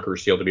completed the Conqueror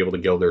seal to be able to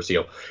gild their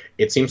seal.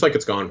 It seems like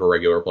it's gone for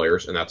regular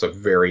players, and that's a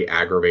very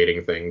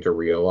aggravating thing to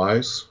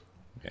realize.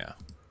 Yeah.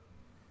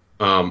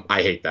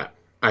 I hate that.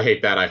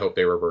 I hope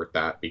they revert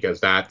that, because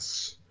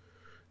that's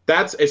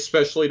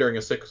especially during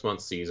a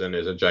 6-month season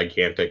is a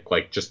gigantic,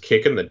 like, just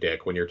kick in the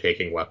dick when you're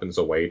taking weapons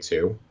away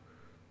too.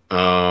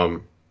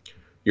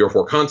 Year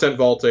 4 content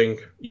vaulting.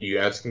 You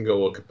guys can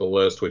go look at the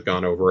list. We've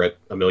gone over it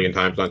a million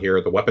times on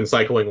here. The weapon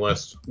cycling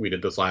list. We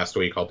did this last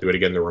week. I'll do it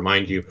again to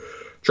remind you.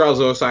 Trials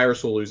of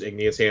Osiris will lose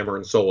Igneous Hammer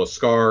and Soulless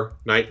Scar.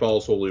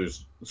 Nightfalls will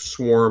lose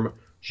Swarm,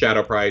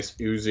 Shadow Price,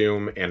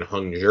 Uzum, and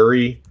Hung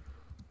Jury.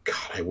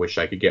 God, I wish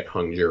I could get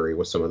Hung Jury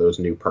with some of those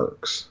new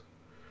perks.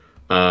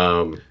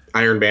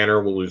 Iron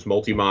Banner will lose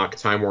Multi-Mock,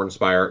 Time Worn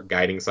Spire,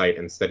 Guiding Sight,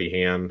 and Steady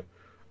Hand.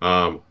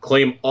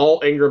 Claim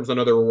all engrams and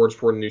other rewards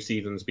before the new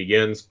seasons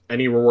begins.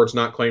 Any rewards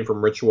not claimed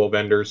from ritual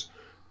vendors,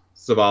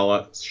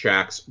 Zavala,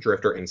 Shax,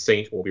 Drifter, and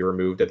Saint will be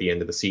removed at the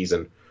end of the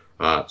season.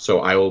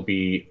 So I will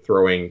be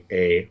throwing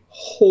a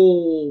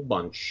whole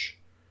bunch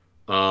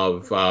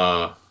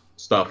of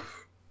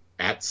stuff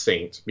at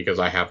Saint because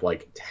I have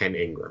like 10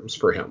 engrams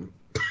for him.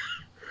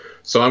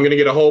 So I'm going to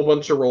get a whole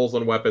bunch of rolls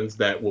on weapons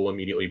that will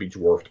immediately be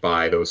dwarfed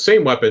by those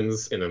same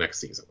weapons in the next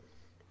season.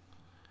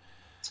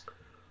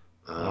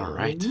 All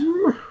right.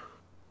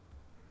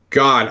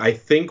 God, I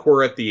think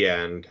we're at the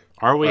end.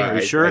 Are we? Are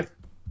you sure?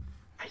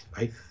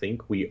 I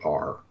think we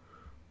are.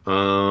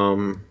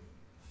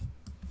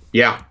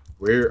 Yeah,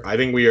 I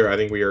think we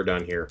are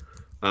done here.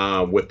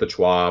 With the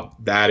Schwab.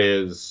 That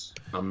is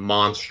a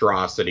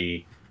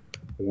monstrosity.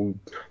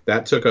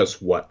 That took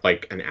us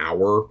like an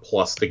hour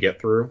plus to get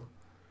through.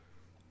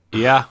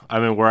 Yeah, I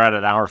mean we're at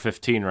an hour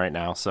 15 right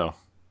now, so.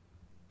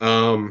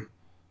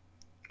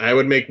 I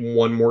would make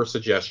one more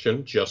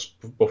suggestion just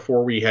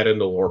before we head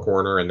into Lore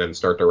Corner and then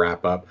start to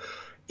wrap up.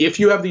 If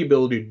you have the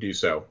ability to do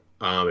so,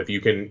 if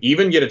you can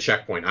even get a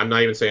checkpoint, I'm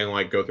not even saying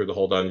like go through the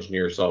whole dungeon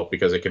yourself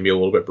because it can be a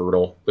little bit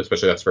brutal,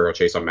 especially that Sparrow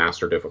Chase on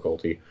Master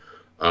difficulty.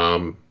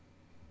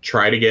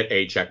 Try to get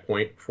a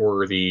checkpoint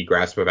for the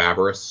Grasp of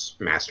Avarice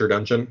Master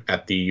Dungeon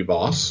at the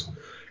boss,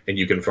 and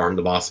you can farm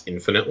the boss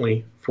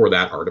infinitely for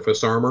that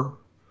Artifice Armor.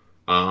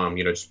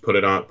 Just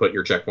put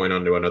your checkpoint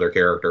onto another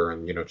character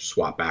and, just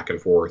swap back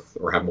and forth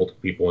or have multiple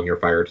people in your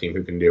fire team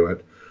who can do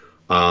it.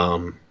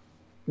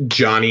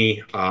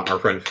 Johnny, our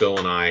friend Phil,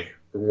 and I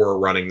were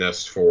running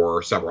this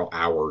for several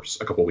hours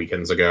a couple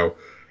weekends ago,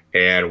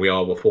 and we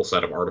all have a full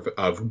set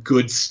of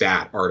good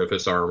stat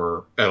Artifice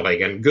Armor.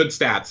 And good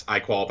stats, I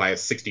qualify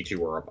as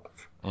 62 or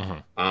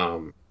above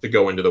to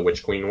go into the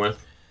Witch Queen with.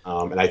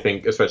 And I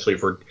think especially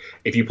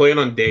if you play it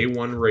on day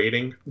one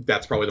rating,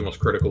 that's probably the most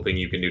critical thing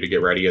you can do to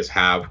get ready is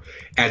have,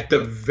 at the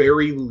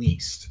very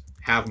least,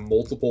 have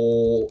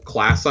multiple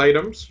class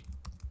items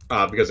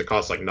because it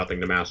costs like nothing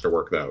to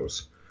masterwork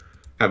those.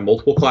 Have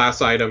multiple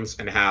class items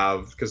and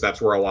because that's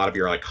where a lot of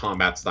your like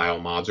combat style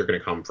mods are going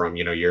to come from.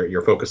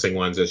 Your focusing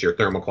lenses, your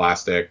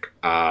thermoclastic,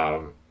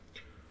 the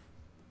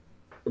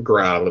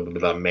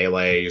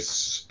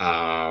melees,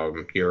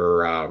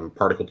 your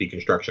particle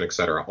deconstruction,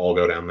 etc. all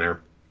go down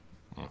there.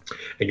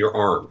 And your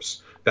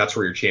arms, that's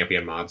where your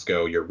champion mods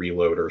go, your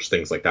reloaders,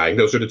 things like that. And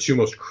those are the two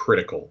most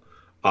critical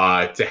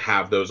to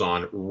have those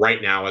on right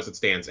now as it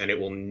stands. And it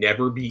will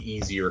never be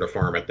easier to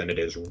farm it than it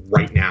is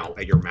right now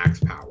at your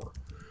max power.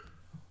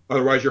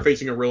 Otherwise, you're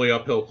facing a really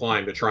uphill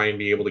climb to try and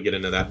be able to get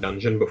into that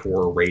dungeon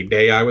before raid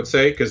day, I would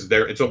say, because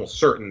it's almost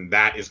certain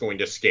that is going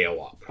to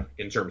scale up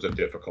in terms of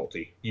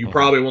difficulty. You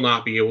probably will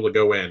not be able to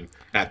go in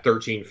at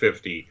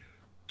 1350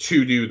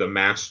 to do the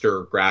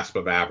Master Grasp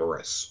of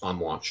Avarice on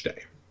launch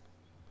day.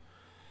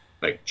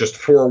 Like, just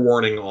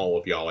forewarning all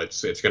of y'all,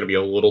 it's going to be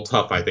a little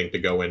tough, I think, to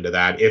go into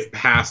that if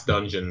past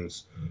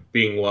dungeons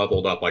being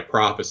leveled up like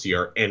Prophecy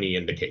are any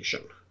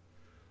indication.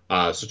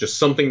 So just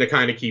something to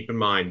kind of keep in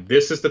mind.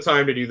 This is the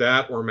time to do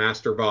that, or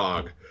Master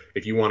Vogue,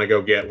 if you want to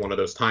go get one of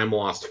those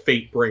time-lost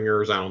Fate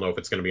Bringers. I don't know if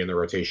it's going to be in the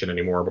rotation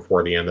anymore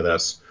before the end of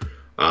this.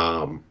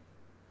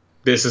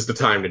 This is the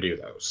time to do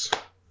those.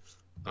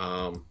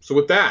 So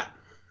with that,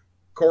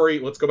 Corey,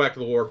 let's go back to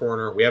the Lore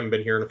Corner. We haven't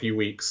been here in a few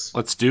weeks.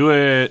 Let's do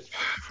it.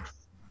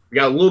 We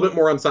got a little bit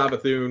more on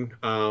Savathûn.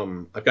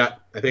 I've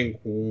got, I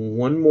think,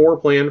 one more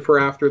planned for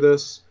after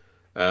this.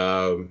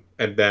 And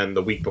then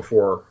the week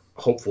before,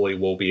 hopefully,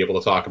 we'll be able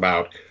to talk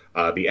about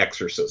the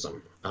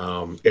Exorcism.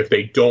 If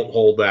they don't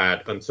hold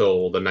that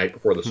until the night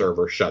before the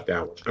server shut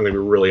down, which I'm going to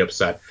be really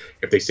upset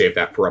if they save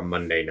that for a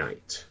Monday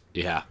night.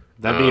 Yeah,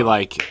 that'd be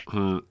like,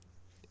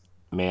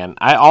 man,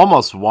 I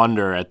almost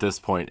wonder at this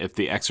point if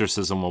the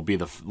Exorcism will be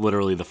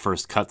literally the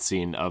first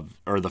cutscene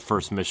or the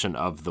first mission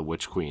of the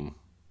Witch Queen.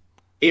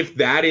 If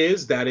that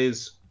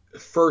is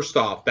first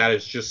off, that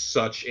is just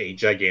such a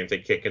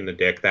gigantic kick in the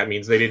dick. That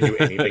means they didn't do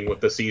anything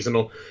with the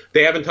seasonal.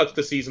 They haven't touched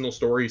the seasonal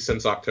story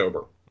since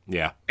October.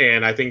 Yeah.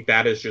 And I think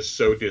that is just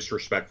so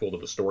disrespectful to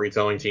the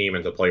storytelling team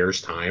and to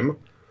players' time.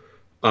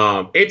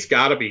 It's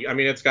got to be. I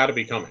mean, it's got to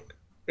be coming.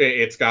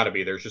 It's got to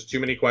be. There's just too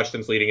many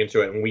questions leading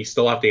into it, and we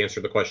still have to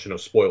answer the question of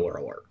spoiler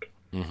alert.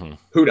 Mm-hmm.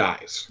 Who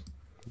dies?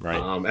 Right.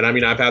 And I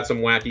mean, I've had some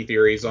wacky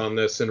theories on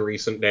this in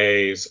recent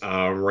days,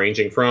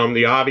 ranging from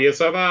the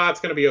obvious of it's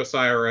going to be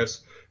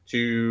Osiris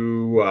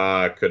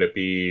to could it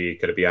be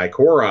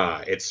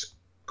Ikora? It's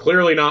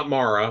clearly not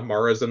Mara.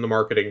 Mara's in the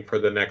marketing for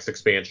the next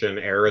expansion.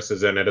 Eris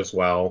is in it as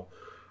well.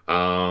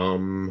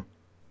 Does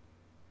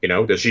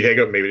she take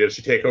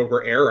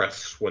over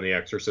Eris when the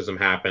exorcism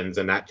happens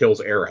and that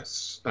kills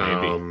Eris?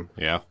 Maybe.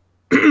 Yeah.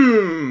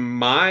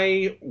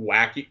 My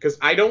wacky, because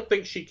I don't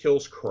think she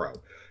kills Crow.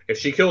 If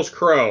she kills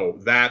Crow,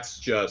 that's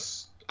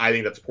just, I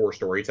think that's poor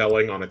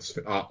storytelling on its,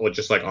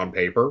 just like on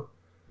paper.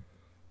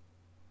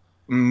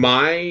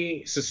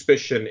 My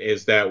suspicion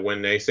is that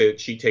when they say that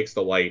she takes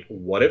the light,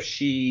 what if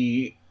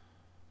she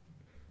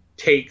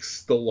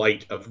takes the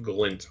light of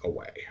Glint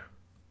away?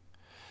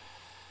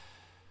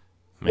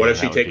 Man, what if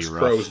she takes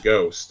Crow's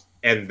ghost,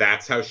 and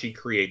that's how she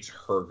creates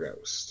her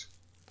ghost?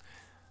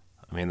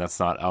 I mean, that's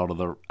not out of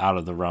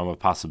the realm of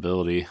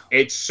possibility.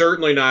 It's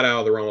certainly not out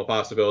of the realm of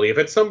possibility. If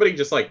it's somebody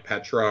just like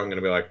Petra, I'm going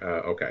to be like,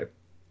 okay.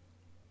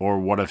 Or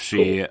what if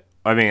she... Cool.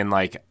 I mean,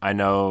 like, I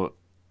know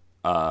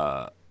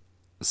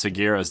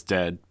Sagira's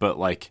dead, but,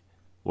 like,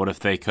 what if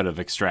they could have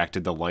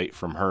extracted the light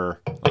from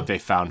her? Like, they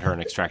found her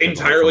and extracted the light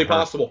from her? Entirely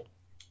possible.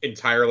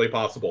 Entirely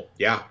possible.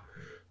 Yeah.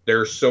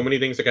 There's so many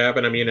things that can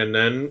happen.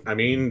 I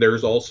mean,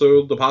 there's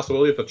also the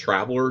possibility that the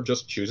Traveler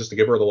just chooses to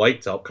give her the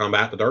light to help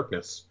combat the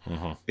darkness.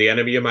 Mm-hmm. The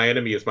enemy of my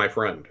enemy is my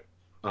friend.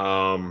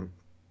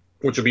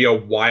 Which would be a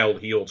wild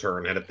heel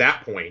turn. And at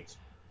that point,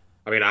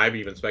 I mean, I've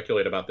even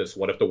speculated about this.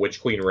 What if the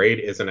Witch Queen raid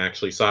isn't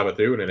actually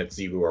Savathûn and it's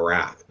Xivu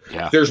Arath?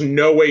 Yeah. There's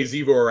no way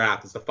Xivu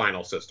Arath is the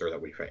final sister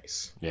that we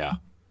face. Yeah.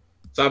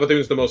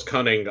 Savathûn's the most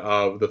cunning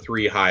of the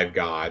three hive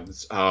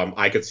gods.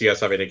 I could see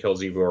us having to kill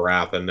Xivu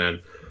Arath and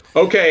then...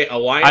 Okay,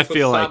 alliance with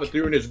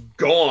Savathûn is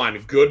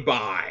gone.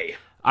 Goodbye.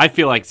 I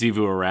feel like Xivu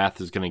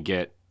Arath is going to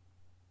get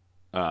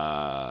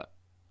a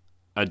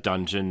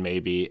dungeon,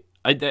 maybe.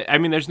 I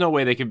mean, there's no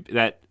way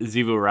that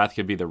Xivu Arath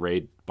could be the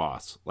raid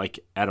boss, like,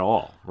 at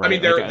all. Right? I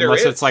mean, there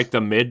unless is. It's like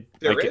the mid.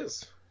 There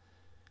is.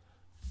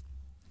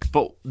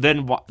 But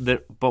then,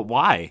 but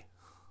why?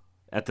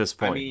 At this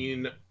point, I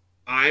mean,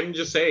 I'm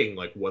just saying,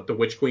 like, what the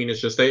Witch Queen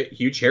is just a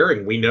huge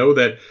herring. We know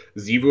that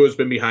Xivu has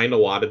been behind a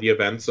lot of the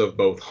events of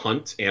both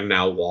Hunt and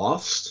now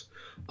Lost.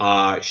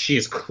 She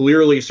is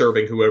clearly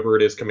serving whoever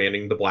it is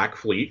commanding the Black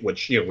Fleet,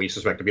 which, we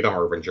suspect to be the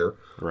Harbinger.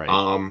 Right.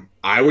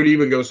 I would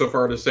even go so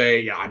far to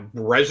say, I'm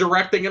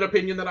resurrecting an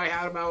opinion that I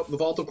had about the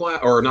Vault of Glass,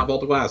 or not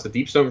Vault of Glass, the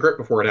Deepstone Crypt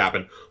before it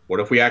happened. What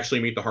if we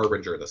actually meet the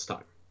Harbinger this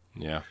time?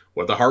 Yeah.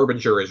 What the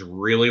Harbinger is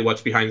really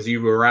what's behind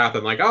Xivu Arath,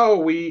 and like,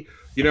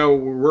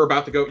 you're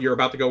about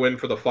to go in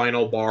for the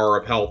final bar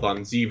of health on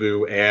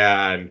Xivu,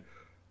 and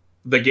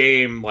the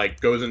game like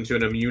goes into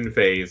an immune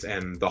phase,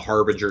 and the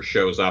Harbinger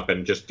shows up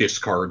and just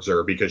discards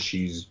her because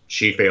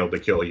she failed to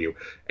kill you,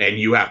 and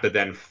you have to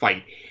then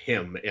fight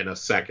him in a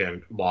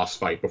second boss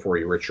fight before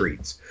he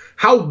retreats.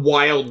 How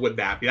wild would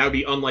that be? That would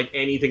be unlike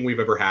anything we've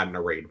ever had in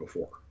a raid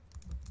before.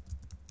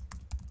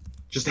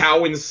 Just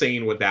how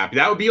insane would that be?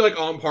 That would be like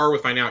on par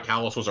with finding out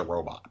Callus was a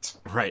robot.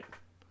 Right.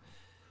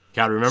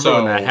 God, remember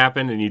when that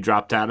happened and you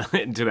dropped down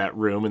into that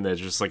room and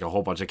there's just like a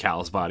whole bunch of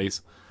Callus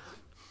bodies?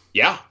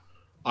 Yeah.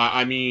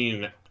 I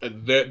mean,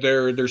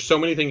 there's so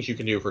many things you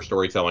can do for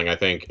storytelling, I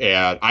think.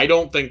 And I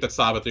don't think that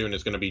Savathûn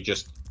is going to be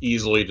just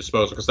easily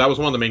disposed of, because that was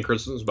one of the main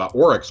criticisms about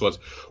Oryx was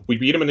we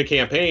beat him in the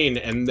campaign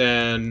and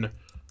then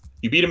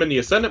you beat him in the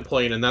Ascendant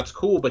plane, and that's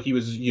cool, but he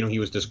was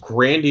this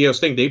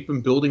grandiose thing. They've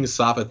been building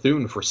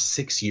Savathûn for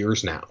 6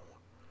 years now.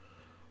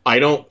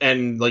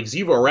 And like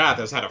Xivu Arath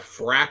has had a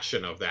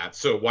fraction of that,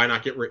 so why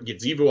not get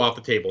Xivu off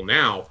the table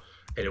now?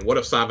 And then what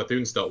if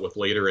Savathûn's dealt with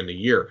later in the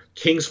year?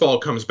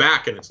 Kingsfall comes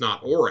back, and it's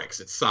not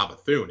Oryx, it's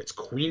Savathûn, it's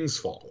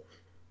Queensfall.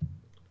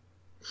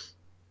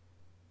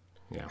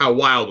 Yeah. How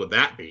wild would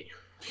that be?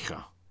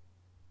 Yeah.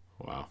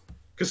 Wow.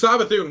 Because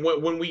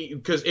Savathûn,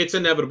 because it's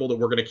inevitable that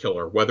we're going to kill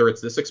her, whether it's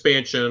this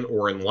expansion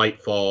or in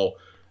Lightfall.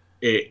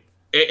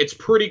 It's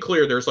pretty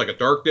clear there's like a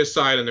darkness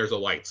side and there's a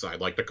light side.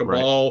 Like the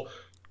Cabal, right.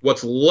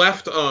 What's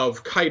left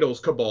of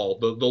Kaito's Cabal,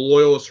 the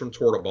loyalists from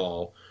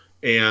Tortobal,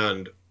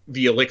 and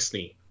the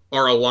Elixni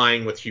are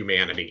aligning with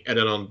humanity. And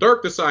then on the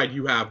darkness side,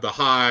 you have the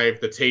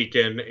Hive, the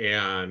Taken,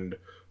 and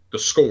the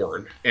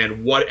Scorn.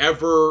 And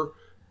whatever,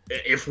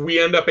 if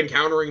we end up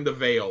encountering the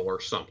Veil or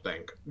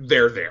something,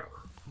 they're there,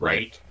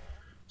 right?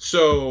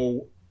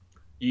 So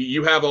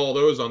you have all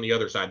those on the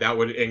other side. That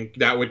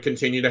would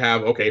continue to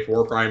have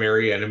 4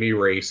 primary enemy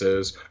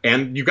races,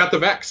 and you've got the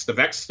Vex. The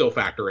Vex still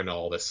factor into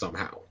all this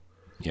somehow.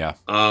 Yeah.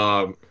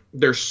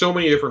 There's so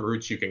many different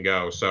routes you can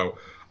go. So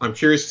I'm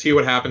curious to see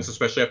what happens,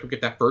 especially after we get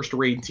that first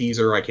raid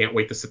teaser. I can't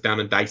wait to sit down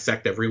and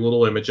dissect every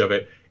little image of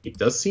it. It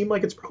does seem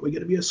like it's probably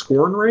going to be a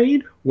Scorn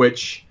raid,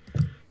 which,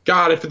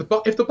 God, if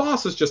the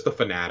boss is just a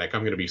fanatic,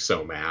 I'm going to be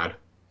so mad.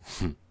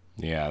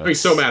 Yeah, I'd be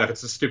so mad if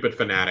it's a stupid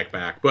fanatic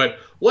back. But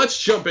let's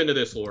jump into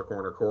this lore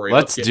corner, Corey.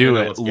 Let's do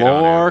it.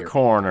 Lore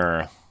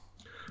corner.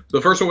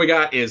 The first one we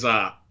got is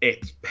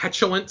it's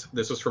Petulant.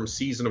 This is from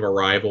Season of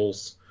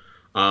Arrivals.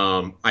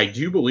 I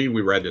do believe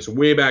we read this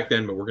way back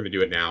then, but we're going to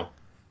do it now.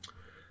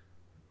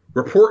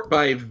 Report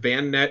by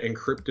VanNet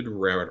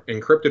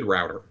Encrypted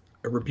Router.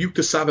 A rebuke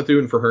to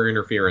Savathûn for her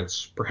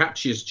interference. Perhaps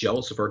she is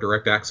jealous of our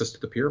direct access to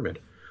the pyramid.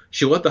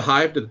 She led the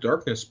Hive to the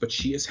darkness, but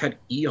she has had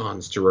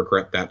eons to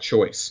regret that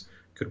choice.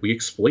 Could we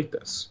exploit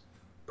this?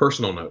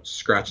 Personal notes,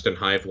 scratched in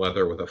hive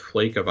leather with a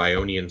flake of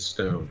Ionian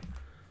stone.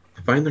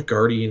 I find the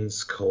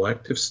Guardians'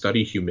 collective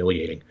study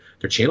humiliating.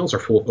 Their channels are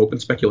full of open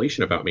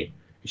speculation about me.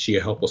 Is she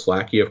a helpless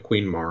lackey of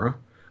Queen Mara?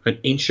 An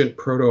ancient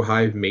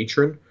proto-hive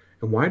matron?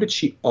 And why did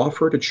she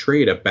offer to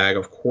trade a bag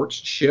of quartz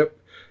chip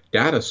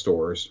data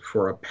stores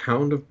for a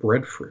pound of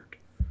breadfruit?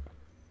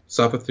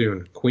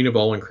 Savathun, Queen of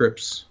all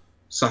encrypts.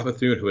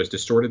 Savathun, who has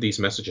distorted these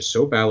messages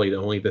so badly that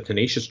only the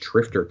tenacious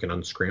drifter can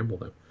unscramble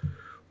them.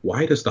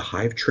 Why does the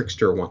hive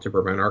trickster want to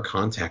prevent our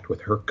contact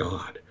with her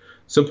god?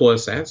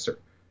 Simplest answer.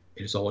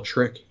 It is all a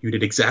trick. You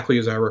did exactly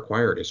as I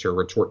required, is her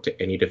retort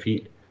to any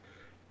defeat.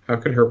 How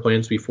can her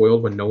plans be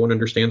foiled when no one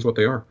understands what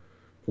they are?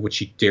 But would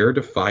she dare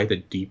defy the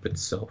deep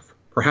itself?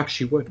 Perhaps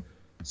she would.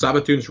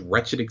 Savathun's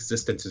wretched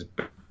existence is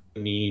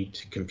need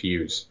to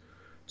confuse.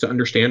 To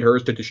understand her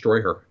is to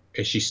destroy her.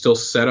 Is she still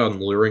set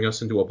on luring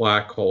us into a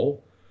black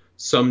hole?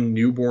 Some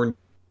newborn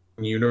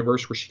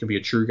universe where she can be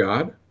a true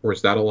god? Or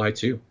is that a lie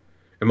too?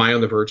 Am I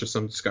on the verge of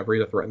some discovery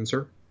that threatens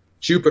her?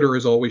 Jupiter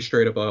is always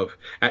straight above.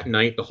 At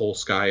night, the whole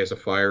sky is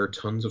afire,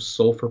 tons of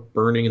sulfur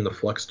burning in the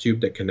flux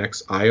tube that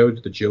connects Io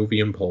to the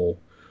Jovian pole.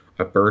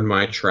 I burn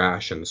my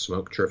trash and the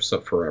smoke drifts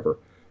up forever.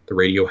 The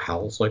radio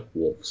howls like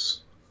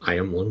wolves. I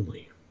am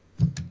lonely.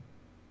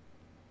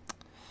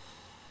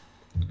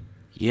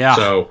 Yeah.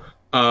 So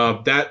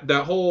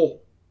that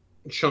whole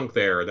chunk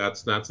there,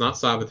 that's not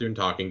Savathun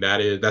talking.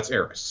 That's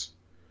Eris.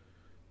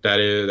 That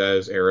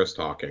is Eris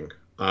talking.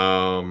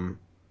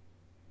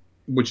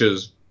 Which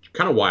is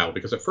kind of wild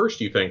because at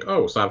first you think,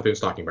 oh, Savathun's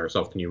talking by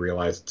herself, then you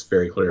realize it's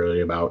very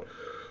clearly about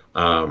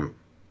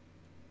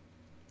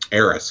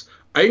Eris.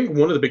 I think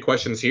one of the big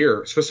questions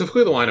here,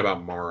 specifically the line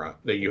about Mara,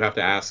 that you have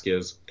to ask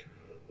is,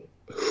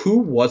 who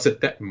was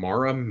it that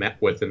Mara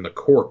met with in the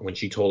court when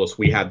she told us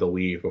we had to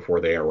leave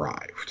before they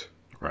arrived?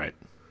 Right.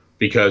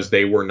 Because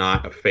they were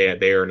not a fan.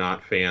 They are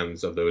not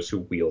fans of those who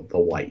wield the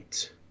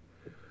light.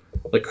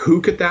 Like,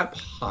 who could that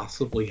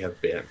possibly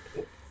have been?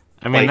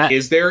 I mean, like,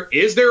 is there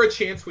a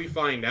chance we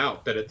find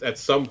out that at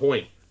some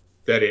point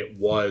that it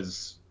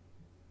was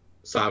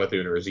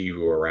Savathun or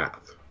Xivu or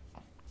Wrath?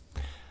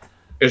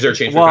 Is there a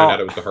chance we find out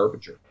it was the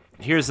Harbinger?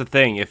 Here's the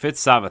thing: if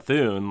it's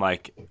Savathun,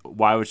 like,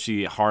 why would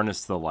she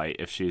harness the light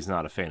if she's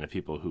not a fan of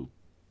people who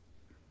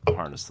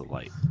harness the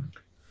light?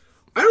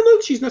 I don't know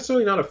if she's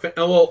necessarily not a fan.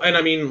 Well, and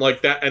I mean,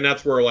 like that, and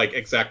that's where like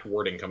exact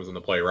wording comes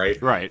into play,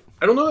 right? Right.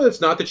 I don't know that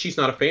it's not that she's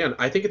not a fan.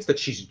 I think it's that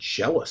she's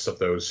jealous of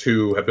those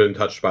who have been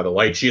touched by the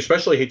light. She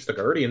especially hates the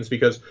Guardians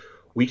because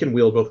we can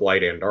wield both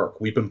light and dark.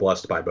 We've been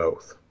blessed by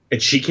both,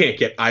 and she can't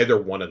get either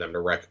one of them to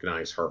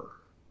recognize her.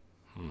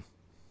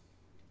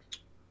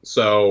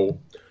 So,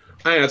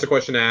 I think that's a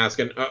question to ask.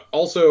 And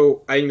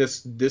also, I think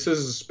this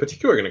is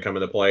particularly going to come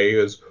into play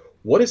is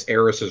what is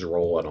Eris's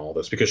role in all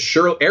this? Because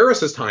sure,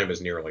 Eris's time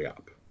is nearly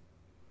up.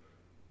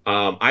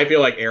 I feel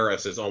like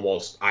Eris is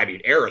almost... I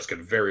mean, Eris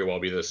could very well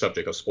be the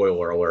subject of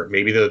spoiler alert.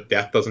 Maybe the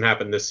death doesn't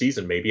happen this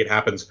season. Maybe it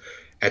happens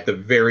at the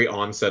very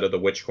onset of the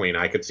Witch Queen.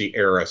 I could see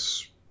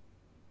Eris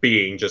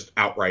being just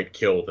outright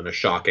killed in a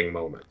shocking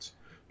moment.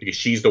 Because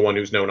she's the one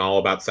who's known all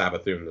about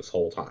Savathun this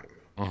whole time.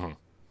 Mm-hmm.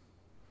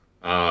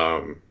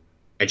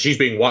 And she's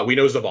being watched. We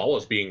know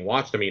Zavala's being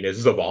watched. I mean,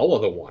 is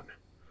Zavala the one?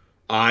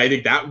 I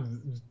think that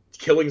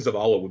killing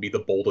Zavala would be the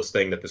boldest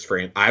thing that this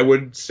franchise... I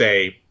would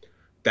say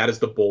that is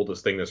the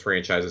boldest thing this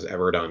franchise has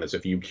ever done, is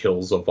if you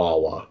kill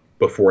Zavala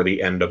before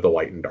the end of the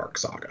Light and Dark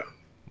saga.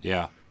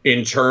 Yeah.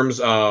 In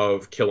terms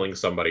of killing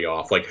somebody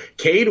off. Like,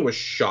 Cade was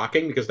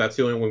shocking because that's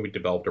the only one we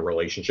developed a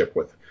relationship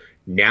with.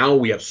 Now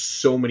we have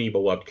so many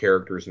beloved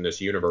characters in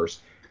this universe.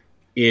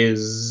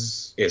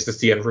 Is this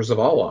the end for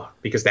Zavala?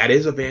 Because that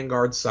is a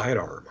Vanguard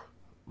sidearm.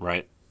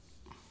 Right.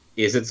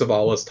 Is it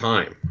Zavala's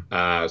time?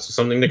 So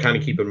something to kind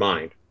of keep in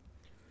mind.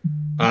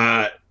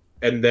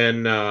 And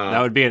then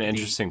that would be an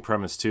interesting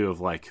premise too, of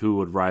like who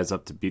would rise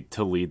up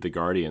to lead the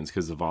Guardians,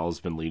 because Zavala's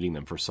been leading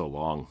them for so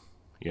long,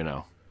 you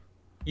know.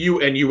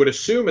 You would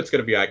assume it's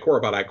going to be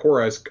Ikora, but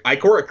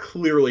Ikora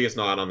clearly is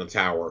not on the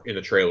tower in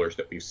the trailers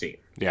that we've seen.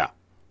 Yeah,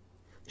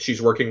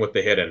 she's working with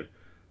the Hidden.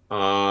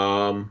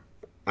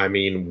 I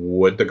mean,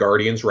 would the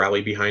Guardians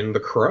rally behind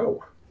the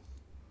Crow?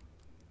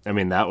 I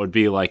mean, that would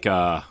be like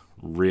a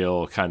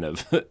real kind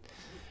of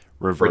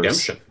reverse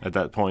redemption at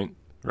that point,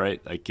 right?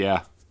 Like,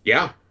 yeah.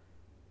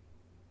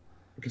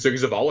 Because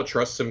Zavala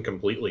trusts him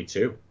completely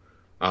too.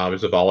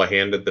 Zavala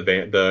handed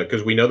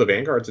because we know the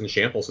Vanguard's in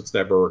shambles. It's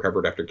never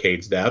recovered after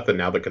Cade's death, and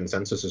now the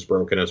consensus is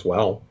broken as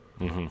well.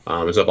 Mm-hmm.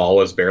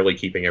 Zavala's barely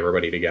keeping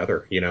everybody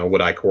together. You know,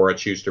 would Ikora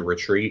choose to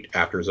retreat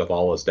after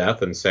Zavala's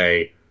death and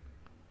say,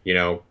 you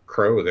know,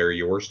 Crow, they're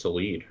yours to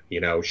lead?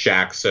 You know,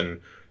 Shax and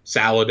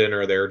Saladin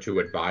are there to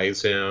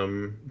advise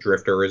him.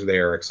 Drifter is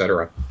there,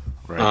 etc.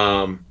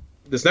 Right.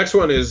 This next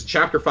one is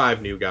Chapter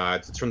 5, New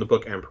Gods. It's from the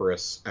book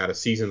Empress, out of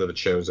Season of the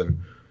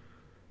Chosen.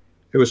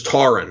 It was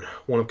Taran,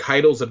 one of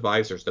Keidel's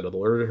advisors, that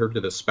alerted her to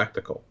the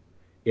spectacle.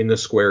 In the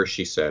square,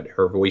 she said,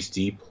 her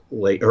deep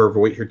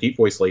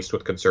voice laced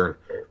with concern.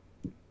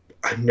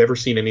 I've never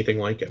seen anything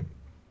like it.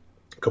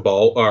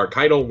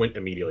 Keidel went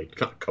immediately.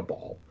 Not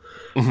Cabal.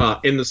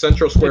 In the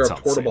central square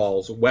of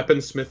Tordabal's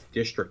weaponsmith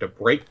district, a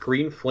bright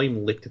green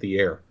flame licked the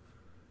air.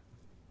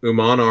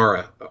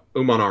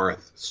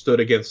 Umanareth stood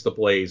against the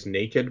blaze,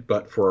 naked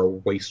but for a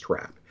waist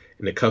wrap.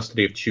 in the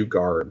custody of 2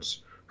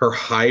 guards. Her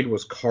hide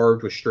was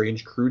carved with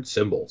strange, crude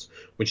symbols.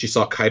 When she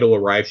saw Keitel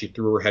arrive, she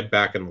threw her head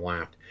back and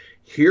laughed.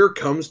 "Here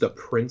comes the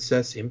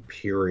Princess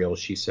Imperial,"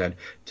 she said,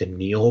 "to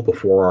kneel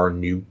before our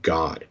new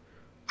god.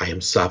 I am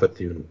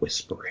Savathun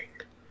whispering."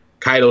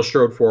 Keitel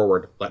strode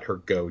forward. "Let her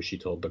go," she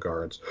told the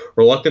guards.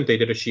 Reluctant, they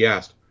did as she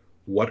asked.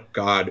 "What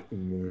god,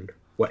 Umun?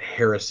 What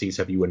heresies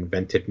have you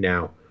invented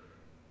now?"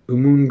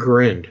 Umun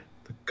grinned.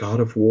 "The god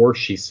of war,"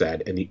 she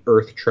said, and the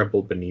earth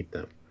trembled beneath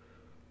them.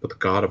 "But the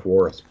god of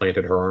war has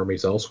planted her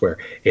armies elsewhere.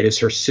 It is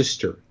her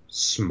sister,"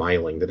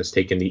 smiling, "that has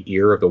taken the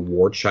ear of the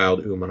war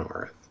child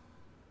Umanareth."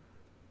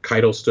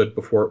 Keitel stood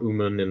before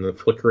Umun in the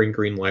flickering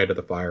green light of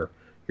the fire.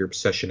 "Your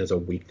obsession is a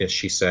weakness,"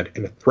 she said,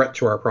 "and a threat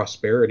to our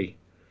prosperity.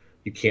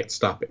 You can't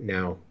stop it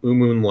now."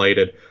 Umun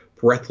lighted,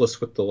 breathless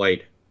with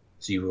delight.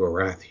 "Xivu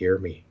Arath, hear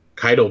me."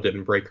 Keitel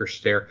didn't break her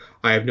stare.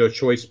 "I have no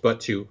choice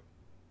but to."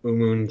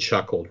 Umun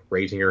chuckled,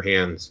 raising her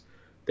hands.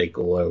 They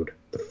glowed.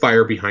 The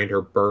fire behind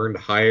her burned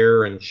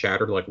higher and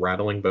shattered like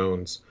rattling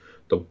bones.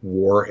 "The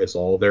war is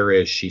all there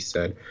is," she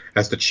said.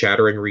 As the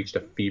chattering reached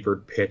a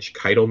fevered pitch,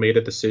 Keitel made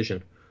a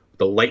decision. With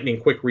the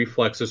lightning-quick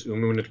reflexes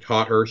Umun had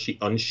taught her, she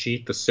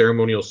unsheathed the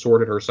ceremonial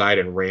sword at her side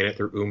and ran it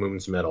through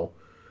Umun's middle.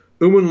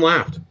 Umun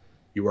laughed.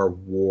 "You are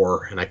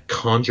war, and I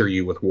conjure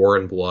you with war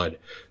and blood."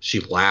 She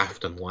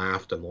laughed and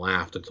laughed and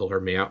laughed until her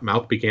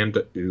mouth began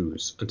to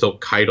ooze, until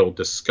Keitel,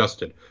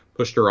 disgusted,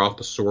 pushed her off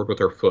the sword with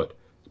her foot.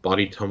 The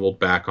body tumbled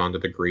back onto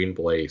the green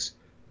blaze.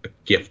 "A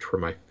gift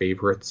from my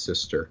favorite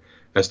sister."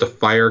 As the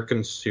fire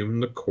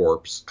consumed the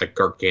corpse, a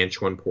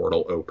gargantuan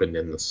portal opened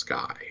in the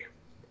sky.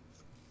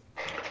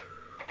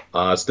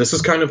 So this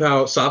is kind of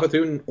how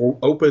Savathun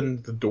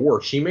opened the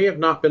door. She may have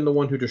not been the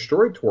one who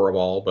destroyed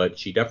Torvald, but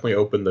she definitely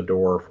opened the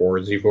door for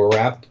Xivu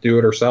Arath to do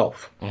it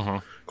herself.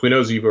 We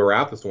know Xivu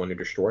Arath is the one who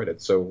destroyed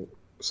it, so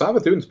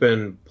Savathun's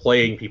been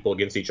playing people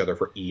against each other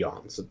for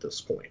eons at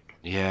this point.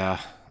 Yeah.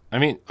 I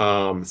mean,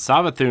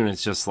 Savathun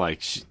is just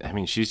like,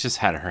 she's just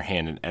had her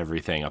hand in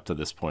everything up to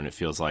this point. It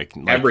feels like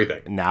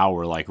everything. Now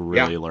we're like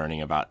really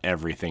learning about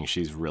everything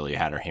she's really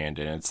had her hand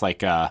in. It's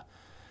like,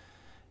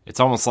 it's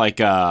almost like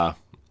Kang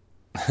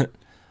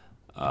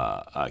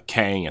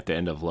at the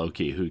end of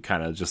Loki, who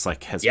kind of just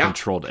like has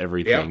controlled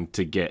everything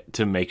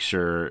to make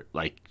sure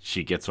like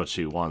she gets what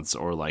she wants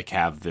or like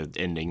have the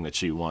ending that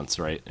she wants,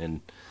 right? And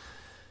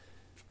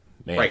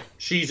man. Right,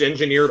 she's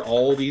engineered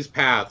all these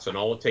paths, and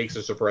all it takes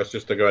is for us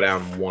just to go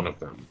down one of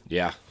them.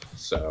 Yeah.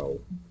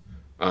 So,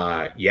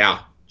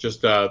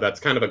 just that's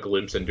kind of a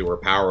glimpse into her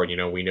power.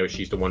 And we know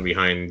she's the one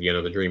behind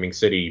the Dreaming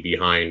City,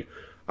 behind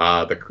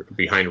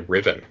behind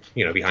Riven,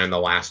 behind the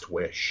Last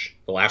Wish.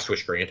 The Last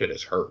Wish granted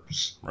is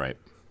hers. Right.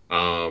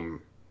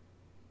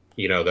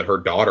 That her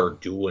daughter,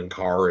 Dulin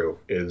Karu,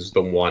 is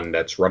the one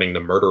that's running the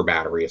murder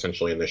battery,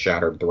 essentially, in the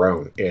Shattered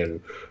Throne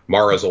in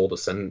Mara's old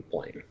Ascendant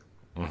plane.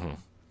 Mm-hmm.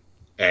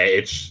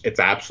 It's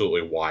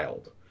absolutely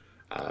wild.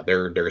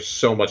 There's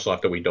so much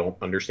left that we don't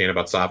understand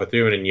about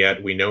Savathun, and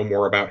yet we know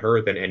more about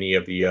her than any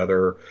of the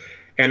other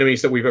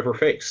enemies that we've ever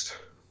faced.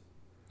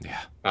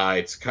 Yeah.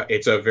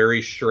 It's a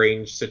very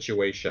strange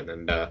situation,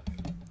 and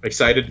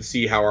excited to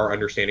see how our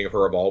understanding of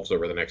her evolves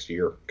over the next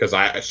year. Because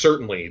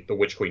certainly the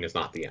Witch Queen is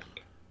not the end.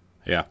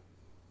 Yeah.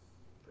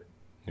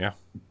 Yeah.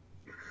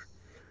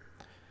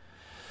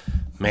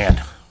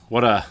 Man,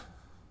 what a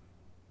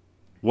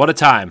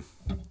time.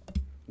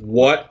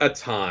 What a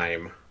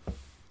time.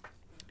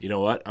 You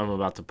know what? I'm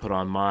about to put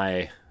on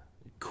my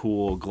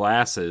cool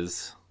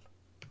glasses,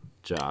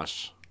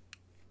 Josh.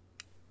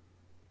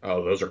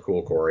 Oh, those are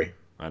cool, Corey.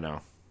 I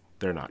know.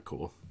 They're not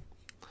cool.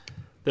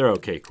 They're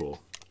okay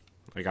cool.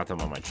 I got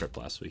them on my trip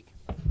last week.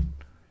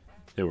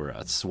 They were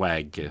a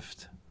swag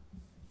gift.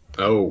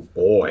 Oh,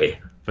 boy.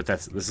 But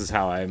this is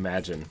how I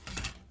imagine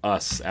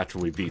us after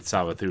we beat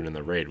Savathun in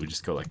the raid. We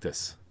just go like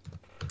this.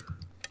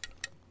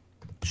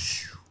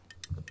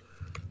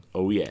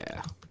 Oh,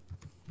 yeah.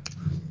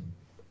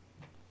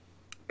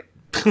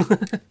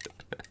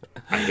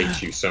 I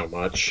hate you so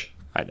much.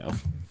 I know.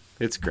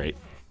 It's great.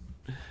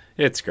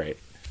 It's great.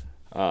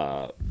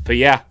 But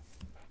yeah,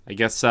 I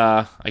guess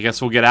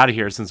we'll get out of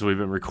here since we've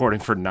been recording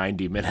for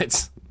 90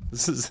 minutes.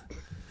 This is...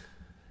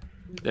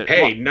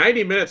 Hey,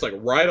 90 minutes, like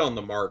right on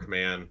the mark,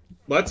 man.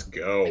 Let's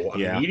go.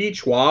 Yeah. Meaty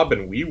Schwab,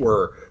 and we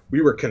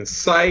were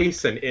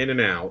concise and in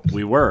and out.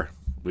 We were.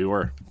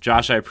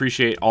 Josh, I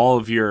appreciate all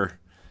of your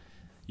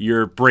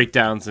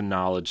breakdowns and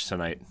knowledge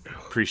tonight.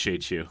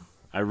 Appreciate you.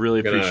 I really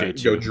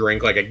appreciate you. Go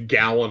drink like a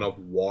gallon of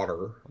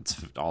water. It's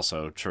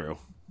also true.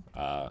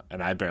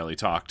 And I barely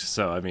talked,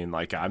 so I mean,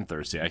 like, I'm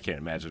thirsty. I can't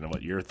imagine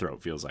what your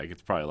throat feels like.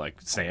 It's probably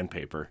like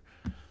sandpaper.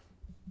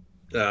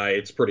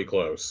 It's pretty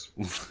close.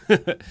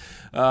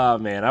 Oh,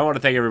 man. I want to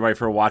thank everybody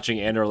for watching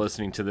and or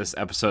listening to this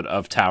episode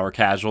of Tower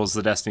Casuals,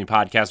 the Destiny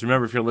podcast.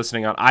 Remember, if you're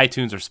listening on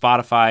iTunes or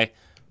Spotify,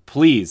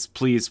 please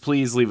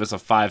leave us a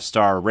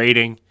 5-star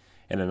rating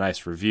and a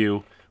nice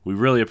review. We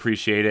really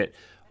appreciate it.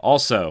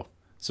 Also,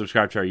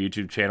 subscribe to our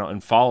YouTube channel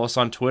and follow us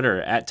on Twitter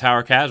at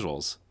Tower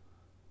Casuals.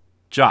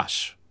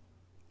 Josh,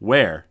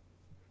 where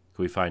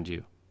can we find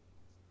you?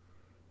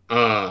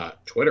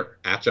 Twitter,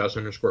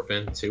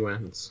 @Josh_Finn, 2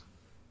 N's.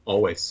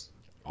 Always.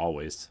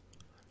 Always.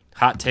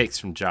 Hot takes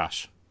from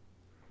Josh.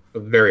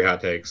 Very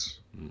hot takes.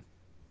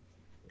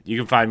 You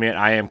can find me at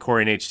I am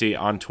Corey HD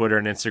on Twitter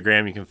and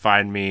Instagram. You can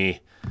find me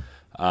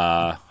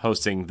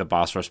hosting the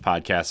Boss Rush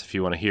podcast if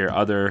you want to hear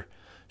other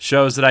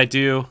shows that I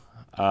do.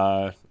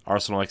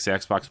 Arsenal X the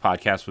Xbox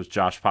podcast with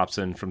Josh pops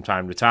in from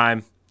time to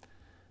time.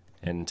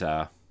 And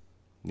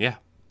yeah,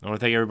 I want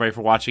to thank everybody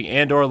for watching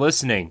and or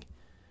listening.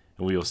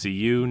 And we will see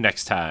you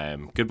next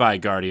time. Goodbye,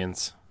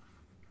 Guardians.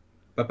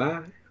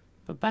 Bye-bye.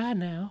 Bye-bye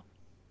now.